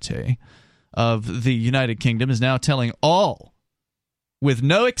Authority of the United Kingdom is now telling all, with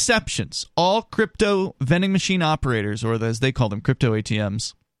no exceptions, all crypto vending machine operators, or as they call them, crypto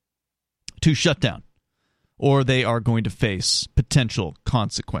ATMs, to shut down, or they are going to face potential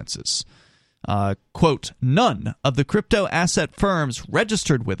consequences. Quote, none of the crypto asset firms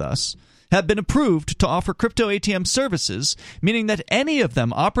registered with us have been approved to offer crypto ATM services, meaning that any of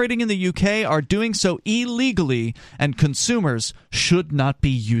them operating in the UK are doing so illegally, and consumers should not be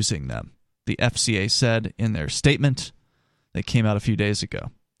using them, the FCA said in their statement that came out a few days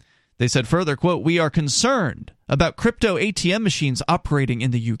ago. They said further, quote, we are concerned about crypto ATM machines operating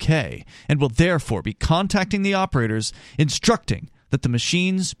in the UK and will therefore be contacting the operators, instructing that the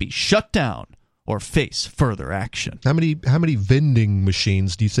machines be shut down or face further action. How many vending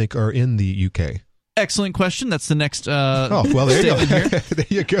machines do you think are in the UK? Excellent question. That's the next there you go. Here. There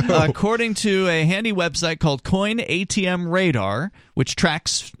you go. According to a handy website called Coin ATM Radar, which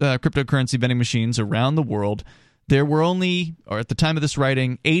tracks cryptocurrency vending machines around the world, there were only, or at the time of this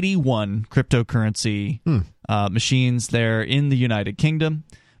writing, 81 cryptocurrency machines there in the United Kingdom.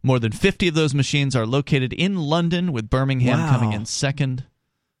 More than 50 of those machines are located in London, with Birmingham coming in second.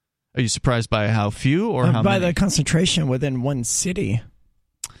 Are you surprised by how few or how by many? the concentration within one city?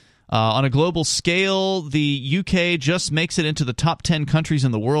 On a global scale, the UK just makes it into the top 10 countries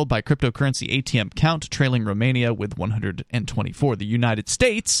in the world by cryptocurrency ATM count, trailing Romania with 124. The United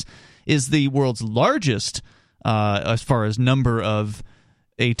States is the world's largest as far as number of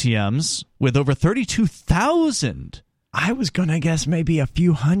ATMs, with over 32,000. I was going to guess maybe a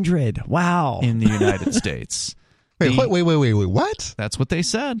few hundred. Wow. In the United States. Wait, what? That's what they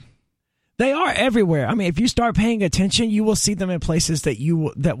said. They are everywhere. I mean, if you start paying attention, you will see them in places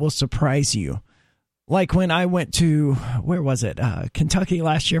that will surprise you. Like when I went to, where was it? Kentucky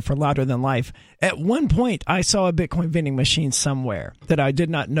last year for Louder Than Life. At one point, I saw a Bitcoin vending machine somewhere that I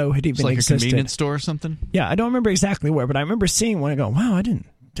did not know had even existed. Like a convenience store or something? Yeah, I don't remember exactly where, but I remember seeing one and going, wow, I didn't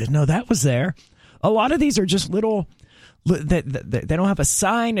know that was there. A lot of these are just little, they don't have a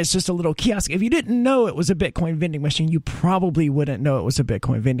sign. It's just a little kiosk. If you didn't know it was a Bitcoin vending machine, you probably wouldn't know it was a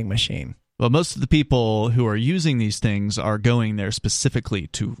Bitcoin vending machine. Well, most of the people who are using these things are going there specifically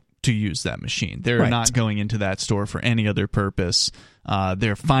to use that machine. They're not going into that store for any other purpose.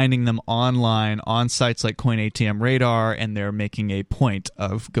 They're finding them online on sites like Coin ATM Radar, and they're making a point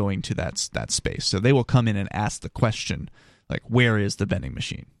of going to that space. So they will come in and ask the question, like, where is the vending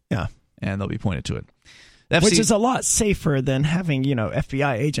machine? Yeah. And they'll be pointed to it. Which is a lot safer than having,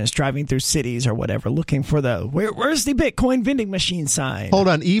 FBI agents driving through cities or whatever looking for where's the Bitcoin vending machine sign? Hold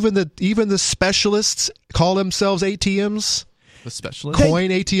on, even the specialists call themselves ATMs? The specialists?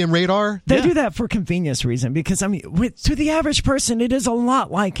 Coin ATM Radar? They do that for convenience reason, because I mean, to the average person, it is a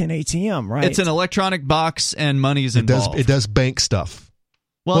lot like an ATM, right? It's an electronic box and money's involved. It does bank stuff.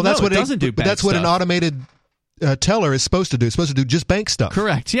 Well, that's what it doesn't do bank That's what an stuff. automated teller is supposed to do. It's supposed to do just bank stuff.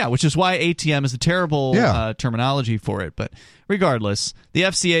 Correct, yeah, which is why ATM is a terrible terminology for it. But regardless, the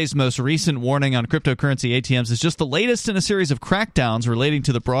FCA's most recent warning on cryptocurrency ATMs is just the latest in a series of crackdowns relating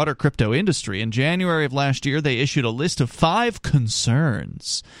to the broader crypto industry. In January of last year, they issued a list of 5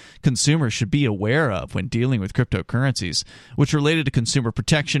 concerns consumers should be aware of when dealing with cryptocurrencies, which related to consumer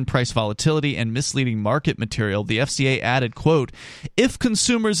protection, price volatility, and misleading market material. The FCA added, quote, "If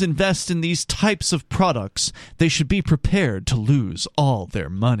consumers invest in these types of products, they should be prepared to lose all their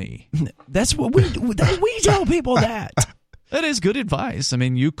money." That's what we tell people that. That is good advice. I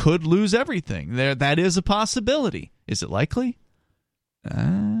mean, you could lose everything. That is a possibility. Is it likely?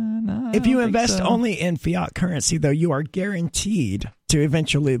 No, if you invest only in fiat currency, though, you are guaranteed to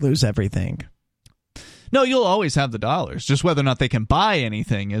eventually lose everything. No, you'll always have the dollars. Just whether or not they can buy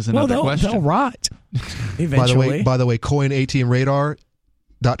anything is another question. They'll rot eventually. By the way,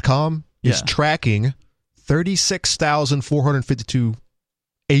 CoinATMRadar.com is tracking 36,452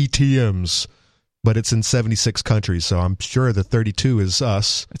 ATMs. But it's in 76 countries, so I'm sure the 32 is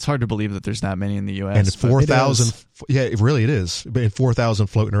us. It's hard to believe that there's that many in the U.S. And 4,000, it really is. And 4,000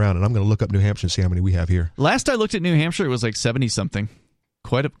 floating around, and I'm going to look up New Hampshire and see how many we have here. Last I looked at New Hampshire, it was like 70-something.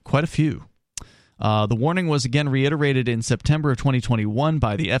 Quite a few. The warning was again reiterated in September of 2021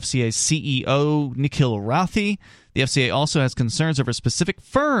 by the FCA's CEO, Nikhil Rathi. The FCA also has concerns over specific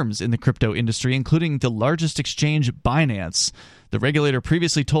firms in the crypto industry, including the largest exchange, Binance. The regulator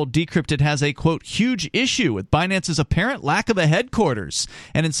previously told Decrypt it has a, quote, huge issue with Binance's apparent lack of a headquarters.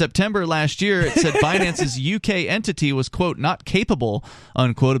 And in September last year, it said Binance's UK entity was, quote, not capable,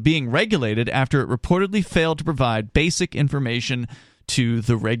 unquote, of being regulated after it reportedly failed to provide basic information to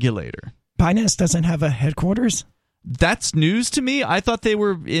the regulator. Binance doesn't have a headquarters? That's news to me. I thought they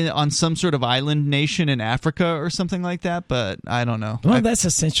were on some sort of island nation in Africa or something like that, but I don't know. Well, that's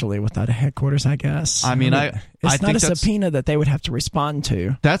essentially without a headquarters, I guess. I mean, it's not a subpoena that they would have to respond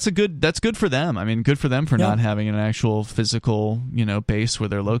to. That's good for them. I mean, good for them for not having an actual physical, base where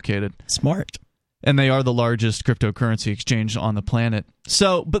they're located. Smart. And they are the largest cryptocurrency exchange on the planet.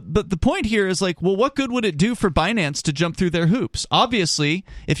 So, but the point here is like, well, what good would it do for Binance to jump through their hoops? Obviously,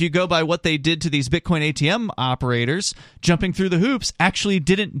 if you go by what they did to these Bitcoin ATM operators, jumping through the hoops actually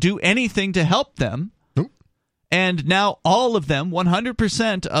didn't do anything to help them. Nope. And now all of them,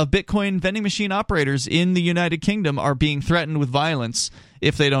 100% of Bitcoin vending machine operators in the United Kingdom are being threatened with violence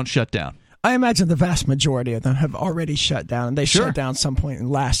if they don't shut down. I imagine the vast majority of them have already shut down. They shut down some point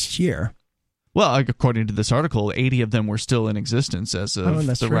in last year. Well, according to this article, 80 of them were still in existence as of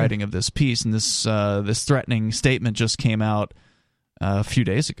the writing of this piece, and this threatening statement just came out a few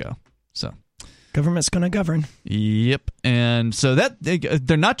days ago. So, government's going to govern. Yep, and so that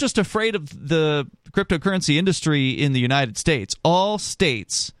they're not just afraid of the cryptocurrency industry in the United States. All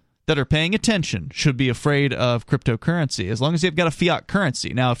states that are paying attention should be afraid of cryptocurrency, as long as you've got a fiat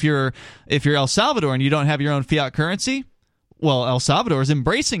currency. Now, if you're El Salvador and you don't have your own fiat currency, well, El Salvador is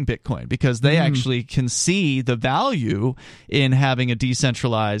embracing Bitcoin because they actually can see the value in having a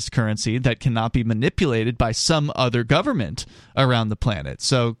decentralized currency that cannot be manipulated by some other government around the planet.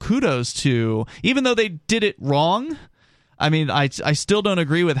 So kudos to, even though they did it wrong, I mean, I still don't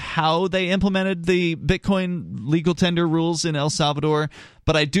agree with how they implemented the Bitcoin legal tender rules in El Salvador,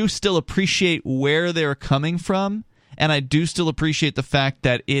 but I do still appreciate where they're coming from. And I do still appreciate the fact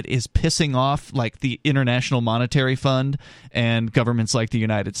that it is pissing off like the International Monetary Fund and governments like the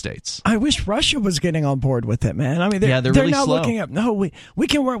United States. I wish Russia was getting on board with it, man. I mean, they're really now slow. looking up. No, we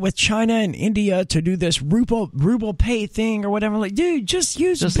can work with China and India to do this ruble pay thing or whatever. Like, dude, just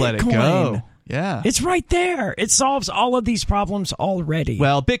Bitcoin. Let it go. Yeah. It's right there. It solves all of these problems already.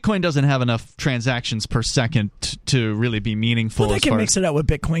 Well, Bitcoin doesn't have enough transactions per second to really be meaningful. Well, they can mix it up with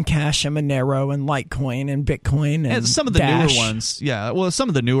Bitcoin Cash and Monero and Litecoin and Bitcoin and some of the Dash. newer ones. Yeah, well, some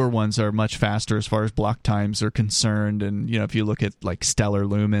of the newer ones are much faster as far as block times are concerned. And, if you look at like Stellar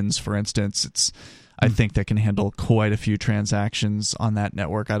Lumens, for instance, I think that can handle quite a few transactions on that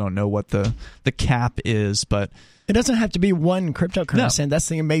network. I don't know what the cap is, but it doesn't have to be one cryptocurrency, and that's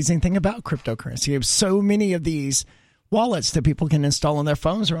the amazing thing about cryptocurrency. You have so many of these wallets that people can install on their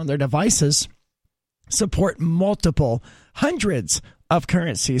phones or on their devices, support multiple hundreds of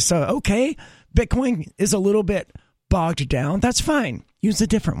currencies. So, okay, Bitcoin is a little bit bogged down. That's fine. Use a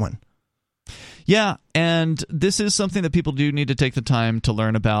different one. Yeah, and this is something that people do need to take the time to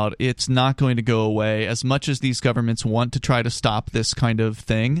learn about. It's not going to go away. As much as these governments want to try to stop this kind of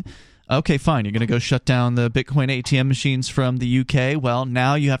thing, okay, fine, you're going to go shut down the Bitcoin ATM machines from the UK. Well,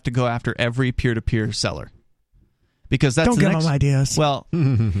 now you have to go after every peer-to-peer seller. Because that's Don't give them ideas. Well,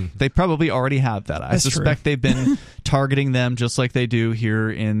 they probably already have that. I suspect they've been targeting them just like they do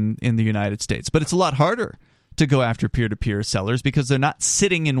here in the United States. But it's a lot harder to go after peer-to-peer sellers because they're not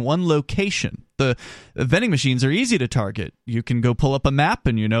sitting in one location. The vending machines are easy to target. You can go pull up a map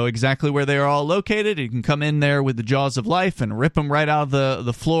and you know exactly where they are all located. You can come in there with the jaws of life and rip them right out of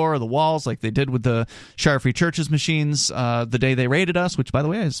the floor or the walls like they did with the Shire Free Churches machines the day they raided us, which, by the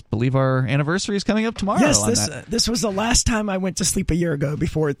way, I believe our anniversary is coming up tomorrow. Yes, this was the last time I went to sleep a year ago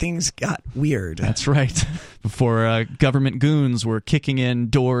before things got weird. That's right. Before government goons were kicking in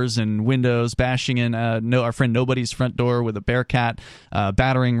doors and windows, bashing in our friend Nobody's front door with a Bearcat,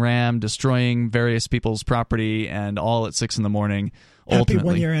 battering ram, destroying various people's property, and all at 6 a.m. Happy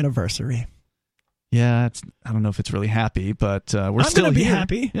 1-year anniversary. Yeah, I don't know if it's really happy, but we're I'm still gonna here. Be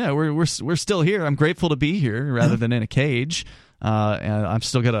happy. Yeah, we're still here. I'm grateful to be here rather than in a cage. And I've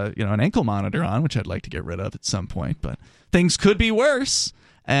still got an ankle monitor on, which I'd like to get rid of at some point. But things could be worse.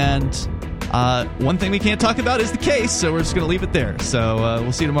 And one thing we can't talk about is the case, so we're just going to leave it there. So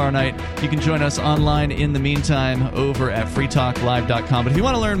we'll see you tomorrow night. You can join us online in the meantime over at freetalklive.com. But if you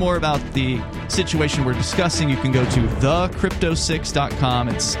want to learn more about the situation we're discussing, you can go to thecrypto6.com.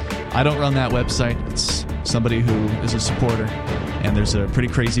 I don't run that website. It's somebody who is a supporter. And there's a pretty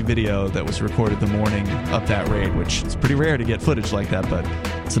crazy video that was recorded the morning of that raid, which is pretty rare to get footage like that, but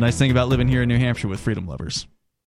it's a nice thing about living here in New Hampshire with freedom lovers.